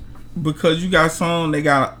right. Because you got some, they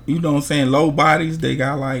got, you know what I'm saying, low bodies. They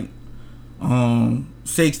got like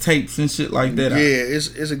sex tapes and shit like that. Yeah,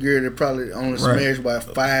 it's a girl that probably only smashed by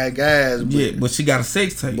 5 guys. But she got a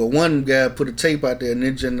sex tape. But one guy put a tape out there and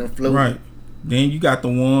it just floated. Right. Then you got the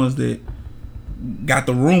ones that got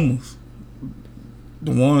the rumors.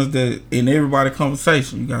 The ones that in everybody's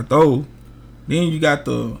conversation. You got those. Then you got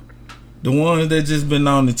the ones that just been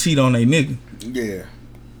on to cheat on their nigga. Yeah.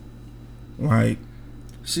 Like,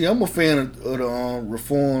 see, I'm a fan of the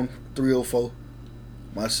Reform 304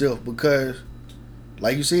 myself because,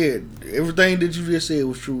 like you said, everything that you just said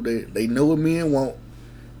was true. They know what men want.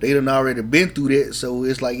 They done already been through that, so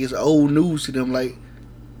it's like it's old news to them. Like,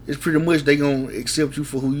 it's pretty much they gonna accept you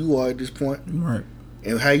for who you are at this point, right?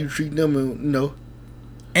 And how you treat them, and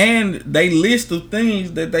And they list of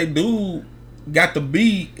things that they do got to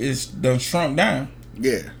be is done shrunk down.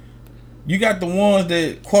 Yeah. You got the ones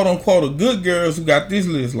that quote unquote are good girls who got this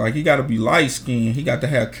list. Like, he got to be light skinned. He got to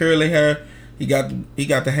have curly hair. He got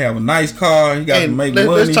to have a nice car. He got to make money.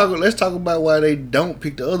 Let's talk about why they don't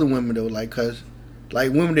pick the other women though. Like, cause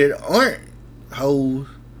like women that aren't hoes,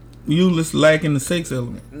 you just lacking the sex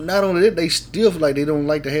element. Not only that, they still like they don't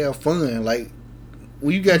like to have fun. Like,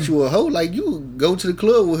 when you got you a hoe, like, you go to the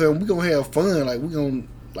club with her and we gonna have fun. Like, we gonna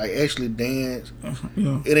like actually dance.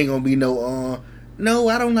 Yeah. It ain't gonna be no no,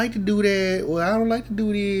 I don't like to do that, or I don't like to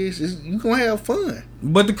do this. You gonna have fun.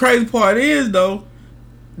 But the crazy part is though,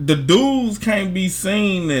 the dudes can't be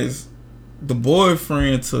seen as the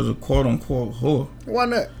boyfriend to the quote unquote whore. Why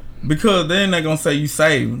not? Because then they gonna say you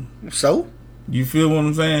saving. So? You feel what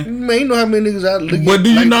I'm saying? Man, you know how many niggas out looking. But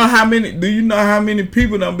do you know how many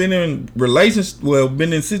people that been in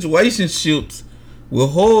been in situationships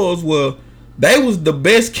with whores where they was the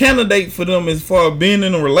best candidate for them as far as being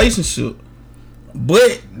in a relationship,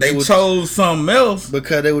 but they chose something else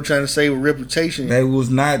because they were trying to save a reputation. They was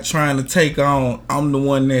not trying to take on. I'm the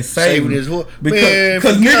one that's saving his whore.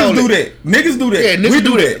 Because niggas do that. Niggas do that. Yeah, niggas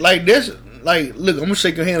do that. Like this. Like, look, I'm gonna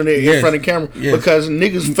shake your hand on that in front of the camera because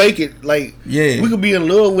niggas fake it. Like, we could be in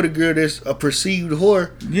love with a girl that's a perceived whore.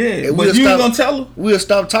 Yeah, and but you ain't gonna tell her. We'll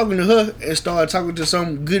stop talking to her and start talking to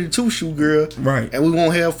some goody two shoe girl. Right. And we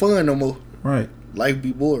won't have fun no more. Right. Life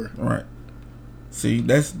be boring. Right. See,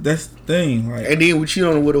 that's the thing. Like, and then we cheat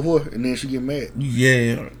on her with a whore, and then she get mad.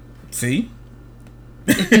 Yeah. See.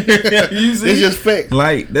 You see? It's just fact.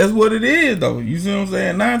 Like, that's what it is, though. You see what I'm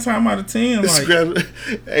saying? 9 times out of 10, like.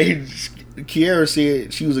 Hey, Kiara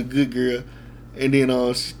said she was a good girl, and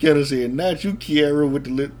then Skinner said, "Not you, Kiara, with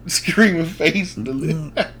the screaming face."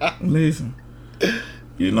 Listen,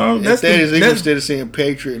 you know that's instead of saying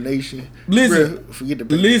Patriot Nation. Listen, bro, forget the.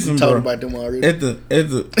 Listen, we talked about them already.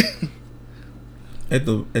 At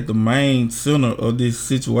the main center of this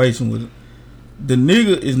situation with it, the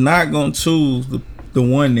nigga is not gonna choose the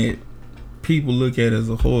one that people look at as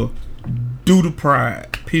a whore due to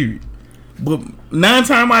pride. Period. But 9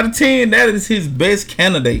 times out of 10, that is his best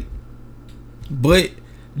candidate. But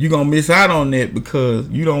you gonna miss out on that because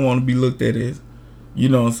you don't want to be looked at as, you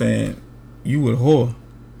know what I'm saying, you a whore.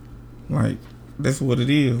 Like, that's what it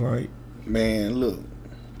is. Like, man, look,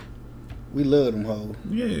 we love them hoes.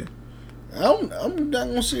 Yeah. I'm not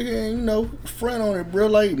gonna sit here and front on it, bro.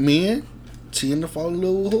 Like, men tend to fall in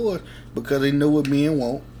love with whores because they know what men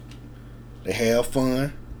want. They have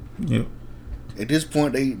fun. Yep. At this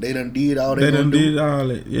point, they done did all they done did all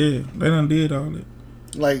that. Yeah, they done did all that.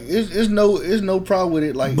 Like, it's no problem with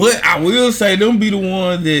it. Like, but I will say them be the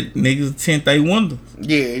ones that niggas tint they wonder.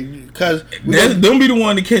 Yeah, because them be the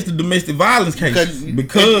one that catch the domestic violence cases.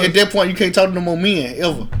 Because at that point you can't talk to no more men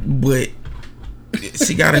ever. But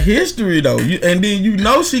she got a history though, and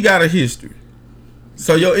then she got a history.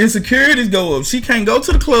 So your insecurities go up. She can't go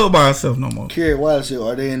to the club by herself no more. Carrie Wilder said,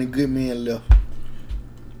 "Are there any good men left?"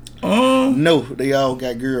 No, they all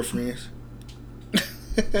got girlfriends.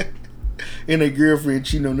 And their girlfriend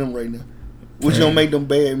cheating on them right now. Which gonna make them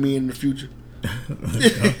bad men in the future.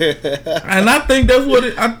 And I think that's what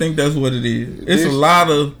it is. It's a lot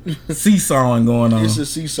of seesawing going on. It's a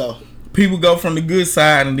seesaw. People go from the good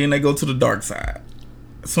side and then they go to the dark side.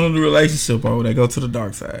 As soon as the relationship over, they go to the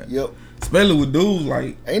dark side. Yep. Especially with dudes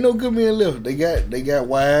like, ain't no good men left. They got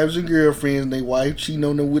wives and girlfriends and they wife cheating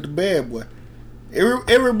on them with the bad boy.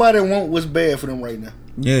 Everybody want what's bad for them right now.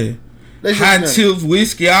 Yeah. Hot chips,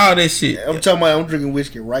 whiskey, all that shit. I'm talking about I'm drinking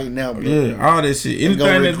whiskey right now, bro. Yeah, all that shit.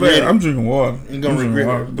 Anything that's bad, I'm drinking water. Ain't gonna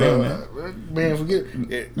regret it, bro. Man, forget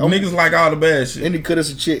it. Niggas like all the bad shit. And he cut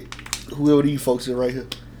us a check. Whoever these folks are right here.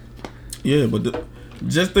 Yeah, but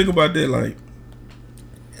just think about that, like.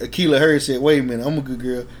 Akila Hurd said, "Wait a minute, I'm a good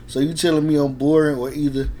girl. So you telling me I'm boring or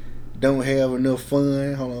either don't have enough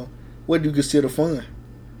fun? Hold on. What do you consider fun?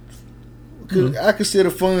 Because I consider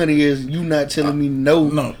fun is you not telling me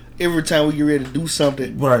no every time we get ready to do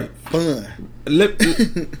something. Right. Fun.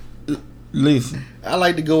 Listen. I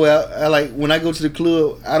like to go out. I like when I go to the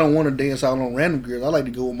club. I don't want to dance out on random girls. I like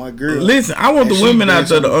to go with my girl. Listen, I want the women out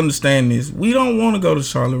there to understand this. We don't want to go to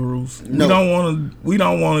Charlotte Russe. No. We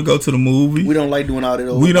don't want to go to the movie. We don't like doing all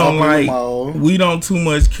that. We don't we don't too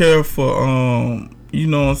much care for you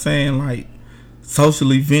know what I'm saying, like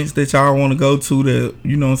social events that y'all want to go to that,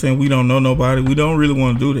 you know what I'm saying, we don't know nobody. We don't really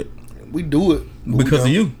want to do that. We do it because of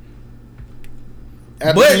you.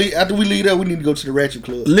 After we leave that, we need to go to the Ratchet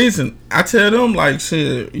Club. Listen, I tell them like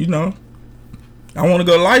shit, you know, I want to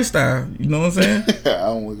go lifestyle. You know what I'm saying? I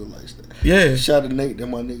don't want to go lifestyle. Yeah. Shout out to Nate, that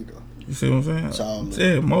my nigga though. You see what I'm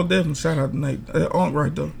saying? Yeah, most definitely. Shout out to Nate. That aunt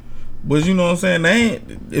right there. But you know what I'm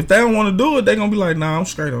saying? If they don't want to do it, they gonna be like, nah, I'm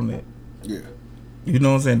straight on that. Yeah. You know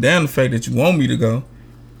what I'm saying? Damn the fact that you want me to go.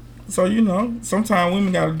 So you know, sometimes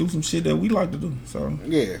women gotta do some shit that we like to do. So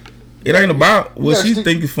yeah. It ain't about what she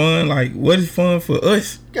think is fun. Like, what is fun for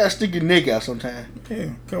us? You gotta stick your neck out sometime. Yeah,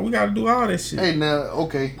 cause we gotta do all that shit. Hey, now,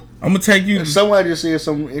 okay. I'm gonna take you. Somebody just said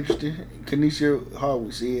something interesting. Kanisha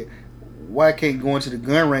Harwood said, "Why can't going to the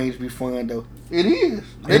gun range be fun though?" It is.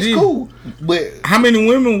 That's cool. But how many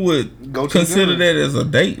women would go to consider that as a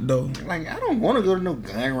date though? Like, I don't want to go to no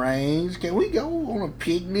gun range. Can we go on a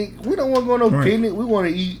picnic? We don't want to go on no picnic. We want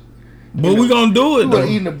to eat. But we gonna do it. We want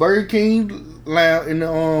to eat in the Burger King lounge in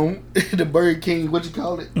the the Burger King. What you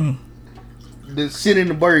call it? The sit in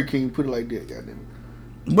the Burger King. Put it like that. Goddamn.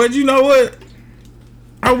 But you know what?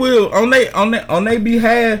 I will on they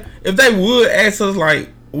behalf. If they would ask us like,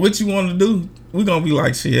 what you want to do, we gonna be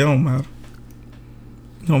like, shit, it don't matter.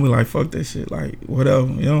 Gonna be like, fuck that shit, like whatever,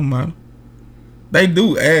 it don't matter. They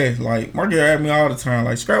do ask, like my girl ask me all the time,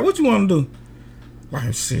 like, Scrap, what you want to do?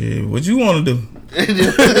 Like, shit, what you want to do?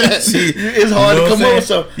 It's hard to come up with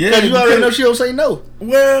something. Yeah, you already know she don't say no.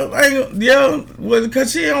 Well,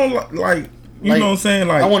 because she don't like, you know what I'm saying?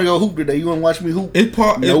 Like, I want to go hoop today. You want to watch me hoop?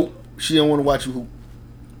 Nope. She don't want to watch you hoop.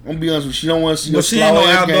 I'm gonna be honest with you. She don't want to see your slow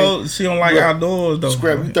ass game. She don't like outdoors though.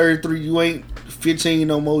 Scrap, you 33. You ain't 15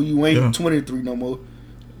 no more. You ain't 23 no more.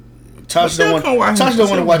 Tasha don't want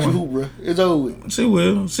to watch you hoop, bro. It's over with. She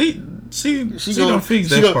will. She gonna fix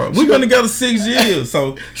that part. We've been together 6 years,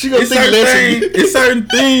 so she gonna think less. It's certain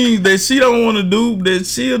things that she don't want to do that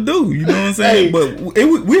she'll do. You know what I'm saying? But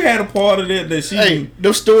we had a part of that she. Hey,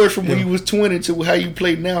 those stories from when you was 20 to how you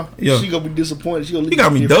play now. She gonna be disappointed. She gonna look. You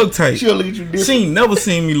got me duct tape. She gonna look at you different. She ain't never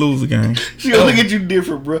seen me lose a game. She gonna look at you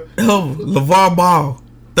different, bro. LeVar Ball,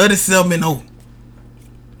 37-0.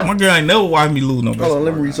 My girl ain't never watched me lose no. Hold on,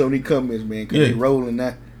 let me read some of these comments, man. Cause they rolling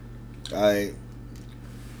now. Alright.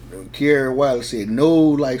 Kiara Wilder said no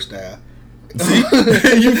lifestyle. See?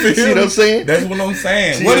 You see what I'm saying? That's what I'm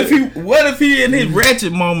saying. What if he in his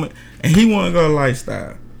ratchet moment and he wanna go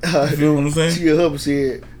lifestyle? You feel what I'm saying? Tia Hubbard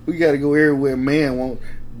said, we gotta go everywhere man want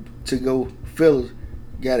to go. Fellas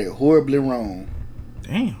got it horribly wrong.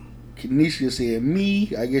 Damn. Kenesha said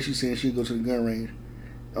me. I guess she's saying she'll go to the gun range.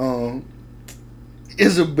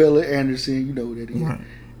 Isabella Anderson, you know who that is. Right.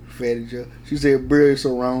 Fatty Joe. She said, bro, it's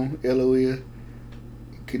so wrong. LOL.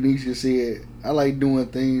 Kenesha said, I like doing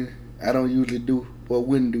things I don't usually do or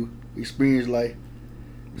wouldn't do. Experience life.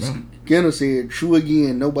 Skinner said, true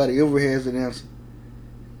again. Nobody ever has an answer.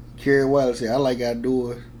 Carrie Wilder said, I like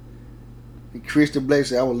outdoors. And Krista Blake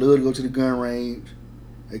said, I would love to go to the gun range.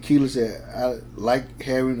 Akila said, I like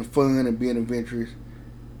having the fun and being adventurous.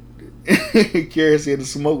 Carrie said, the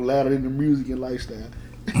smoke louder than the music and lifestyle.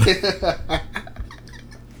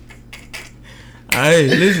 Hey,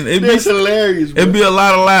 listen, it's hilarious. It'd be a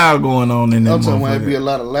lot of loud going on in there. I'm talking about it'd be a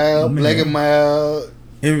lot of loud, black and mild.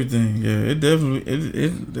 Everything, yeah. It definitely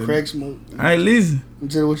it crack smoke. Hey, listen. I'm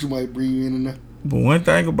telling you what you might breathe in and out. But one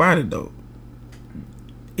thing about it though,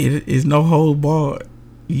 it is no hold barred.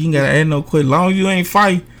 You ain't gotta add no quit. As long as you ain't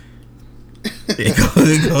fight, it's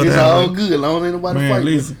all good. As long as ain't nobody fight.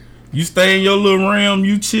 Listen, you stay in your little realm,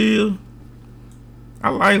 you chill. I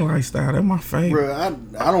like lifestyle. That's my favorite. Bro,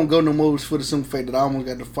 I don't go no more for the simple fact that I almost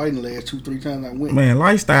got to fight in the last 2-3 times I went. Man,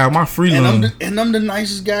 lifestyle, my freedom. And I'm the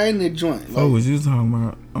nicest guy in that joint. What was you talking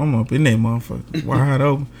about? I'm up in that motherfucker. Wide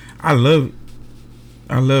open. I love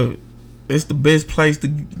it. It's the best place to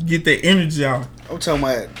get that energy out. I'm talking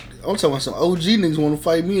about some OG niggas want to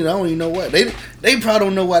fight me and I don't even know why. They probably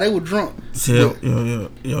don't know why they were drunk. Yeah.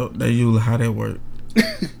 They usually how that work.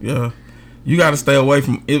 Yeah. You gotta stay away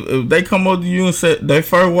from if they come up to you and say their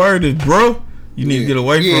first word is bro, you need to get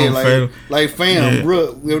away from them. Like fam,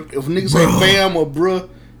 bro. If niggas say fam or bro,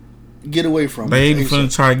 get away from them. They either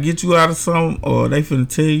finna try to get you out of something or they finna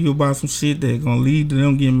tell you about some shit that's gonna lead to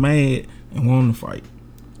them getting mad and wanting to fight.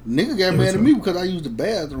 Nigga got mad at me because I used the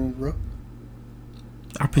bathroom, bro.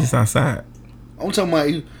 I pissed outside. I'm talking about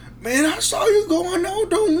you, man. I saw you going on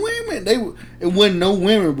them women. It wasn't no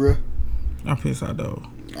women, bro. I pissed out though.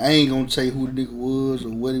 I ain't gonna say who the nigga was or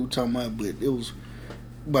what he was talking about, but it was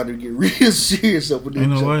about to get real serious up with this.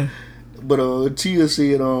 Ain't no way. But Tia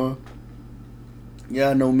said, y'all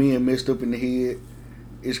know men messed up in the head.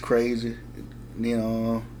 It's crazy. And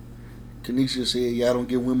then Kenesha said, y'all don't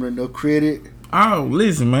give women enough credit. Oh,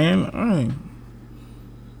 listen, man.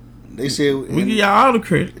 They said we give y'all all the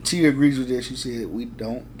credit. Tia agrees with that. She said we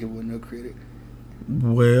don't give her enough credit.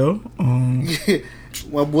 Well,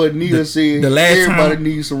 my boy Neil said everybody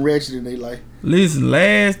needs some ratchet in their life. Listen,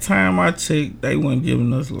 last time I checked, they weren't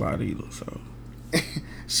giving us a lot either. So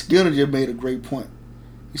Skinner just made a great point.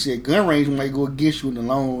 He said gun range might go against you in the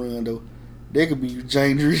long run, though. They could be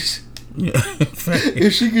dangerous. Yeah,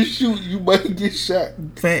 if she can shoot, you might get shot.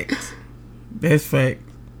 Facts. That's fact.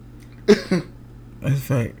 That's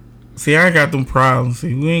fact. See, I got them problems.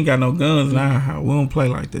 See, we ain't got no guns in our house. We don't play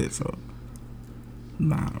like that, so.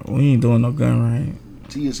 Nah, we ain't doing no gun range.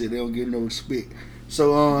 Tia said they don't get no respect.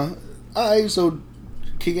 So, alright, so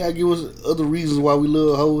Can y'all give us other reasons why we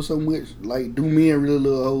love hoes so much? Like, do men really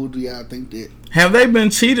love hoes? Do y'all think that? Have they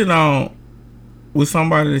been cheated on with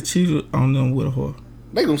somebody that cheated on them with a whore?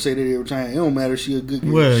 They gonna say that every time. It don't matter if she a good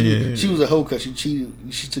girl. Well, She was a hoe because she cheated.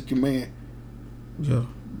 She took your man. Yeah.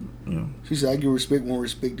 She said, I give respect when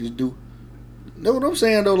respect is due. Know what I'm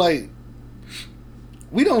saying, though? Like,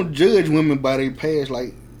 we don't judge women by their past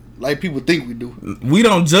like people think we do. We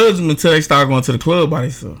don't judge them until they start going to the club by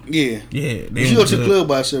themselves. Yeah. Yeah. If you go to the club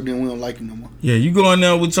by yourself, then we don't like you no more. Yeah, you go in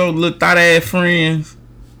there with your little thought ass friends.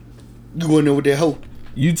 You go in there with that hoe.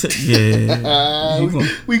 We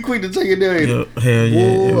quick to take it down. Yeah, hell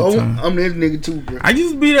yeah. Whoa, I'm that nigga too, bro. I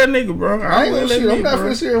used to be that nigga, bro. I ain't gonna shit. I'm not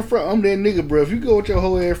finna sit in front. I'm that nigga, bro. If you go with your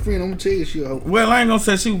whole ass friend, I'm gonna tell you she a hoe. Well, I ain't gonna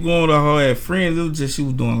say she was going with her whole ass friends. It was just she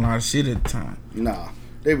was doing a lot of shit at the time. Nah,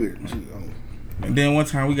 they be. And then one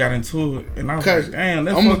time we got into it, and I was like, damn,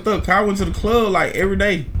 that's fucked up. Cause I went to the club like every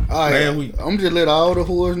day last week. I'm just let all the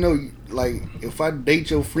whores know, like, if I date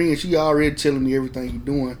your friend, she already telling me everything you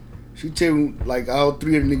doing. She tell me, like, all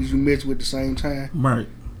three of the niggas you mess with at the same time. Right.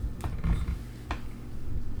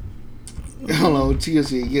 Hold on, Tia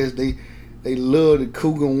said, yes, they love the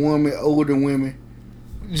cougar woman, older women,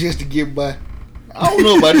 just to get by. I don't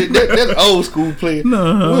know about that. That's old school play.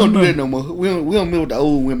 No, we don't do that no more. We don't mess with the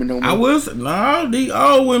old women no more. I will say, no, these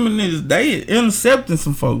old women is they intercepting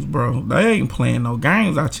some folks, bro. They ain't playing no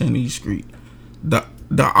games out here in these streets. The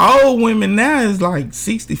old women now is like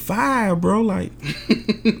 65, bro. Like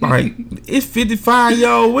it's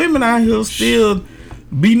 55-year-old women out here still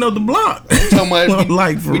beating up the block. Talking about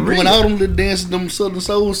like for real. Doing all them little dances, them Southern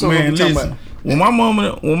Soul songs. Man, listen. When my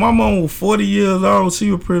mom was 40 years old,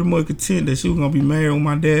 she was pretty much content that she was gonna be married with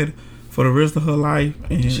my dad for the rest of her life,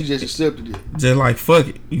 and she just accepted it. Just like fuck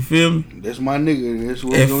it, you feel me? That's my nigga. That's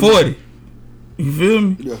what at 40. You feel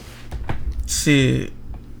me? Yeah. Shit,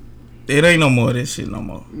 it ain't no more of that shit no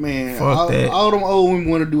more. Man, fuck that. All them old women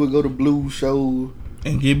want to do is go to blues shows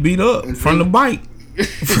and get beat up from the bike.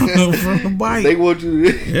 from the bike. They want you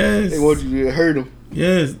to. Yes. They want you to hurt them.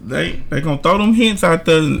 Yes, they gonna throw them hints out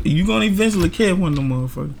there. You gonna eventually catch one of them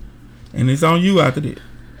motherfuckers, and it's on you after that.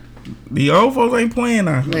 The old folks ain't playing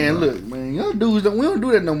out here. Man, look, man, y'all dudes we don't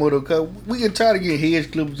do that no more though. Cause we get tired of getting hedge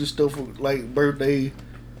clippers and stuff for like birthday.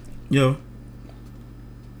 Yo.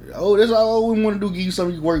 Oh, that's all we want to do. Give you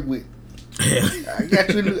something you work with. I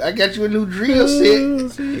got you a new drill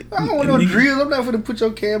set. I don't want no drills. I'm not finna put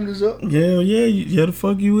your cameras up. Yeah, the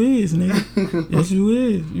fuck you is, nigga. Yes, you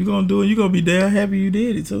is. You gonna do it. You gonna be damn happy you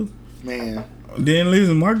did it too. Man. Then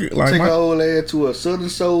listen, take our old ass to a Southern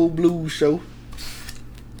Soul Blues show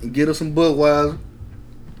and get her some Budweiser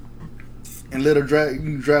and let her drive. You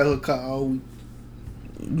can drive her car all week.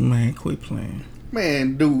 Man, quit playing.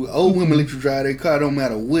 Man, dude, old women let you drive their car. Don't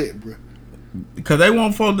matter what, bro. Because they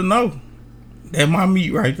want folks to know. That's my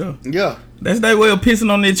meat right there. Yeah. That's their way of pissing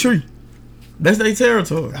on their tree. That's their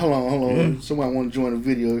territory. Hold on. Yeah. Somebody want to join the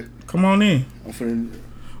video. Come on in. I'm finna...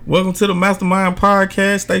 Welcome to the Mastermind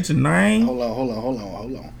Podcast. State your name. Hold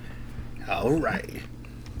on. All right.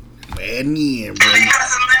 Man, in, bro.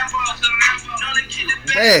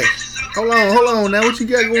 Hey, hold on. Now what you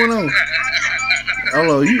got going on?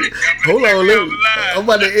 Hold on. I'm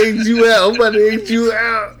about to X you out.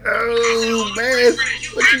 Oh, man.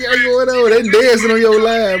 What you got going on? They dancing on your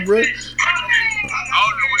live, bro. I don't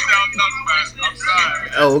know what y'all talking about. I'm sorry.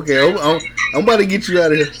 Oh, okay. I'm about to get you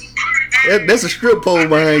out of here. That's a strip pole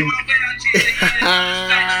behind you.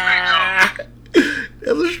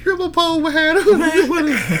 There's a stripper pole behind him.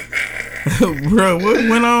 Man, bro, what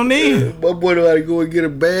went on there? My boy know how to go and get a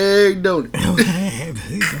bag, don't he?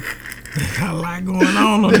 Got a lot going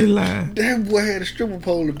on this line. That boy had a stripper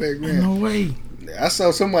pole in the background. No way. I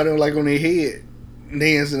saw somebody on their head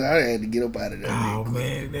dancing. I had to get up out of there. Oh,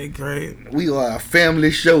 man, they crazy. We are a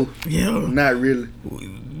family show. Yeah. Not really.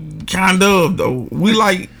 Kind of, though. We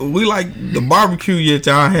like the barbecue that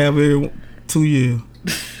y'all have every 2 years.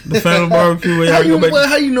 The family barbecue where y'all go back.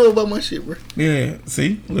 How you know about my shit, bro? Yeah,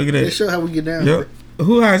 see? Look at that. They show how we get down, yep. Bro.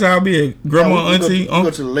 Who has y'all be at? Grandma, auntie? We go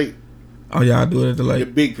to the lake. Oh, y'all do it at the lake. The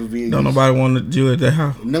big pavilion. Don't nobody want to do it at that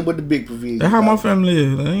house. Nothing but the big pavilion. That's how my family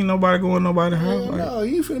is. There ain't nobody going to nobody's house. No,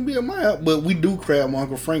 you ain't finna be at my house. But we do crab my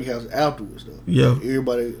Uncle Frank's house afterwards, though. Yeah. Like,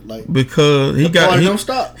 everybody, like... Because he don't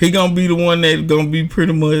stop. He gonna be the one that's gonna be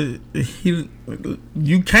pretty much...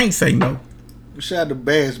 You can't say no. Shout out to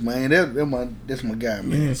Bass, man. That's my guy,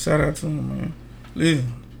 man. Yeah, shout out to him, man.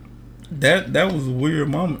 Listen, that was a weird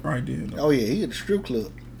moment right there, though. Oh, yeah. He at the strip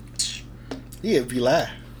club. He at V-Live.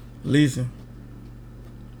 Listen,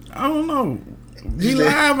 I don't know.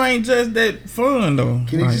 V-Live ain't just that fun though.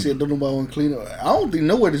 Kenny said, "Don't nobody want to clean up." I don't think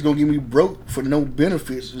nowhere that's gonna get me broke for no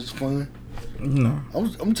benefits is fun. No.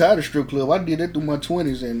 I'm tired of strip club. I did that through my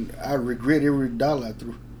 20s, and I regret every dollar I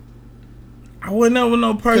threw. I wasn't never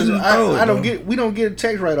no person. We don't get a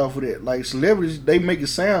tax write off of that. Like celebrities, they make it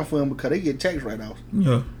sound for them because they get tax write offs.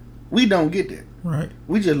 Yeah. We don't get that. Right.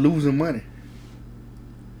 We just losing money.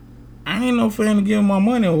 I ain't no fan of giving my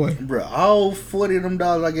money away. Bro, all 40 of them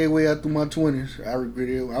dollars I gave away out through my 20s, I regret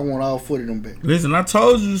it. I want all 40 of them back. Listen, I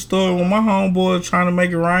told you the story when my homeboy trying to make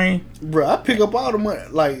it rain. Bro, I pick up all the money.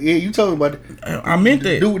 Like, yeah, you told me about it. I meant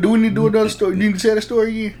that. Do we need to do another story? You need to tell the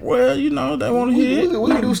story again? Well, you know, they want to hear it.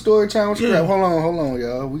 We can do story time with Scrap. Yeah. Hold on,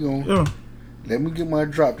 y'all. We gonna let me get my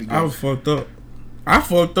drop together. I was fucked up. I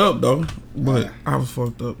fucked up, though. But I was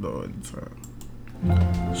fucked up, though, at the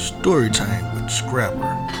time. Story time with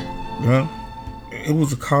Scrapper. Yeah. It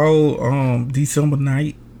was a cold December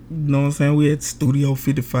night. You know what I'm saying? We at Studio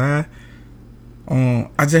 55. I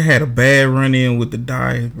just had a bad run in with the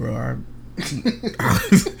dice, bro.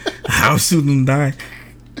 I was shooting them dice.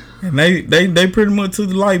 And they pretty much took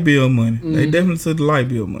the light bill money. Mm-hmm. They definitely took the light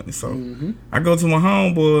bill money. So I go to my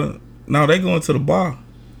homeboy. No, they going to the bar.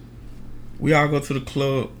 We all go to the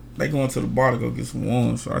club. They going to the bar to go get some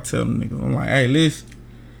ones. So I tell them niggas, I'm like, hey, listen.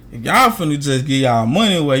 If y'all finna just give y'all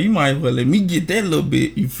money away, you might as well let me get that little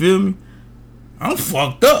bit. You feel me? I'm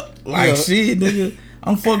fucked up. Like, shit, nigga.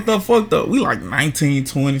 I'm fucked up. We like 19,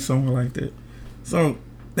 20, something like that. So,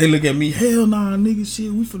 they look at me, hell nah, nigga,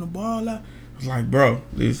 shit, we finna ball out. I was like, bro,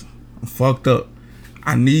 listen, I'm fucked up.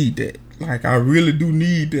 I need that. Like, I really do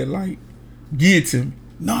need that. Like, give it to me.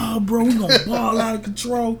 Nah, bro, we gonna ball out of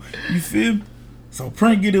control. You feel me? So,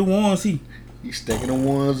 Prank get it once, he stacking the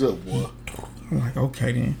ones up, boy. I'm like,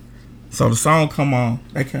 okay then. So the song come on.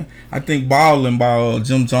 I think Ballin' by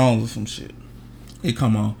Jim Jones or some shit. It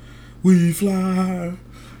come on. We fly,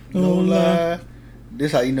 no lie.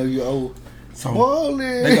 This how you know you're old. So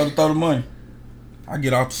Ballin'. they go to throw the money. I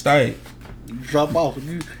get off the stage. You drop off.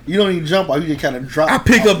 You don't even jump off. You just kind of drop. I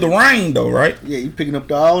pick up the rain though, right? Yeah, you picking up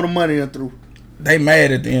all the money and through. They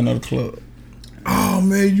mad at the end of the club. Oh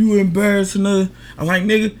man, you embarrassing us. I'm like,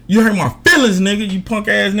 nigga, you hurt my feelings, nigga. You punk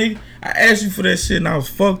ass nigga. I asked you for that shit and I was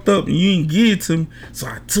fucked up and you didn't give it to me. So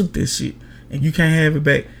I took this shit and you can't have it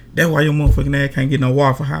back. That's why your motherfucking ass can't get no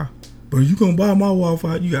Waffle House. But you gonna buy my Waffle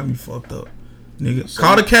House? You got me fucked up, nigga. So,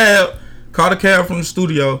 called a cab from the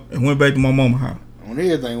studio and went back to my mama's house. On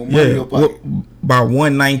everything with money in your pocket. By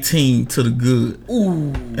 119 to the good.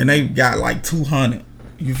 Ooh. And they got like 200.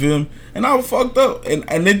 You feel me? And I was fucked up.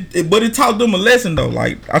 But it taught them a lesson though.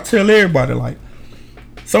 Like, I tell everybody, like,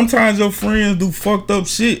 sometimes your friends do fucked up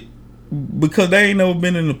shit because they ain't never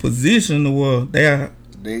been in a position where their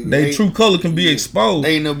true color can be exposed.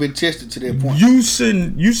 They ain't never been tested to that point. You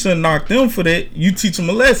shouldn't knock them for that. You teach them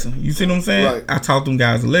a lesson. You see what I'm saying? Right. I taught them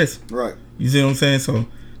guys a lesson. Right. You see what I'm saying? So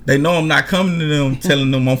they know I'm not coming to them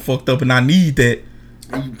telling them I'm fucked up and I need that.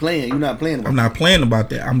 And you playing? You're not playing about I'm not playing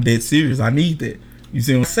about that. I'm dead serious. I need that. You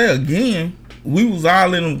see what I'm saying? Again, we was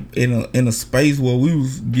all in a space where we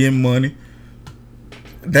was getting money.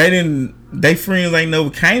 They friends ain't never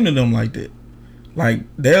came to them like that. Like,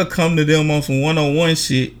 they'll come to them on some one-on-one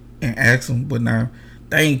shit and ask them, but now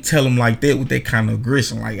they ain't tell them like that with that kind of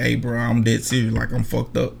aggression. Like, hey, bro, I'm dead serious. Like, I'm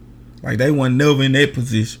fucked up. Like, they wasn't never in that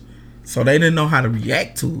position. So they didn't know how to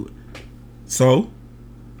react to it. So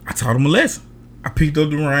I taught them a lesson. I picked up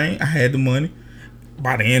the rain. I had the money.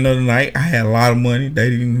 By the end of the night, I had a lot of money. They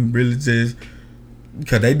didn't really just,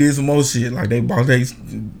 because they did some more shit. Like,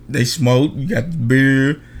 they smoked. You got the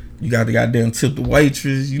beer. You got the goddamn tip the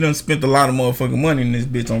waitress. You done spent a lot of motherfucking money in this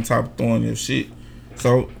bitch on top of throwing your shit.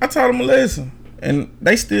 So I taught them a lesson. And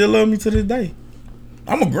they still love me to this day.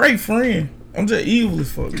 I'm a great friend. I'm just evil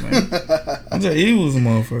as fuck, man. I'm just evil as a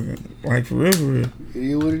motherfucker. Like, for real, for real. It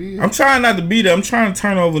is what it is. I'm trying not to be there. I'm trying to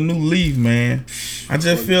turn over a new leaf, man. I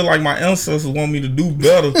just feel like my ancestors want me to do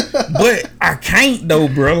better. But I can't, though,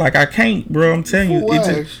 bro. Like, I can't, bro. I'm telling you.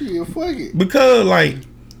 Why? Shit, fuck it. Because, like,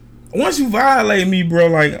 once you violate me, bro,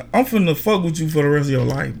 like, I'm finna fuck with you for the rest of your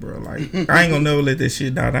life, bro. Like, I ain't gonna never let that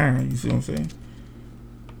shit die down. You see what I'm saying?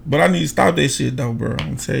 But I need to stop that shit, though, bro.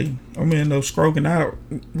 I'm telling you. I'm gonna end up stroking out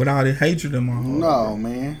with all this hatred in my heart. No,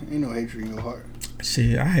 man. Ain't no hatred in your heart.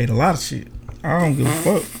 Shit, I hate a lot of shit. I don't give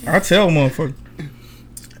a fuck. I tell motherfuckers.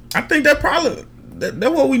 I think that's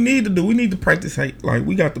what we need to do. We need to practice hate. Like,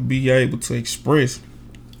 we got to be able to express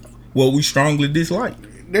what we strongly dislike.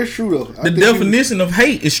 That's true, though. The definition of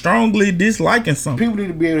hate is strongly disliking something. People need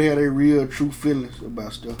to be able to have their real, true feelings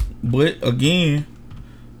about stuff. But, again,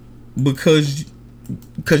 because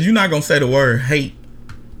you're not going to say the word hate,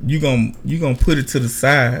 you gonna put it to the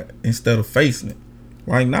side instead of facing it.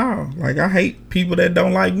 Like, nah. Like, I hate people that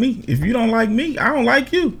don't like me. If you don't like me, I don't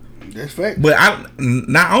like you. That's fact. But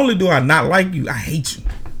not only do I not like you, I hate you.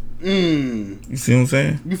 You see what I'm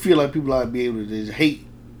saying? You feel like people ought to be able to just hate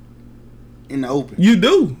in the open. You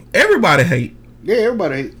do. Everybody hate. Yeah,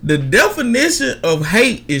 everybody hate. The definition of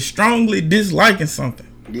hate is strongly disliking something.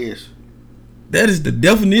 Yes. That is the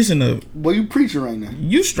definition of it. Boy, you preaching right now.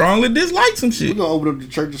 You strongly dislike some shit. We're going to open up the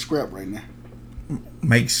church of scrap right now.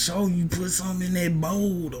 Make sure you put something in that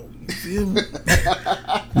bowl, though. You feel me?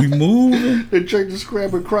 We moving. The church of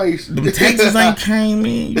scrap of Christ. The taxes ain't came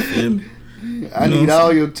in. You feel me? I need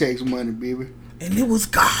all your tax money, baby. And it was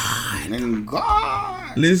God. And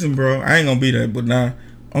God. Listen, bro, I ain't gonna be that, but now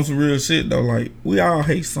on some real shit though, like we all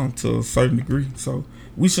hate something to a certain degree, so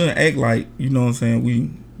we shouldn't act like, you know what I'm saying,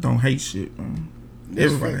 we don't hate shit, man.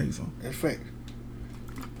 Everybody hates something. That's fact.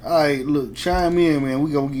 Alright, look, chime in, man.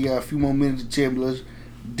 We gonna give y'all a few more minutes to tell me,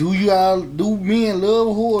 do men love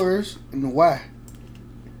whores and why?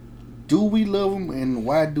 Do we love them and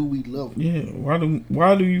why do we love them? Yeah,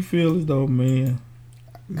 why do you feel as though, man?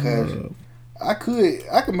 Because I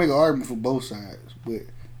could make an argument for both sides, but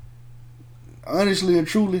honestly and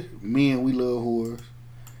truly, men, we love whores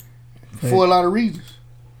for a lot of reasons.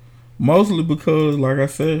 Mostly because, like I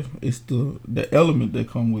said, it's the element that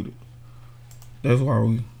come with it. That's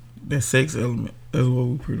why that sex element. That's what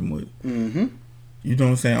we pretty much. Mm-hmm. You know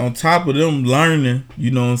what I'm saying? On top of them learning,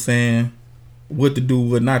 you know what I'm saying, what to do,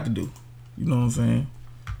 what not to do. You know what I'm saying?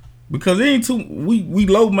 Because it ain't we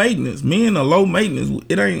low maintenance. Men are low maintenance.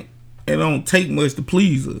 It don't take much to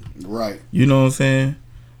please us. Right. You know what I'm saying?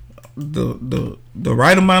 The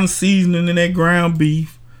right amount of seasoning in that ground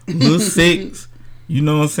beef, little sex, you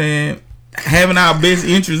know what I'm saying? Having our best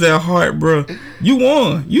interests at heart, bro. You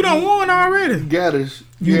won. You done won already. You got us.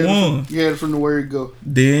 You won. You had it from the word go.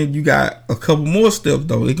 Then you got a couple more steps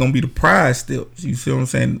though. It's gonna be the prize steps. You see what I'm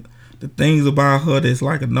saying? The things about her that's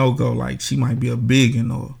like a no-go, like she might be a biggin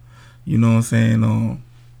or, you know what I'm saying,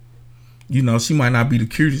 you know, she might not be the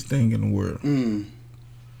cutest thing in the world.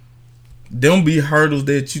 Them be hurdles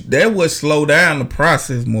that would slow down the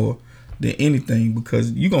process more than anything,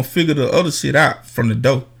 because you gonna figure the other shit out from the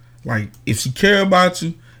door. Like, if she care about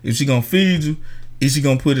you, if she gonna feed you, if she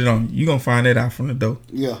gonna put it on you, you gonna find that out from the door.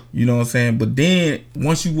 Yeah. You know what I'm saying? But then,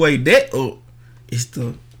 once you weigh that up, it's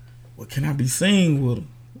the, what can I be seen with her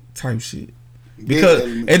type shit. Because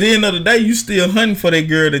at the end of the day, you still hunting for that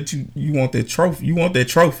girl that you want that trophy. You want that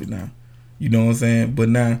trophy now. You know what I'm saying? But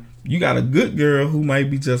now, you got a good girl who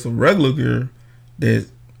might be just a regular girl that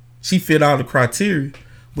she fit all the criteria,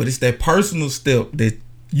 but it's that personal step that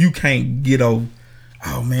you can't get over.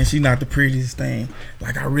 Oh man, she not the prettiest thing.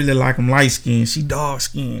 Like, I really like them light skinned. She dark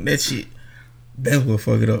skinned. That shit, that's what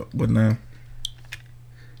fuck it up. But now,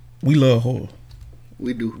 we love horror.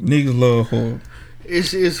 We do. Niggas love horror.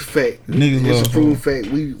 It's a fact. Niggas it's love a proven horror.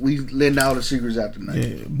 fact. We letting all the secrets out tonight.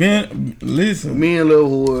 Yeah, listen. Men love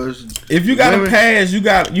whores. If you got a pass, you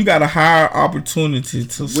got a higher opportunity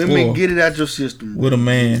to score. Women, get it out your system with a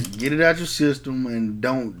man. Get it out your system and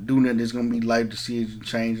don't do nothing that's gonna be life decision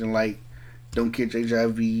changing. Like, don't catch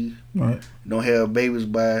HIV. Right. Don't have babies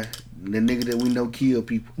by the nigga that we know kill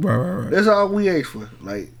people. Right. That's all we ask for.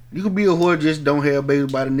 Like, you could be a whore, just don't have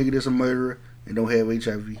babies by the nigga that's a murderer and don't have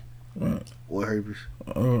HIV. Right. Or herpes.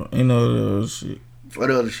 And other shit. Or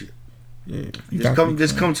the other shit. Yeah.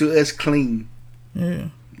 Just come to us clean. Yeah.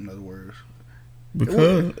 In other words.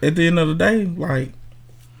 Because at the end of the day, like,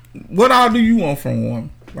 what all do you want from a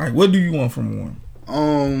woman? Like, what do you want from a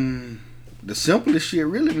woman? The simplest shit,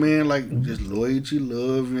 really, man. Like, just loyalty,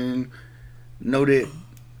 love, and know that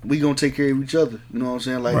we gonna take care of each other. You know what I'm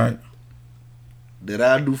saying? Like, right. That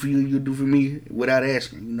I do for you, you do for me, without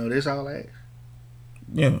asking. You know, that's all I ask.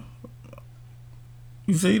 Yeah.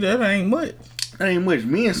 You see, that ain't much. That ain't much.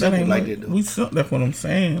 Me and something like that, though. That's what I'm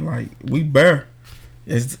saying. Like, we bear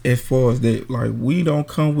as far as that. Like, we don't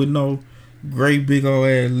come with no great big old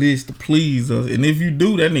ass list to please us. And if you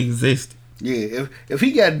do, that nigga exist. Yeah, if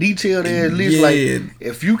he got detailed ass list, like,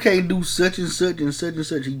 if you can't do such and such and such and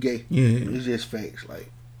such, he gay. Yeah. It's just facts. Like,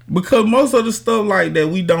 because most of the stuff like that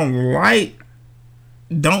we don't like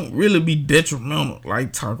don't really be detrimental,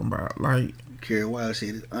 like talking about. Like, Kerry Wilde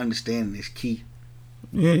said, understanding is key.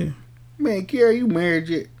 Yeah. Man, Kerry, you married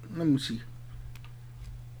yet? Let me see.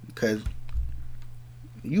 Because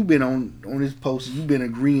you been on this post, you been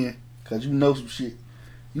agreeing, because you know some shit.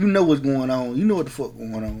 You know what's going on. You know what the fuck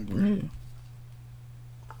going on, bro. Yeah.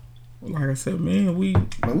 Like I said, man, we're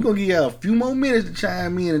going to give y'all a few more minutes to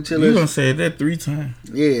chime in and tell us. You're going to say that 3 times.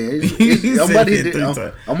 Yeah. I'm about to hit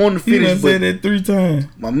that. I'm on the finish button. You said that 3 times.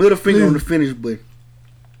 My middle finger on the finish button.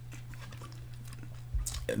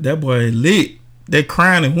 That boy lit. That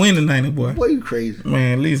crying and winning ain't it, boy? Boy, you crazy.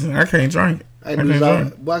 Man, listen, I can't drink it. I can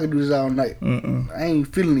do this all night. I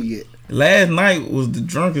ain't feeling it yet. Last night was the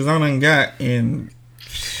drunkest I done got, and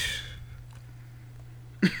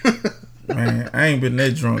man, I ain't been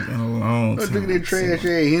that drunk in a long time. Look at that trash ass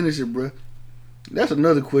Hennessy, bro. That's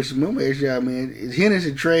another question. I'm gonna ask y'all, man. Is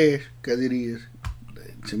Hennessy trash? Because it is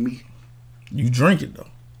to me. You drink it though.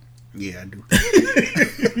 Yeah, I do.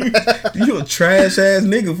 You a trash ass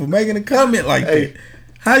nigga for making a comment like that.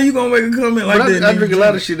 How you gonna make a comment like that? I drink a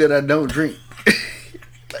lot of shit that I don't drink.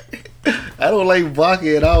 I don't like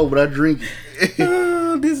vodka at all, but I drink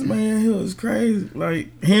it. This man here is crazy.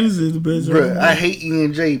 Like, Hennessy is the best. Bro, I hate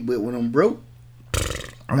E&J, but when I'm broke,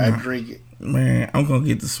 I drink it. Man, I'm gonna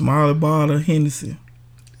get the smaller bottle of Hennessy.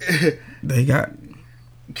 They got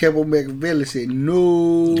Capo Machiavelli said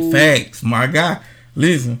no. Facts, my guy.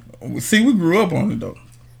 Listen, see, we grew up on it though.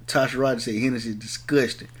 Tasha Rogers said Hennessy is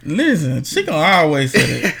disgusting. Listen, she gonna always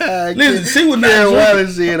say that. Listen, she would not drink.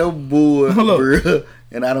 Wallace said, I'm bored, bro,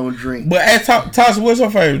 and I don't drink. But ask Tasha, what's your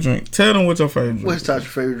favorite drink? Tell them what's your favorite drink. What's Tasha's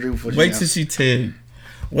favorite drink? Wait till she tell you.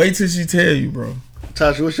 Wait till she tell you, bro.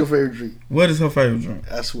 Tasha, what's your favorite drink? What is her favorite drink?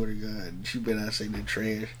 I swear to God, she better not say that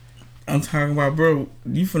trash. I'm talking about, bro,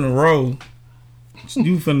 you finna roll.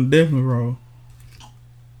 You finna definitely roll.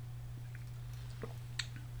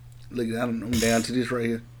 Look, I'm down to this right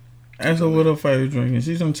here. Ask her what her favorite drink is.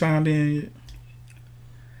 She done chimed in yet?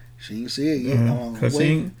 She ain't said it yet. Cause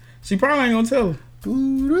she probably ain't gonna tell her.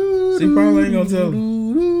 She probably ain't gonna tell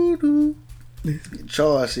her.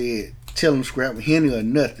 Charles said, tell him scrap Henny or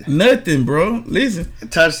nothing. Nothing, bro. Listen. And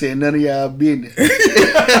Tasha said, none of y'all business.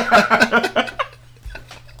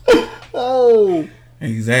 Oh.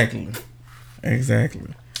 Exactly.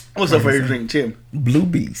 What's her favorite drink, Tim? Blue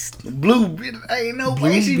Beast. Blue Beast. Ain't no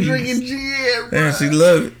way she drinking gin, bro. Yeah, she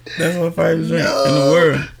love it. That's her favorite drink in the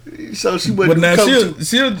world. So she but now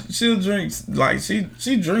she'll drink, like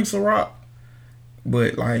she drinks a rock,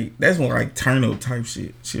 but like that's more like turn up type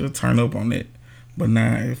shit. She'll turn up on that. But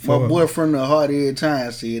nah, my boyfriend the hard every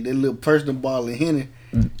time said that little personal bottle of Henny.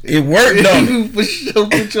 It worked though. For sure,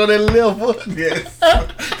 put you on that level. Yes.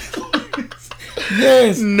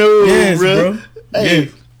 Yes, bro. Hey,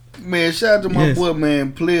 yes. Man, shout out to my boy,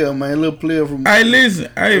 man, Player, man, little Player from. Hey,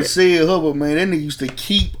 listen, said Hubbard, man, that nigga used to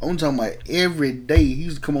keep. I'm talking about every day. He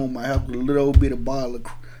used to come on my house with a little old bit of bottle of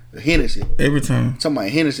Hennessy. Every time. I'm talking about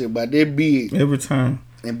Hennessy, about that big. Every time.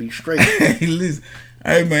 And be straight. Hey, listen.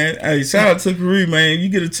 Hey, man. Hey, shout out to Kari, man. You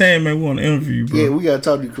get a chance, man. We want to interview you, bro. Yeah, we gotta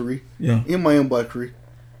talk to you, Kari. Yeah. In my inbox, Kari.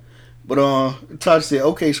 But Todd said,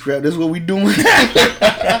 "Okay, Scrap, that's what we doing."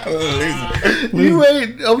 You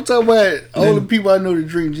ain't. I'm talking about all the people I know that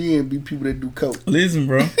drink gin be people that do coke. Listen,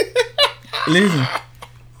 bro. Listen.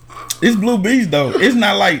 It's Blue Beast though. It's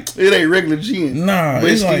not like it ain't regular gin. Nah, but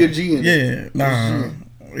it's still like, gin. Yeah, nah.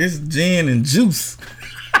 It's gin and juice.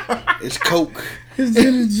 It's coke. It's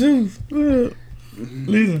gin and juice.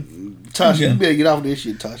 Listen, Tasha, you better get off this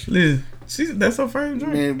shit, Tasha. Listen. That's her favorite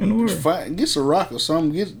drink in the world. Get some rock or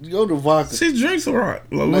something. Go to vodka. She drinks a rock.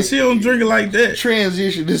 Like, she don't drink it like that.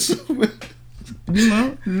 Transition to something. You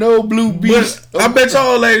know? No Blue Beast. But I bet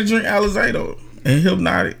y'all ladies drink Alizé though. And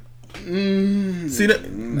Hypnotic. See the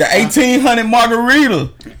 1800 margarita.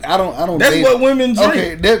 I don't. That's what women drink.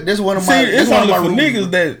 Okay, that's one of my. See, it's only for niggas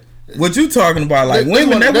that. What you talking about? Like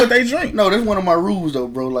women, that's what they drink. No, that's one of my rules though,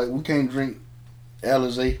 bro. Like we can't drink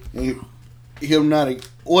Alizé and Hypnotic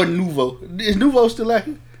or Nouveau. Is Nouveau still out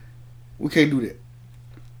here? We can't do that.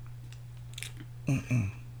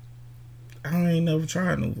 I ain't never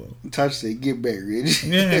tried Nouveau. Tasha said, "Get back, Rich."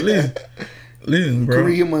 Yeah, listen, bro.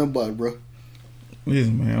 Career my butt, bro.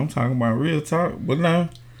 Listen, man. I'm talking about real talk, but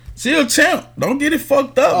now she a champ. Don't get it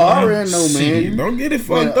fucked up. Oh, I already know, man. Don't get it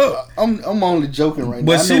fucked up. I'm only joking right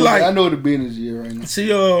but now. I know the business is right now.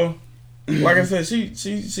 She like I said, she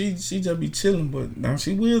just be chilling, but now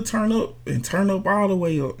she will turn up all the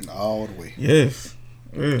way up. All the way. Yes.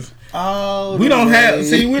 We don't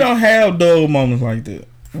have dull moments like that.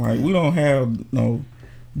 Like we don't have no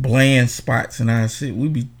bland spots in our shit. We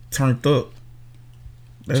be turned up.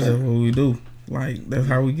 That's just what we do. Like that's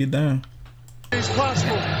how we get down. It's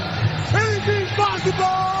possible. Anything possible.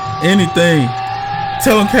 Anything.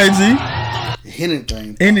 Tell him KG.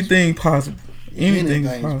 Anything possible. Anything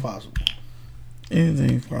is possible.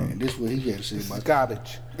 Anything's possible. Man, this is what he got to say about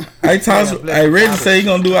garbage. Hey, Tasha, Reggie say he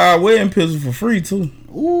gonna do our wedding pictures for free too.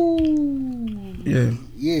 Ooh. Yeah.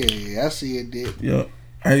 Yeah, I see it there. Yeah.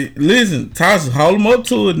 Hey, listen, Tasha, hold him up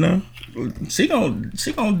to it now. She gonna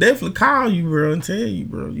definitely call you, bro, and tell you,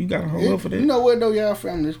 bro. You gotta hold up for that. You know what though, y'all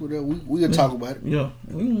family, this whatever. We'll talk about it. Yeah.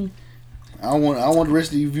 I don't want the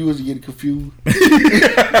rest of you viewers to get confused.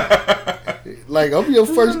 Like, I'm your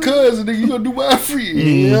first cousin, nigga. You gonna do my free?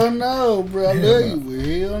 Mm. Hell no, bro. I love you, but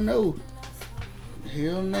hell no.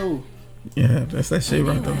 Hell no. Yeah, that's that shit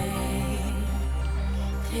right there.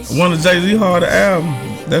 One of Jay-Z harder album.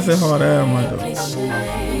 That's a hard album right there.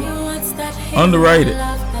 Underrated.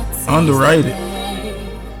 Underrated.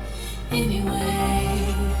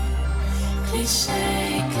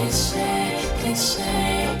 Cliche, cliche,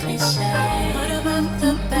 cliche, cliche. What about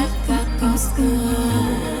the back that goes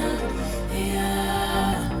good?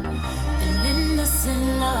 Yeah. An innocent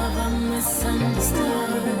love, I'm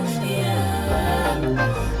misunderstood. Yeah.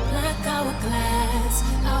 Black hourglass,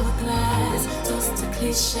 toast to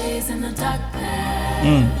cliches in the dark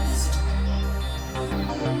past.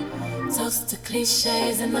 Toast to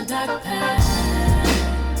cliches in the dark past.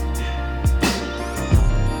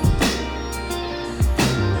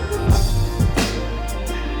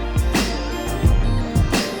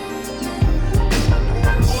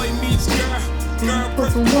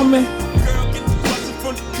 Perfect woman. Girl, get the bustin'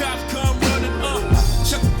 from the cops, come running up.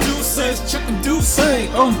 Chuck the deuce says, Chuck the deuce say,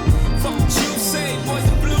 fuck what you say, boys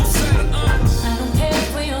in blue say, I don't care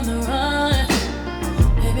if we on the run,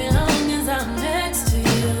 baby, long as I'm next to you.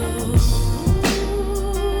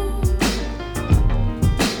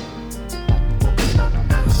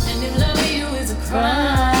 And if loving you is a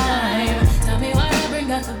crime, tell me why I bring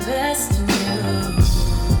out the best in you.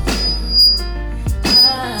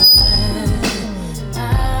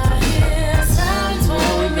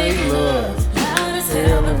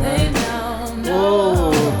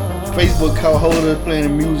 Facebook caught hold of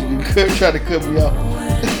playing the music and tried to cut me off.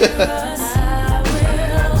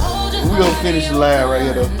 We gonna finish the live right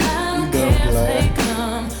here though. We done with the live.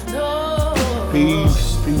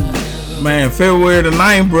 Peace, peace. Man, February the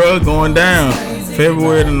 9th, bro, going down.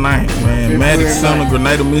 February the 9th, man. Magic Summer,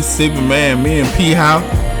 Grenada, Mississippi, man. Me and P House,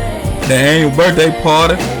 the annual birthday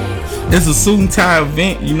party. It's a suit and tie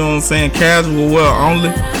event, you know what I'm saying? Casual wear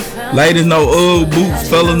only. Ladies, no boots.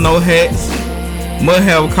 Fellas, no hats. Must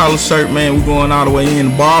have a collar shirt, man. We going all the way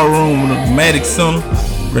in the ballroom, the Magic Center,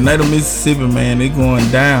 Grenada, Mississippi, man. They going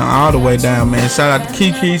down, all the way down, man. Shout out to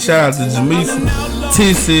Kiki, shout out to Jamisa,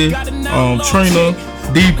 Tissy, Trina,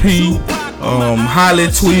 DP, Holly,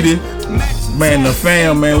 Tweety, man. The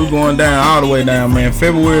fam, man. We going down, all the way down, man.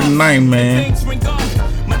 February the 9th, man.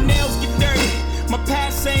 My nails get dirty, my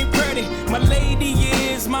past ain't pretty. My lady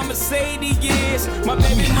is, my Mercedes is, my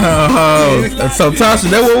baby. So Tasha,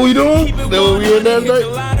 that what we doing? That what we in that night?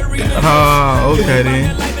 Okay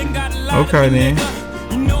then. Okay then.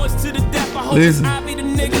 Listen,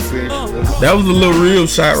 that was a little real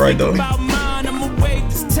shot right there.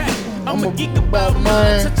 I'm a geek about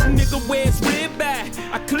mine. Touch a nigga where it's red back.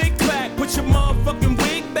 I click clack, put your motherfucking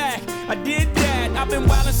wig back. I did that. I've been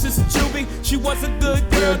wildin' since a juvie. She was a good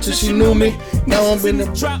girl till she knew me. Now I'm in the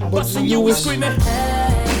drop, bustin' you and screaming.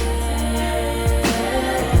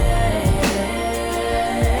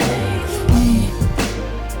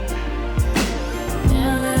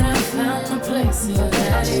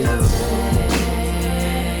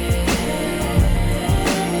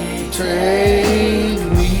 Trade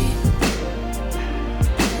me.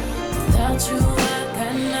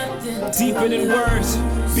 Deeper than words,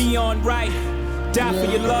 beyond right. Die for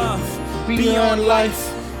your love, beyond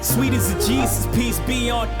life. Sweet as a Jesus piece,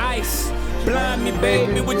 beyond ice. Blind me,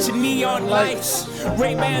 baby, with your neon lights.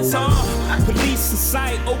 Ray-Bans on, police in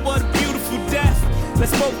sight. Oh, what a beautiful death.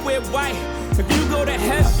 Let's both wear white. If you go to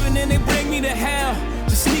heaven and they bring me to hell,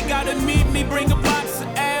 just sneak out and meet me, bring a box of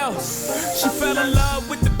L's. She fell in love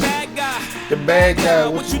with the bad guy. The bad guy,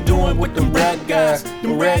 what you doing with them rat guys?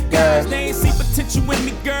 Them rat guys. They ain't see potential in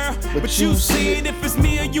me, girl. But you see it. If it's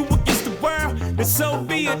me or you against the world, then so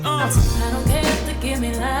be it. I don't care if they give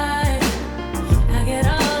me life. I get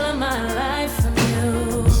all of my life from you.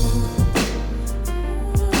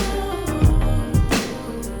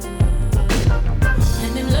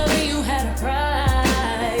 And if loving you had a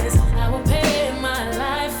price, I would pay my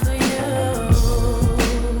life for you.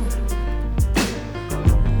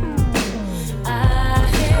 I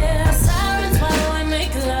hear sirens while I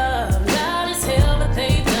make love, loud as hell, but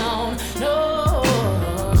they don't know.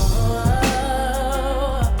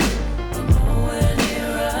 Nowhere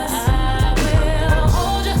near us. I will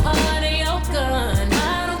hold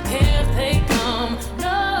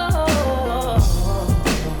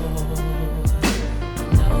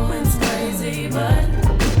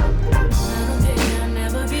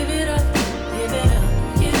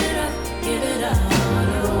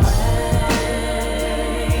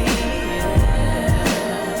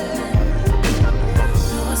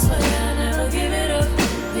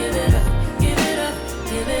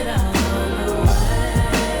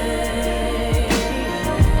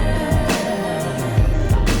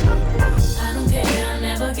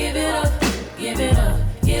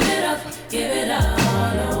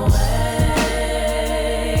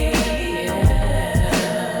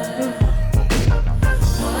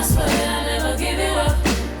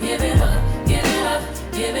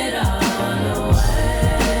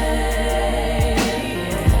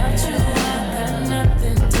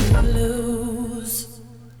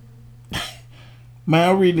Man,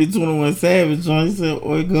 I read the 21 Savage joint. He said,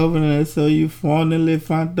 "Oi, governor, so you finally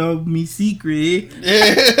found out me secret."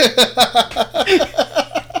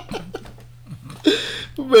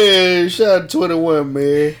 Man, shout out 21,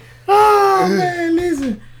 man. Oh, man,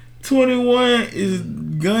 listen. 21 is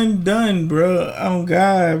gun done, bro. Oh,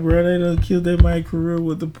 God, bro. They done killed their man career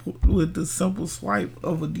with the simple swipe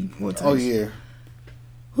of a deportation. Oh, yeah.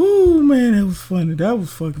 Ooh, man, that was funny. That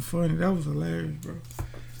was fucking funny. That was hilarious, bro.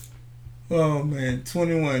 Oh, man.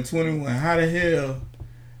 21. How the hell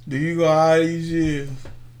do you go all these years?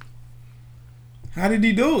 How did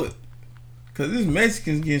he do it? Because this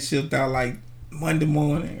Mexicans getting shipped out like Monday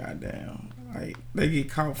morning, goddamn. Like, they get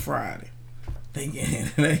caught Friday. So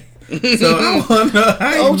I wonder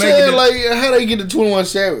how I'm saying, like, how they get to 21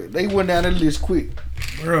 Savage? They went down that list quick.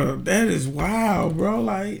 Bro, that is wild, bro.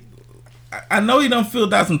 Like, I know he done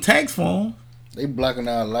filled out some tax forms. They blocking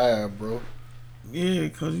out live, bro. Yeah,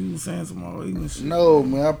 because you was saying some more even shit. No,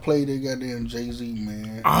 man, I played that goddamn Jay-Z,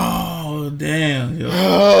 man. Oh, damn. Yo.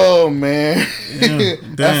 Oh, man.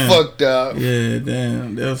 Damn. I fucked up. Yeah,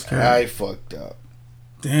 damn. That was crazy. I fucked up.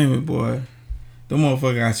 Damn it, boy. Them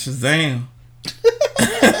motherfucker got Shazam.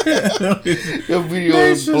 The video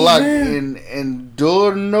is blocked in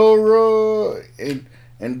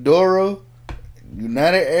Andorra,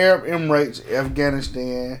 United Arab Emirates,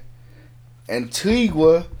 Afghanistan,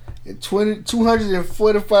 Antigua, and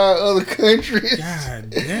 245 other countries.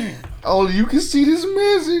 God damn. Only you can see this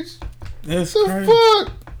message. That's the crazy.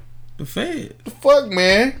 Fuck? The Fed. The fuck,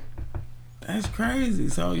 man? That's crazy.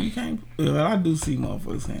 So you can't. Well, I do see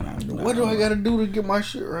motherfuckers saying I do not. What do I gotta do to get my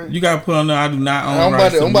shit right? You gotta put on there. I do not own.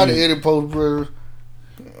 I'm about to edit post, brother.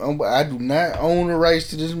 I do not own the rights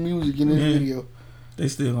to this music in this video. They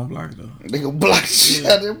still gonna block it though. They gonna block the shit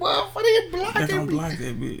out of that motherfucker. They block They that gonna bitch. block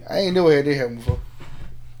that bitch. I ain't never had that happen before.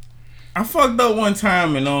 I fucked up one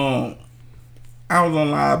time and I was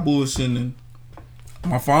on live bullshitting and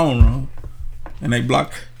my phone rung and they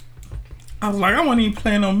blocked. I was like, I wasn't even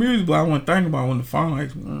playing no music, but I wasn't thinking about when the phone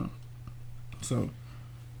actually rung. So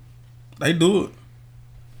they do it.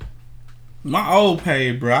 My old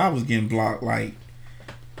page, bro, I was getting blocked. Like,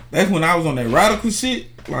 that's when I was on that radical shit.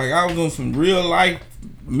 Like, I was on some real life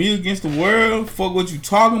me against the world. Fuck what you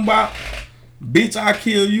talking about. Bitch, I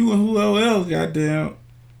kill you and whoever else, goddamn.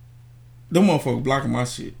 Them motherfuckers blocking my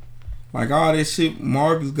shit. Like, all that shit,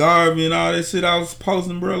 Marcus Garvey and all that shit I was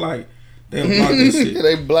posting, bro. Like, they block that shit.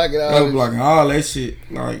 They blocking all They were blocking all that shit.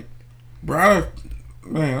 Like, bro,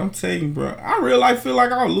 man, I'm telling you, bro. I really feel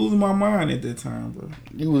like I was losing my mind at that time, bro.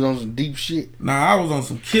 You was on some deep shit. Nah, I was on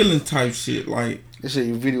some killing type shit. Like, they said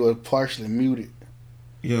your video was partially muted.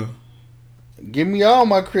 Yeah. Give me all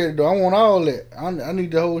my credit, though. I want all that. I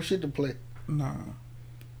need the whole shit to play. Nah.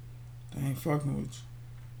 They ain't fucking with you.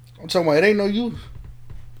 I'm talking about it ain't no use.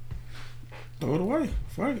 Throw it away.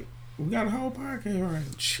 Fuck it. We got a whole podcast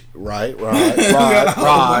right. We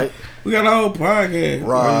got a whole podcast.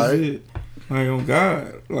 Right. Like, oh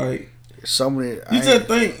God. Like, some of it. You just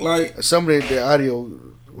think, like. Some of the audio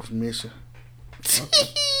was missing.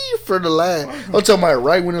 For the live. I'm talking about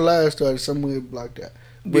right when the live started, some of it blocked out.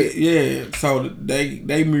 But yeah, so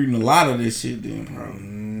they muting a lot of this shit then, bro.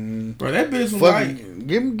 Bro, that bitch was like.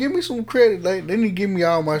 Give me some credit. They need to give me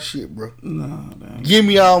all my shit, bro. Nah, damn. Give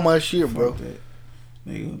me all my shit, bro. That.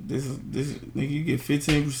 Nigga, this is nigga, you get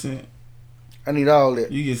 15%. I need all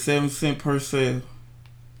that. You get 7 cents per sale.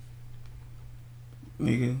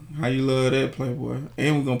 Nigga, how you love that, Playboy?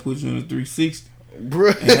 And we're gonna put you in a 360.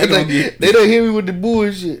 Bro, they don't hit me with the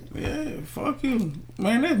bullshit. Yeah, fuck you.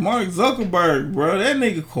 Man, that's Mark Zuckerberg, bro. That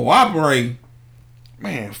nigga cooperating.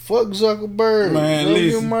 Man, fuck Zuckerberg. Man, don't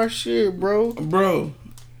listen. get my shit, bro. Bro,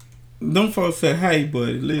 them folks said, hey,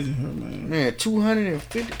 buddy, listen here, man. Man,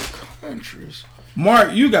 250 countries.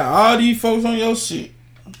 Mark, you got all these folks on your shit.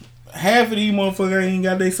 Half of these motherfuckers ain't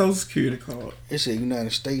got their social security card. It said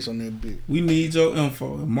United States on that bitch. We need your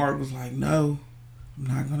info. And Mark was like, no, I'm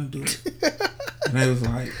not gonna do it. And they was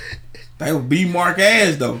like, they would beat Mark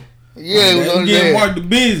ass though. Yeah, like, it was they on were getting that. Mark the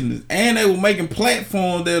business. And they were making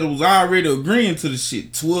platforms that was already agreeing to the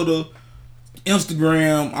shit. Twitter,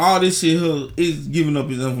 Instagram, all this shit here is giving up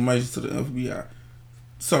his information to the FBI.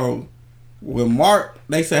 So when Mark,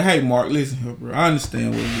 they say, hey Mark, listen here, bro. I understand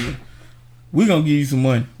what it is. We gonna give you some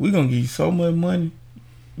money. We gonna give you so much money.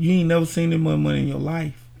 You ain't never seen that much money in your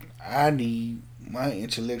life. I need my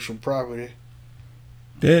intellectual property.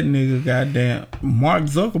 That nigga, goddamn, Mark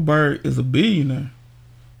Zuckerberg is a billionaire.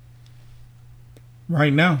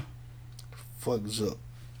 Right now. Fucks up.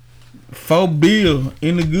 $4 billion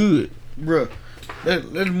in the good. Bruh,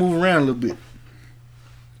 let's move around a little bit.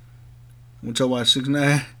 We talk about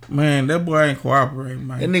 6ix9ine. Man, that boy ain't cooperating,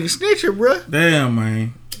 man. That nigga snitching, bro. Damn,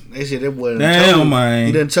 man. They said that boy man.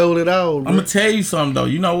 He done told it all, bro. I'm gonna tell you something though.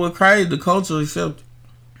 You know what crazy? The culture accepted.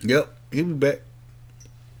 Yep, he'll be back.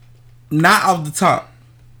 Not off the top.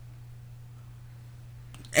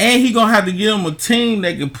 And he gonna have to give him a team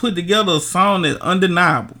that can put together a song that's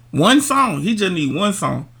undeniable. One song. He just need one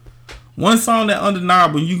song. One song that's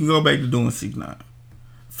undeniable, and you can go back to doing 6ix9ine.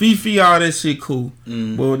 Fifi, all that shit cool.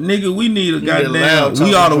 But nigga, we need a goddamn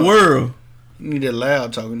We Are the World. You need that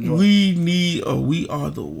loud talking joint. We Are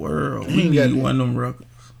the World. We need one of them records.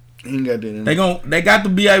 He ain't got that in there. They got to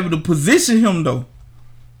be able to position him though.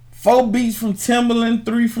 4 beats from Timbaland,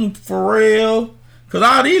 3 from Pharrell. Cause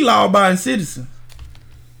all these law-abiding citizens.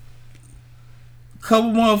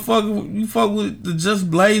 Couple motherfuckers, you fuck with the Just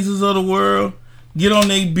Blazers of the world. Get on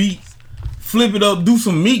their beats. Flip it up, do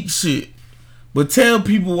some Meek shit. But tell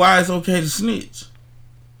people why it's okay to snitch.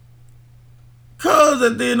 Cause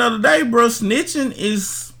at the end of the day, bro, snitching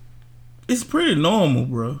is pretty normal,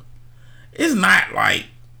 bro. It's not like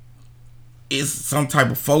it's some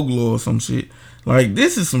type of folklore or some shit. Like,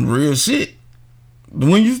 this is some real shit.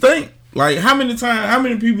 When you think, like, how many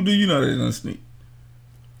people do you know that done snitch?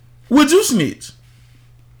 Would you snitch?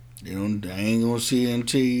 I ain't gonna sit and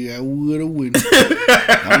tell you I would or wouldn't.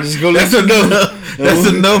 I'm just gonna let you know. That's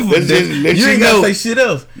enough. You ain't gotta say shit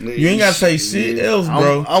else. You ain't gotta say shit else,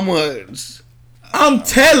 bro. I'm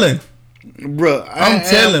telling, bro. I'm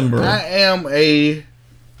telling, bro. I am a,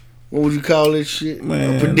 what would you call this shit?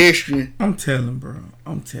 Man, a pedestrian. I'm telling, bro.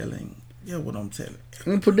 I'm telling. Yeah, what I'm telling.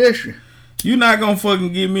 I'm a pedestrian. You not gonna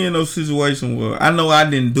fucking get me in no situation where I know I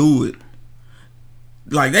didn't do it.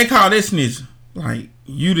 Like, they call that snitching. Like,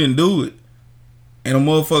 you didn't do it, and a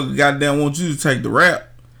motherfucker goddamn want you to take the rap,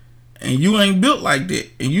 and you ain't built like that,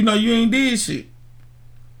 and you know you ain't did shit.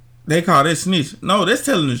 They call that snitching. No, that's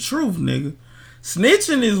telling the truth, nigga.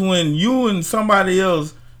 Snitching is when you and somebody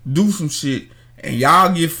else do some shit, and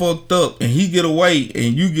y'all get fucked up, and he get away,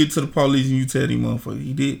 and you get to the police, and you tell him motherfucker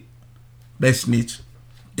he did. That's snitching.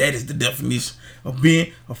 That is the definition of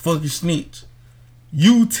being a fucking snitch.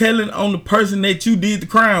 You telling on the person that you did the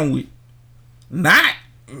crime with. Not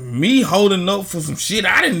me holding up for some shit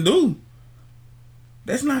I didn't do.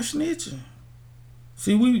 That's not snitching.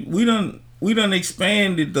 See, we done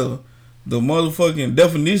expanded the motherfucking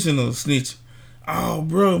definition of snitching. Oh,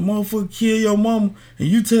 bro, motherfucker kill your mama and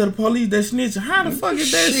you tell the police that's snitching. How the fuck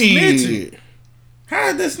is that snitching? How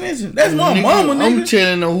is that snitching? That's my mama, nigga. I'm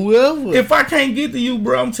telling whoever. If I can't get to you,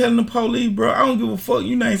 bro, I'm telling the police, bro. I don't give a fuck.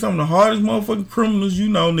 You name some of the hardest motherfucking criminals you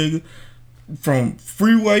know, nigga. From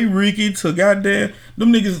Freeway Ricky to goddamn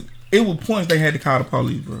them niggas, it was points they had to call the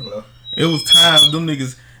police, bro. It was times them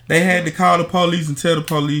niggas they had to call the police and tell the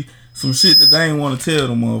police some shit that they ain't want to tell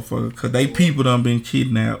them motherfucker cause they people done been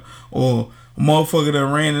kidnapped or a motherfucker that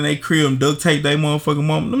ran in they crib and duct tape they motherfucking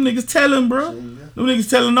mama. Them niggas telling, bro. Them niggas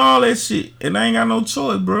telling all that shit and they ain't got no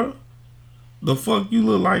choice, bro. The fuck you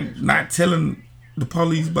look like not telling the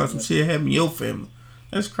police about some shit happening in your family?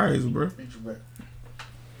 That's crazy, bro.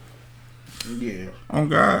 Yeah. Oh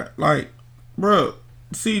God, like, bro,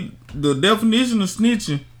 see, the definition of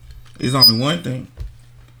snitching is only one thing.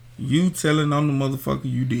 You telling on the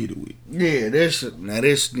motherfucker you did it with. Yeah, that's snitching. That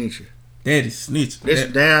is snitching.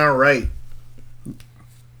 That's downright.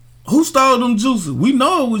 Who stole them juices? We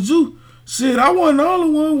know it was you. Shit, I wasn't the only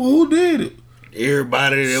one. Well, who did it?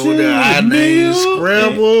 Everybody that was the I name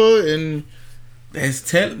Scrabble and that's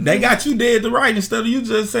they got you dead to right instead of you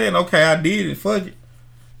just saying, okay, I did it, fuck it.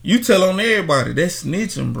 You tell on everybody. That's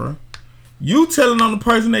snitching, bro. You telling on the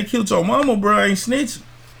person that killed your mama, bro, ain't snitching.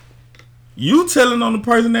 You telling on the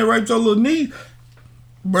person that raped your little niece,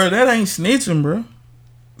 bro, that ain't snitching, bro.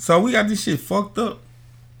 So we got this shit fucked up.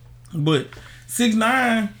 But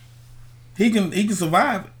 6ix9ine, he can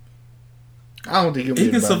survive it. I don't think he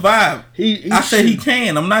can survive. I say he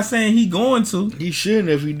can. I'm not saying he going to. He shouldn't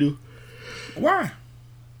if he do. Why?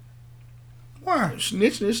 Why?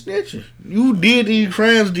 Snitching is snitching. You did these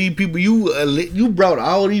crimes to these people. You brought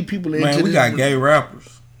all these people into Man, we got gay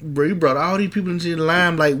rappers. Bro, you brought all these people into the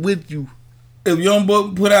limelight with you. If Young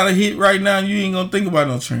Buck put out a hit right now, you ain't gonna think about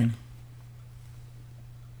no training.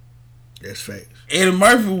 That's facts. Eddie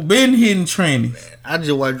Murphy been hitting trainings. I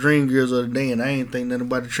just watched Dreamgirls the other day and I ain't think nothing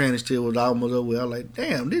about the trainings till it was almost over. I was like,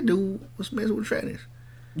 damn, this dude was messing with trainings.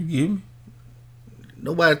 You get me?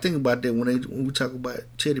 Nobody think about that when we talk about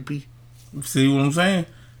Teddy P. See what I'm saying?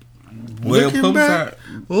 Well, publicized.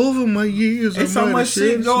 Over my years, there's so much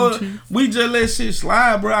shit going. We just let shit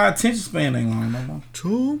slide, bro. Our attention span ain't long no more.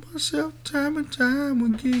 Told myself time and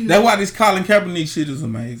time again. That's why this Colin Kaepernick shit is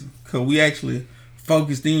amazing. Cause we actually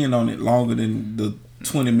focused in on it longer than the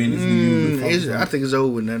 20 minutes. I think it's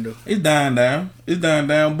over now though. It's dying down.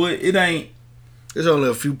 But it ain't. There's only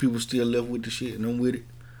a few people still left with the shit, and I'm with it.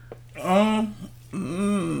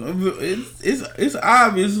 It's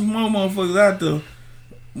obvious. There's more motherfuckers out there.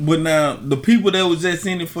 But now the people that was just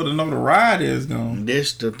in it for the notoriety is gone.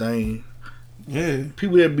 That's the thing. Yeah.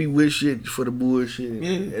 People that be with shit for the bullshit.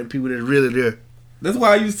 Yeah. And people that's really there. That's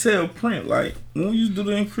why I used to tell Print, like, when we used to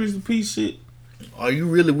do the Increase the Peace shit. Are you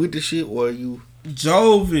really with the shit or are you?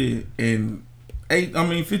 Jovi and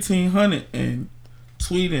 1500 and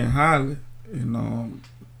Tweet and Holly and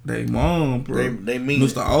they mom, bro. They mean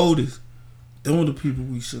Mr. Otis. Them were the people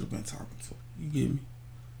we should have been talking to. You get me?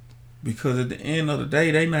 Because at the end of the day,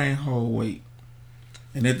 they ain't hold weight.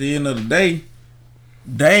 And at the end of the day,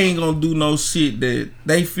 they ain't gonna do no shit that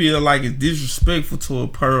they feel like is disrespectful to a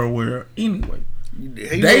pearl wearer anyway.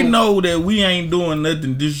 They know that we ain't doing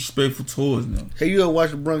nothing disrespectful towards them. Have you ever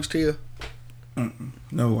watched The Bronx Tale?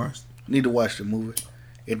 Never watched. Need to watch the movie.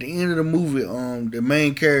 At the end of the movie, the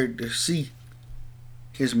main character C,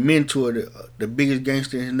 his mentor, the biggest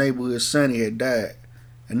gangster in his neighborhood, Sonny, had died.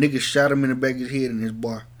 A nigga shot him in the back of his head in his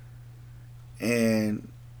bar. And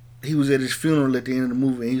he was at his funeral at the end of the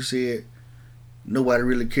movie, and he said, "Nobody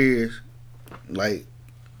really cares." Like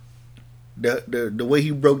the way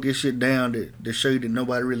he broke this shit down to show you that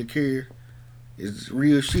nobody really cares is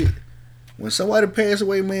real shit. When somebody pass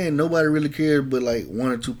away, man, nobody really cares, but like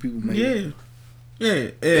one or two people, man. Yeah.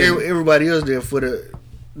 Everybody else there for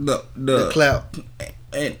the clout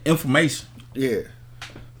and information. Yeah.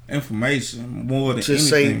 Information more than to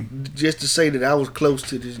anything. Just to say that I was close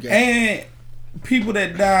to this guy. And people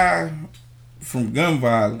that die from gun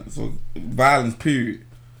violence or violence, period,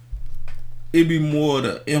 it be more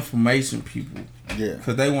the information people. Yeah.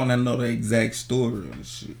 Because they want to know the exact story of the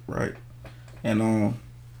shit, right? And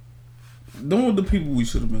them were the people we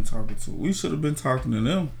should have been talking to. We should have been talking to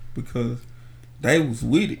them because they was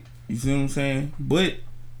with it. You see what I'm saying? But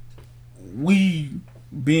we,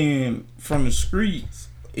 being from the streets,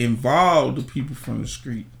 involved the people from the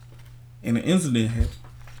street, and the incident happened.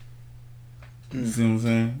 You see what I'm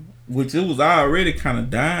saying? Which it was already kind of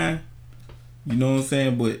dying. You know what I'm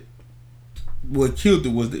saying? But what killed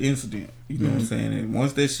it was the incident. You know what I'm saying? And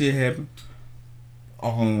once that shit happened,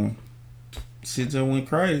 shit just went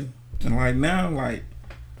crazy. And like now, like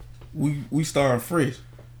we started fresh.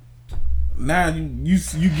 Now you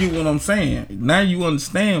get what I'm saying. Now you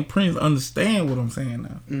understand. Prince understand what I'm saying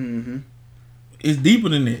now. Mm-hmm. It's deeper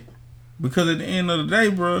than that. Because at the end of the day,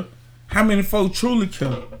 bro, how many folks truly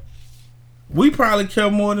care? We probably care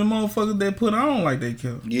more than motherfuckers that put on like they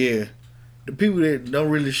care. Yeah. The people that don't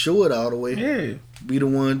really show it all the way. Yeah. Be the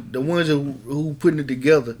ones who putting it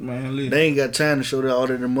together. Man, listen. They ain't got time to show all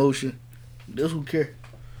that emotion. That's who care.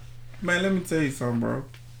 Man, let me tell you something, bro.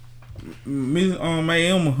 Me,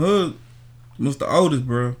 Emma hug Mr. Otis,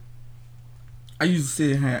 bro. I used to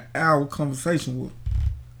sit and have an hour conversation with him.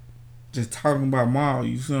 Just talking about Maul,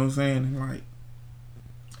 you see what I'm saying? And like,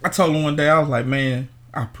 I told him one day, I was like, man,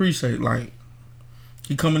 I appreciate, like,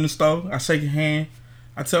 he come in the store, I shake his hand,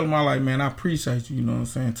 I tell him, I like, man, I appreciate you, you know what I'm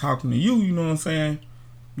saying, talking to you, you know what I'm saying?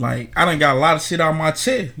 Like, I done got a lot of shit out my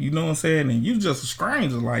chest, you know what I'm saying? And you just a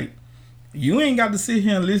stranger, like, you ain't got to sit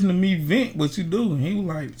here and listen to me vent what you do. And he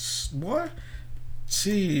was like, boy,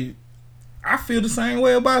 shit, I feel the same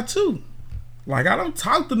way about you. Like, I don't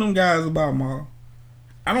talk to them guys about Maul.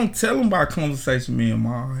 I don't tell them about conversation me and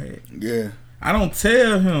Maul had. Yeah. I don't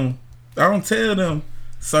tell them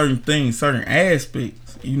certain things, certain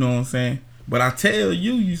aspects, you know what I'm saying? But I tell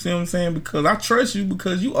you, you see what I'm saying? Because I trust you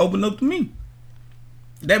because you open up to me.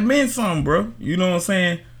 That meant something, bro. You know what I'm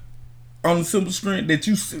saying? On the simple strength that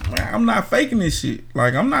you, man, I'm not faking this shit.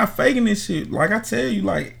 Like, I'm not faking this shit. Like, I tell you,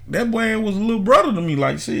 like, that boy was a little brother to me.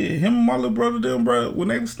 Like, shit, him and my little brother, them, bro, when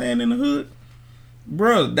they was standing in the hood,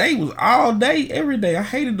 bro, they was all day, every day. I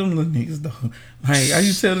hated them little niggas, though. Like, I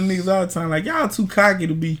used to tell the niggas all the time, like, y'all too cocky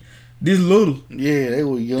to be this little. Yeah, they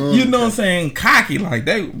were young. You know what I'm saying? Cocky. Like,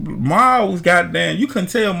 Ma was goddamn, you couldn't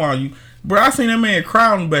tell Ma. Bro, I seen that man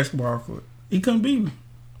cry on the basketball court. He couldn't beat me.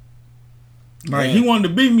 Like, he wanted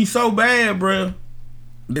to beat me so bad, bro,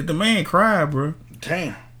 that the man cried, bro.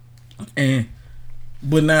 Damn.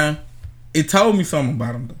 But now, it told me something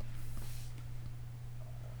about him, though.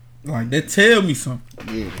 Like, that tell me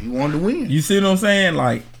something. Yeah, he wanted to win. You see what I'm saying?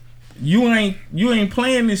 Like, you ain't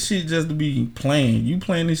playing this shit just to be playing. You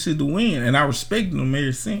playing this shit to win. And I respect him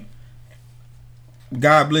ever since.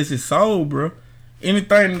 God bless his soul, bro.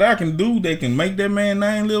 Anything that I can do that can make that man's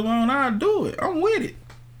name live on, I'll do it. I'm with it.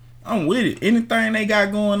 Anything they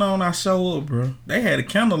got going on, I show up, bro. They had a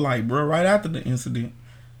candlelight, bro, right after the incident.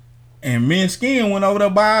 And me and Skin went over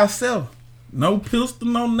there by ourselves. No pistol,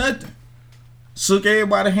 no nothing. Shook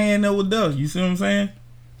everybody's hand that was there. You see what I'm saying?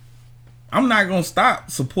 I'm not gonna stop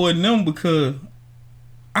supporting them because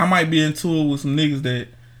I might be into it with some niggas that,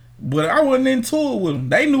 but I wasn't into it with them.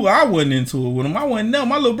 They knew I wasn't into it with them. I wasn't there.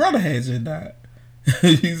 My little brother had just died.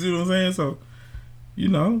 You see what I'm saying? So, you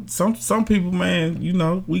know, some people, man, you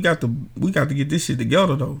know, we got to get this shit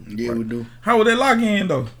together though. Yeah, like, we do. How would that lock in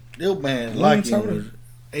though? That man lock in was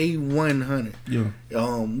A100.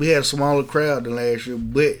 Yeah. We had a smaller crowd than last year,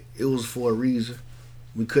 but it was for a reason.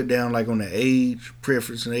 We cut down like on the age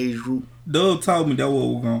preference and age group. Doug told me that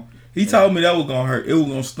was going. He told me that was gonna hurt. It was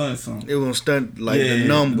gonna stunt something. It was gonna stunt like the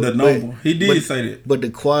number. The number. He did say that. But the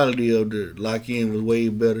quality of the lock in was way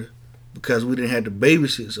better because we didn't have to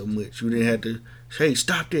babysit so much. We didn't have to hey,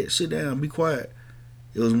 stop that, sit down, be quiet.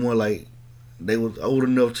 It was more like they was old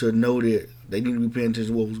enough to know that they need to be paying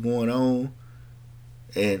attention to what was going on.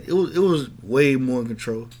 And it was way more in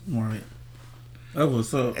control. Right. That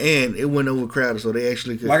was up. And it went overcrowded, so they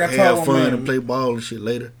actually could like have fun and play ball and shit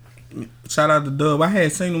later. Shout out to Dub. I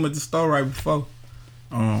had seen him at the store right before.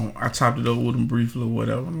 I chopped it up with him briefly or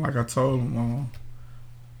whatever. Like I told him,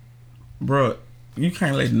 bro, you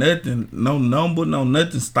can't let nothing, no number, no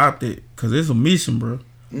nothing stop that, cause it's a mission, bro.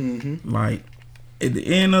 Mm-hmm. Like at the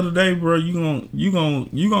end of the day, bro, you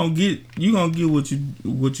gonna get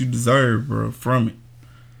what you deserve, bro, from it.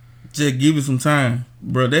 Just give it some time,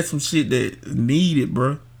 bro. That's some shit that needed,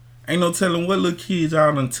 bro. Ain't no telling what little kids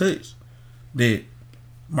y'all done touched that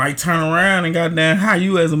might turn around and goddamn hire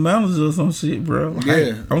you as a manager or some shit, bro. Like,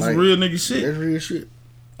 yeah, on some real nigga shit. That's real shit.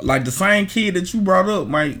 Like the same kid that you brought up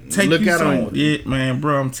might take Look you somewhere. on Yeah, man,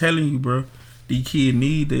 bro. I'm telling you, bro. These kids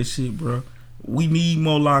need that shit, bro. We need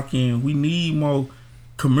more lock-in. We need more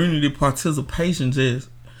community participation, just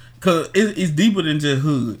cause it's deeper than just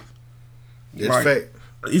hood. That's like, fact.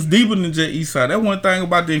 It's deeper than just East Side. That's one thing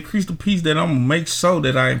about the increase the piece that I'm gonna make sure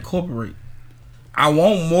that I incorporate. I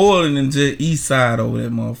want more than just East Side over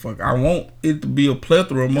that motherfucker. I want it to be a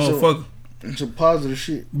plethora of motherfuckers. It's a positive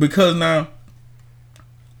shit. Because now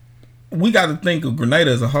we got to think of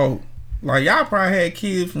Grenada as a whole. Like y'all probably had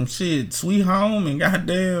kids from shit Sweet Home and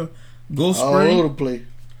goddamn Gulf Spring all over the place.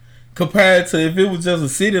 Compared to if it was just a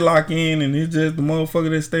city lock in and it's just the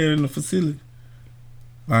motherfucker that stayed in the facility.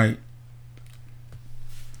 Like,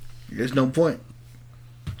 there's no point.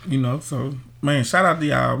 You know, so man, shout out to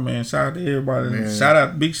y'all, man. Shout out to everybody. Man.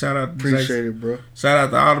 Big shout out to Appreciate Jason. it, bro. Shout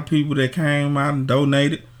out to all the people that came out and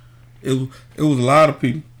donated. It was a lot of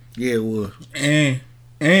people. Yeah, it was. And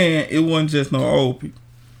it wasn't just no old people.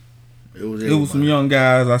 It was some young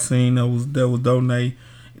guys I seen that was donating.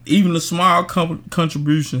 Even the small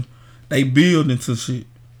contribution, they build into shit.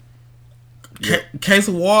 Case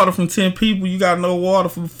of water from 10 people, you got no water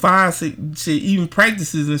for 5, 6 shit, even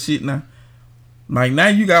practices and shit now. Like now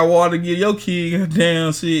you got water to get your kid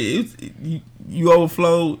goddamn shit. You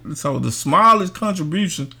overflow. So the smallest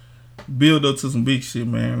contribution build up to some big shit,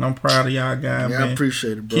 man. I'm proud of y'all guys, man. I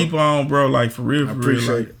appreciate it, bro. Keep on, bro. Like for real, I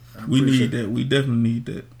appreciate it. We need that. We definitely need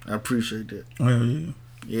that. I appreciate that. Hell yeah.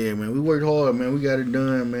 Yeah, man. We worked hard, man. We got it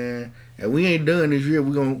done, man. And we ain't done this year.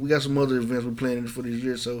 We got some other events we're planning for this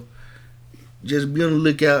year. So just be on the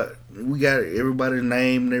lookout. We got everybody's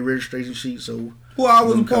name and their registration sheet. So who I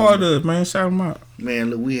was a part of, man? Shout them out.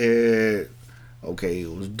 Man, look, we had it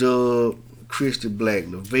was Dub, Christy Black,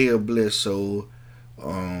 LaVelle Bledsoe,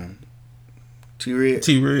 T-Red.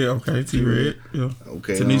 Okay, T-Red. Yeah.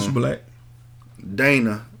 Okay. Tanisha Black.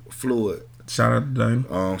 Dana Floyd. Shout out to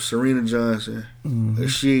Dana. Serena Johnson.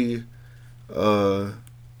 Ashia.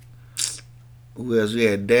 Who else? We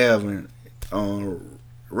had Davin.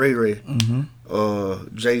 Ray Ray.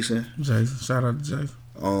 Jason. Shout out to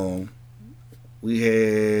Jason. We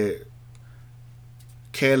had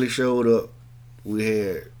Callie showed up. We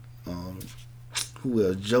had who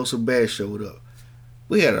else? Joseph Bass showed up.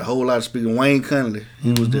 We had a whole lot of speakers. Wayne Cunley,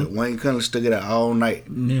 he was there. Wayne Cunley stuck it out all night.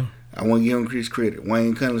 Yeah. I want to give him Chris credit.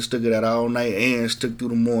 Wayne Cunley stuck it out all night and stuck through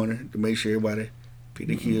the morning to make sure everybody pick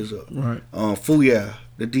their kids up. Right. Fouya,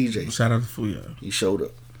 the DJ. Shout out to Fouya. He showed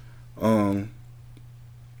up. Man,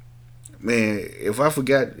 if I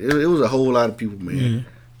forgot, it was a whole lot of people, man. Yeah.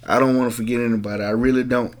 I don't want to forget anybody. I really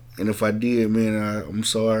don't. And if I did, man, I'm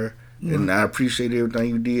sorry. And I appreciate everything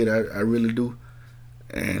you did. I really do.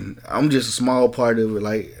 And I'm just a small part of it.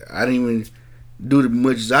 Like, I didn't even do as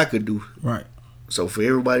much as I could do. Right. So for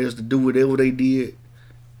everybody else to do whatever they did,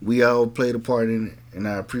 we all played a part in it. And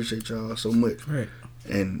I appreciate y'all so much. Right.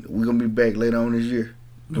 And we're going to be back later on this year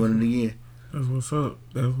doing it again. That's what's up.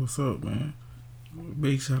 That's what's up, man.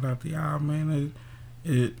 Big shout out to y'all, man.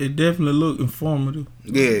 It definitely looked informative.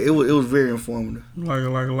 Yeah, it was very informative. Like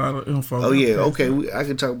a lot of info. Oh yeah, okay. I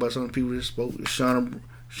can talk about some of the people that spoke.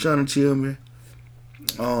 Shauna Tillman,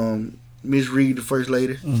 Miss Reed, the first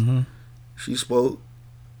lady. Mm-hmm. She spoke.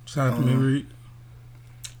 Shout out to Miss Reed.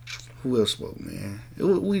 Who else spoke, man?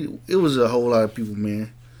 It was a whole lot of people,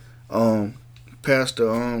 man.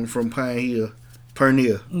 Pastor from Pine Hill,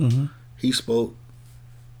 Pernell. Mm-hmm. He spoke.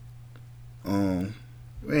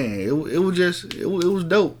 Man, it was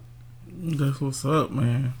dope. That's what's up,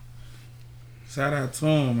 man. Shout out to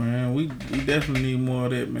him, man. We definitely need more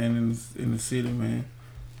of that, man, in the city, man.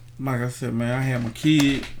 Like I said, man, I had my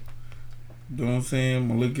kid. You know what I'm saying?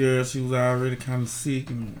 My little girl, she was already kind of sick,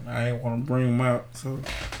 and I didn't want to bring them out. So, you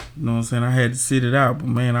know what I'm saying? I had to sit it out. But,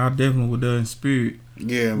 man, I definitely was there in spirit.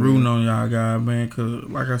 Yeah, man. Rooting on y'all guys, man. Because,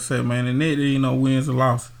 like I said, man, in that, there ain't no wins or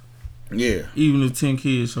losses. Yeah. Even if 10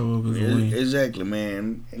 kids show up, it's a win. Exactly,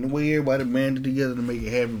 man. And the way everybody banded together to make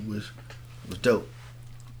it happen was dope.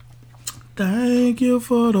 Thank you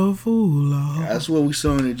for the fool. That's what we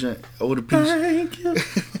sung it, over the pizza. Thank you.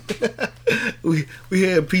 we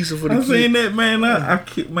had pizza for the kids. I seen that, man. I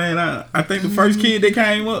think the first kid that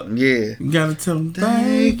came up. Yeah. You gotta tell him,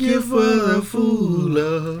 thank you for the fool,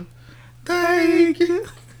 love. Thank you.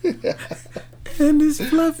 And it's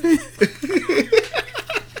fluffy.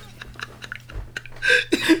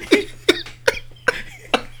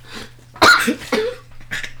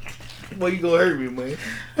 Boy, you gonna hurt me, man.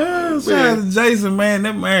 Shout out to Jason, man.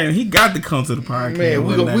 That man, he got to come to the podcast. Man,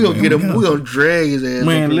 we gonna get him. We gonna drag his ass.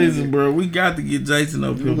 Man, listen, bro. We got to get Jason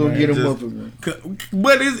up here. We gonna get him up here, man.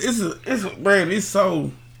 But it's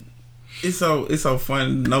so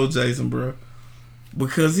funny to know Jason, bro,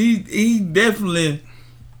 because he definitely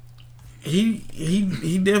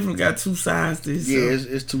definitely got two sides to his. Yeah,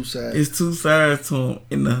 it's two sides. It's two sides to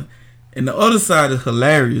him, and the other side is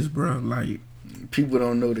hilarious, bro. Like. People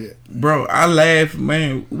don't know that. Bro, I laugh,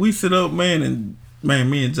 man. We sit up, man, and man,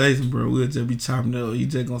 me and Jason, bro, we'll just be chopping up. He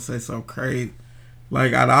just gonna say something crazy.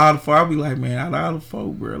 Like, out of all the four, I'll be like, man, out of all the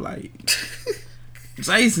four, bro, like,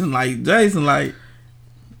 Jason, like,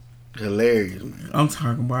 hilarious, man. I'm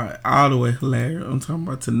talking about all the way hilarious. I'm talking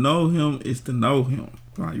about to know him is to know him.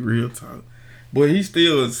 Like, real talk. But he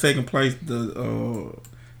still in second place,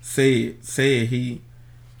 said he.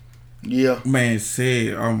 Yeah. Man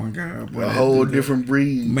said, oh my God, bro. A whole different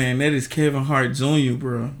breed. Man, that is Kevin Hart Jr.,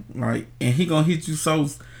 bro. Like, and he gonna hit you so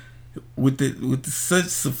with such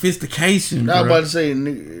sophistication, bro. I was about to say,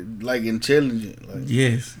 like, intelligent. Like.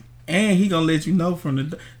 Yes. And he gonna let you know from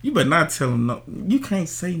the... You better not tell him no. You can't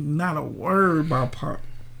say not a word about Pac.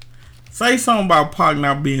 Say something about Pac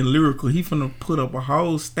not being lyrical. He finna put up a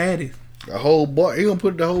whole status. A whole bar. He gonna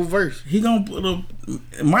put the whole verse. He gonna put up...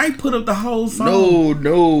 Might put up the whole song.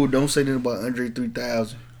 No. Don't say that about Andre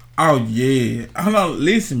 3000. Oh, yeah. Hold on.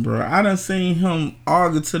 Listen, bro. I done seen him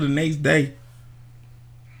argue to the next day.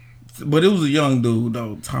 But it was a young dude,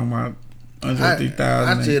 though, talking about Andre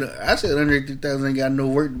 3000. I said Andre 3000 ain't got no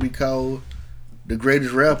work to be called the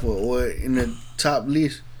greatest rapper or in the top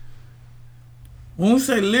list. When we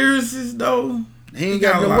say lyricist, though, he ain't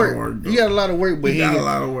got no work. He got a lot of work, but he got a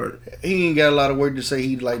lot of work. He ain't got a lot of work to say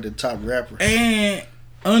he's like the top rapper. And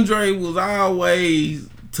Andre was always,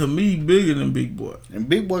 to me, bigger than Big Boy. And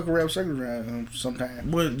Big Boy can rap second round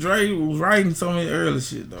sometimes. But Dre was writing some of his early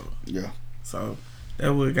shit, though. Yeah. So,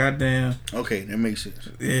 that was goddamn... Okay, that makes sense.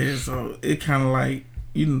 Yeah, so it kind of like...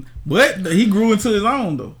 But he grew into his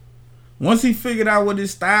own, though. Once he figured out what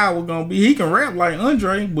his style was going to be, he can rap like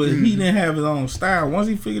Andre, but he didn't have his own style. Once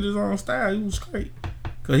he figured his own style, he was straight.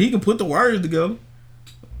 Because he can put the words together.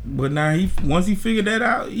 But now, once he figured that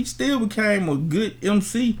out, he still became a good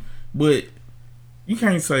MC. But you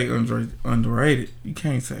can't say Andre underrated. You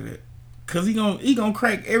can't say that. Because he gonna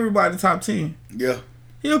crack everybody top 10. Yeah.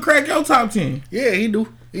 He'll crack your top 10. Yeah, he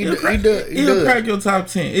do. He'll crack your top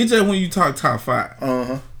 10. It's just when you talk top 5.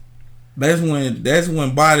 Uh-huh. That's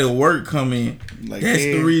when body of work come in. Like, that's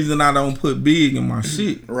the reason I don't put Big in my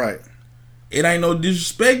shit. Right. It ain't no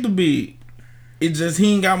disrespect to Big. It just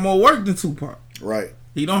he ain't got more work than Tupac. Right.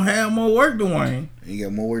 He don't have more work than Wayne. He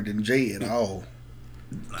got more work than Jay at all.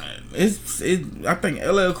 I think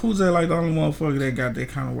LL Cool J like the only motherfucker that got that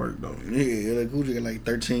kind of work though. Yeah, LL Cool J got like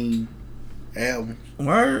 13 albums.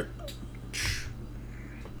 Word?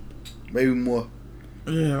 Maybe more.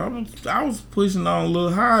 Yeah, I was pushing on a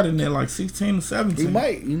little higher than that, like 16 or 17.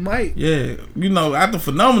 You might. Yeah, after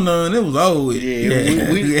Phenomenon, it was old.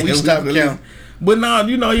 Yeah. We stopped counting. But no,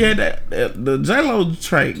 you had the J-Lo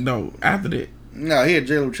track though. After that. No, he had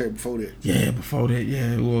J-Lo track before that. Yeah, before that.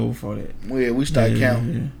 Yeah, it was before that. Well, yeah, we started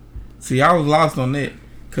counting. Yeah. See, I was lost on that,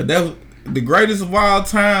 cause the greatest of all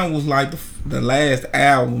time was like the last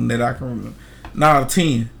album that I can remember. Nah,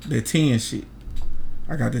 10. The 10 shit.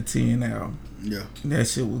 I got the 10 album. Yeah. That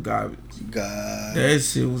shit was garbage. God. That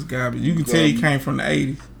shit was garbage. You can tell he came from the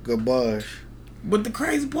 80s. Garbage. But the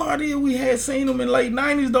crazy part is we had seen him in late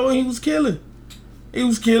 90s though, and he was killing. He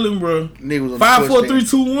was killing, bro. 5, 4, 3,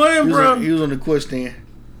 2, 1, bro. He was on the court stand.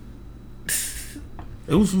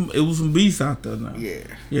 It was some beasts out there now. Yeah.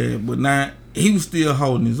 Yeah, but now he was still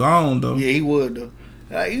holding his own though. Yeah, he was though.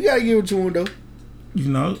 You gotta give it to him though. You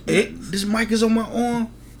know, this mic is on my arm.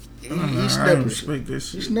 He snapping. I ain't respect that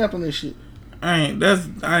shit. He snapping that shit. I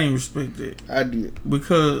ain't respect that. I did.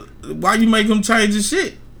 Because why you make him change his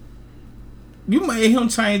shit? You made him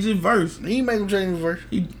change his verse. He made him change his verse.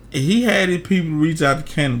 He had his people reach out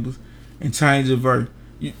to Cannabis and change his verse.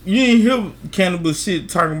 You ain't hear Cannabis shit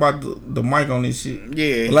talking about the mic on this shit.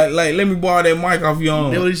 Yeah. Like let me borrow that mic off your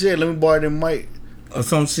own. That's what he said. Let me borrow that mic. Or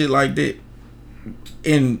some shit like that.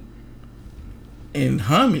 In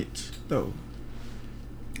homage though.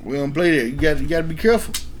 We don't play that. You gotta be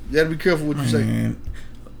careful. You gotta be careful what you say.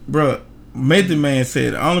 Bruh, Method Man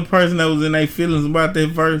said the only person that was in their feelings about that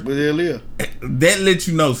verse was LL. That let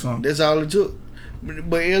you know something. That's all it took.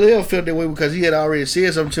 But LL felt that way because he had already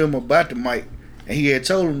said something to him about the mic. And he had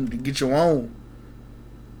told him to get your own.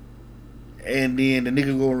 And then the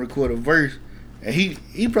nigga go and record a verse. And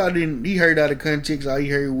he probably didn't, he heard out of context. All he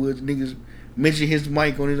heard was niggas mention his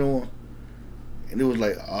mic on his arm. And it was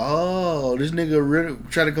like, oh, this nigga really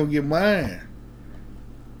trying to come get mine.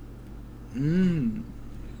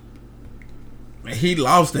 He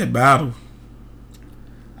lost that battle.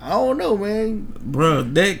 I don't know, man.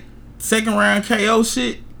 Bruh, that second round KO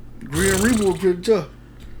shit. Grim Reaper was pretty tough.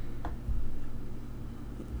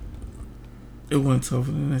 It wasn't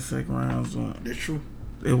tougher than that second round joint. That's true.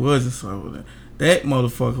 It wasn't tougher than that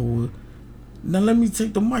motherfucker was. Now let me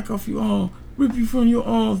take the mic off your arm, rip you from your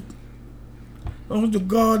arms. On your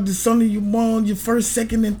guard, the son of your mom, your first,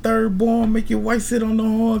 second, and third born, make your wife sit on the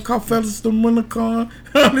horn, call fellas to run the car.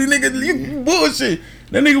 These niggas, you bullshit.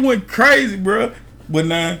 That nigga went crazy, bro. But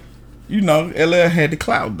now, you know, LL had the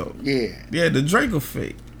clout though. Yeah. Yeah, the Drake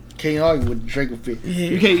effect. Can't argue with the Drake effect.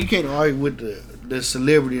 Yeah. You can't argue with the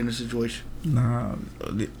celebrity in the situation. Nah,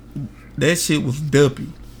 that shit was duppy.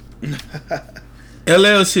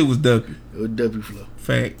 LL shit was duppy. It was duppy flow.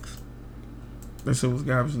 Facts. That shit was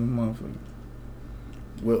garbage in the motherfucker.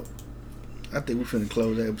 Well, I think we finna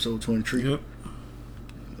close that episode 23. Yep.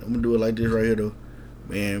 I'm gonna do it like this right here though.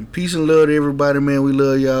 Man, peace and love to everybody, man. We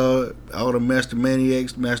love y'all. All the Master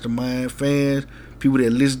Maniacs, Mastermind fans, people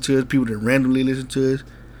that listen to us, people that randomly listen to us,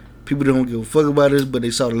 people that don't give a fuck about us, but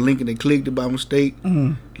they saw the link and they clicked it by mistake.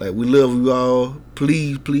 Mm-hmm. Like, we love you all.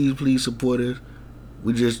 Please, please, please support us.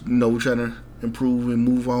 We just, we're trying to improve and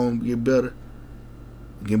move on, get better.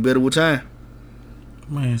 Get better with time.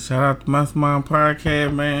 Man, shout out to Mastermind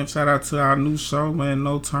Podcast, man. Shout out to our new show, man.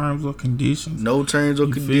 No Terms or Conditions. No Terms or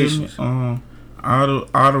Conditions. All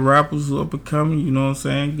the rappers up and coming, you know what I'm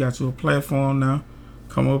saying? You got your platform now.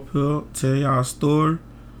 Come up here, tell y'all story.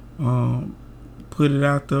 Put it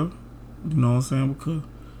out there. You know what I'm saying? Because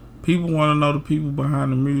people want to know the people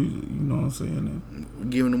behind the music, you know what I'm saying? We're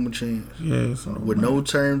giving them a chance. Yeah, so, with man, no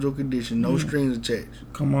terms or conditions, no strings attached.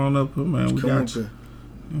 Come on up here, man. Just we got you.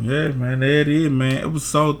 Yeah, man, there it is, man.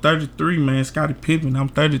 Episode 33, man. Scottie Pippen, I'm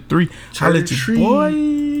 33. Holla at your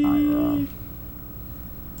boy.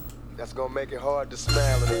 That's gonna make it hard to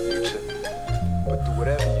smile in the future. But through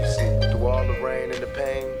whatever you see, through all the rain and the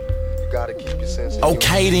pain, you gotta keep your sense of humor.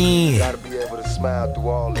 Okay, then. You gotta be able to smile through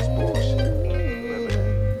all this bullshit. Remember that.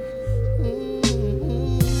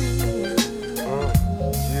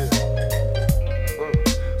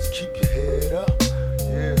 So keep your head up.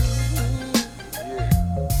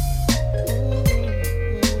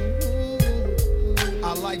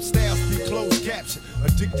 Our lifestyles be closed caption,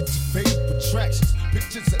 addicted to fake attractions.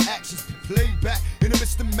 Pictures and actions be played back in the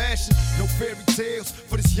midst of mashing. No fairy tales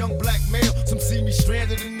for this young black male. Some see me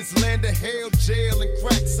stranded in this land of hell, jail and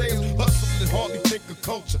crack sales. Hustling and hardly think of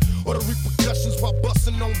culture or the repercussions while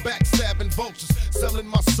busting on backstabbing vultures. Selling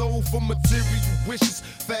my soul for material wishes,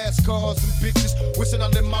 fast cars and bitches. Wishing I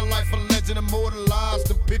lived my life a legend, immortalized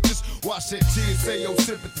in pictures. Watch that tears say your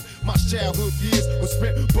sympathy. My childhood years were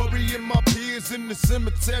spent burying my peers in the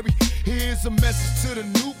cemetery. Here's a message to the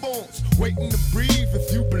newborns waiting to breathe.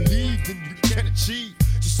 If you believe, then you can achieve.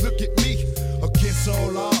 Just look at me, against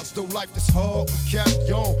all odds. Though life is hard, we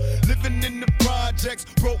carry on. Living in the projects,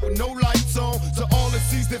 broke with no lights on. To all the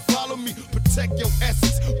seas that follow me, protect your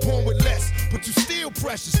essence. Born with less, but you still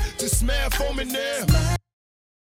precious. Just smell for me now.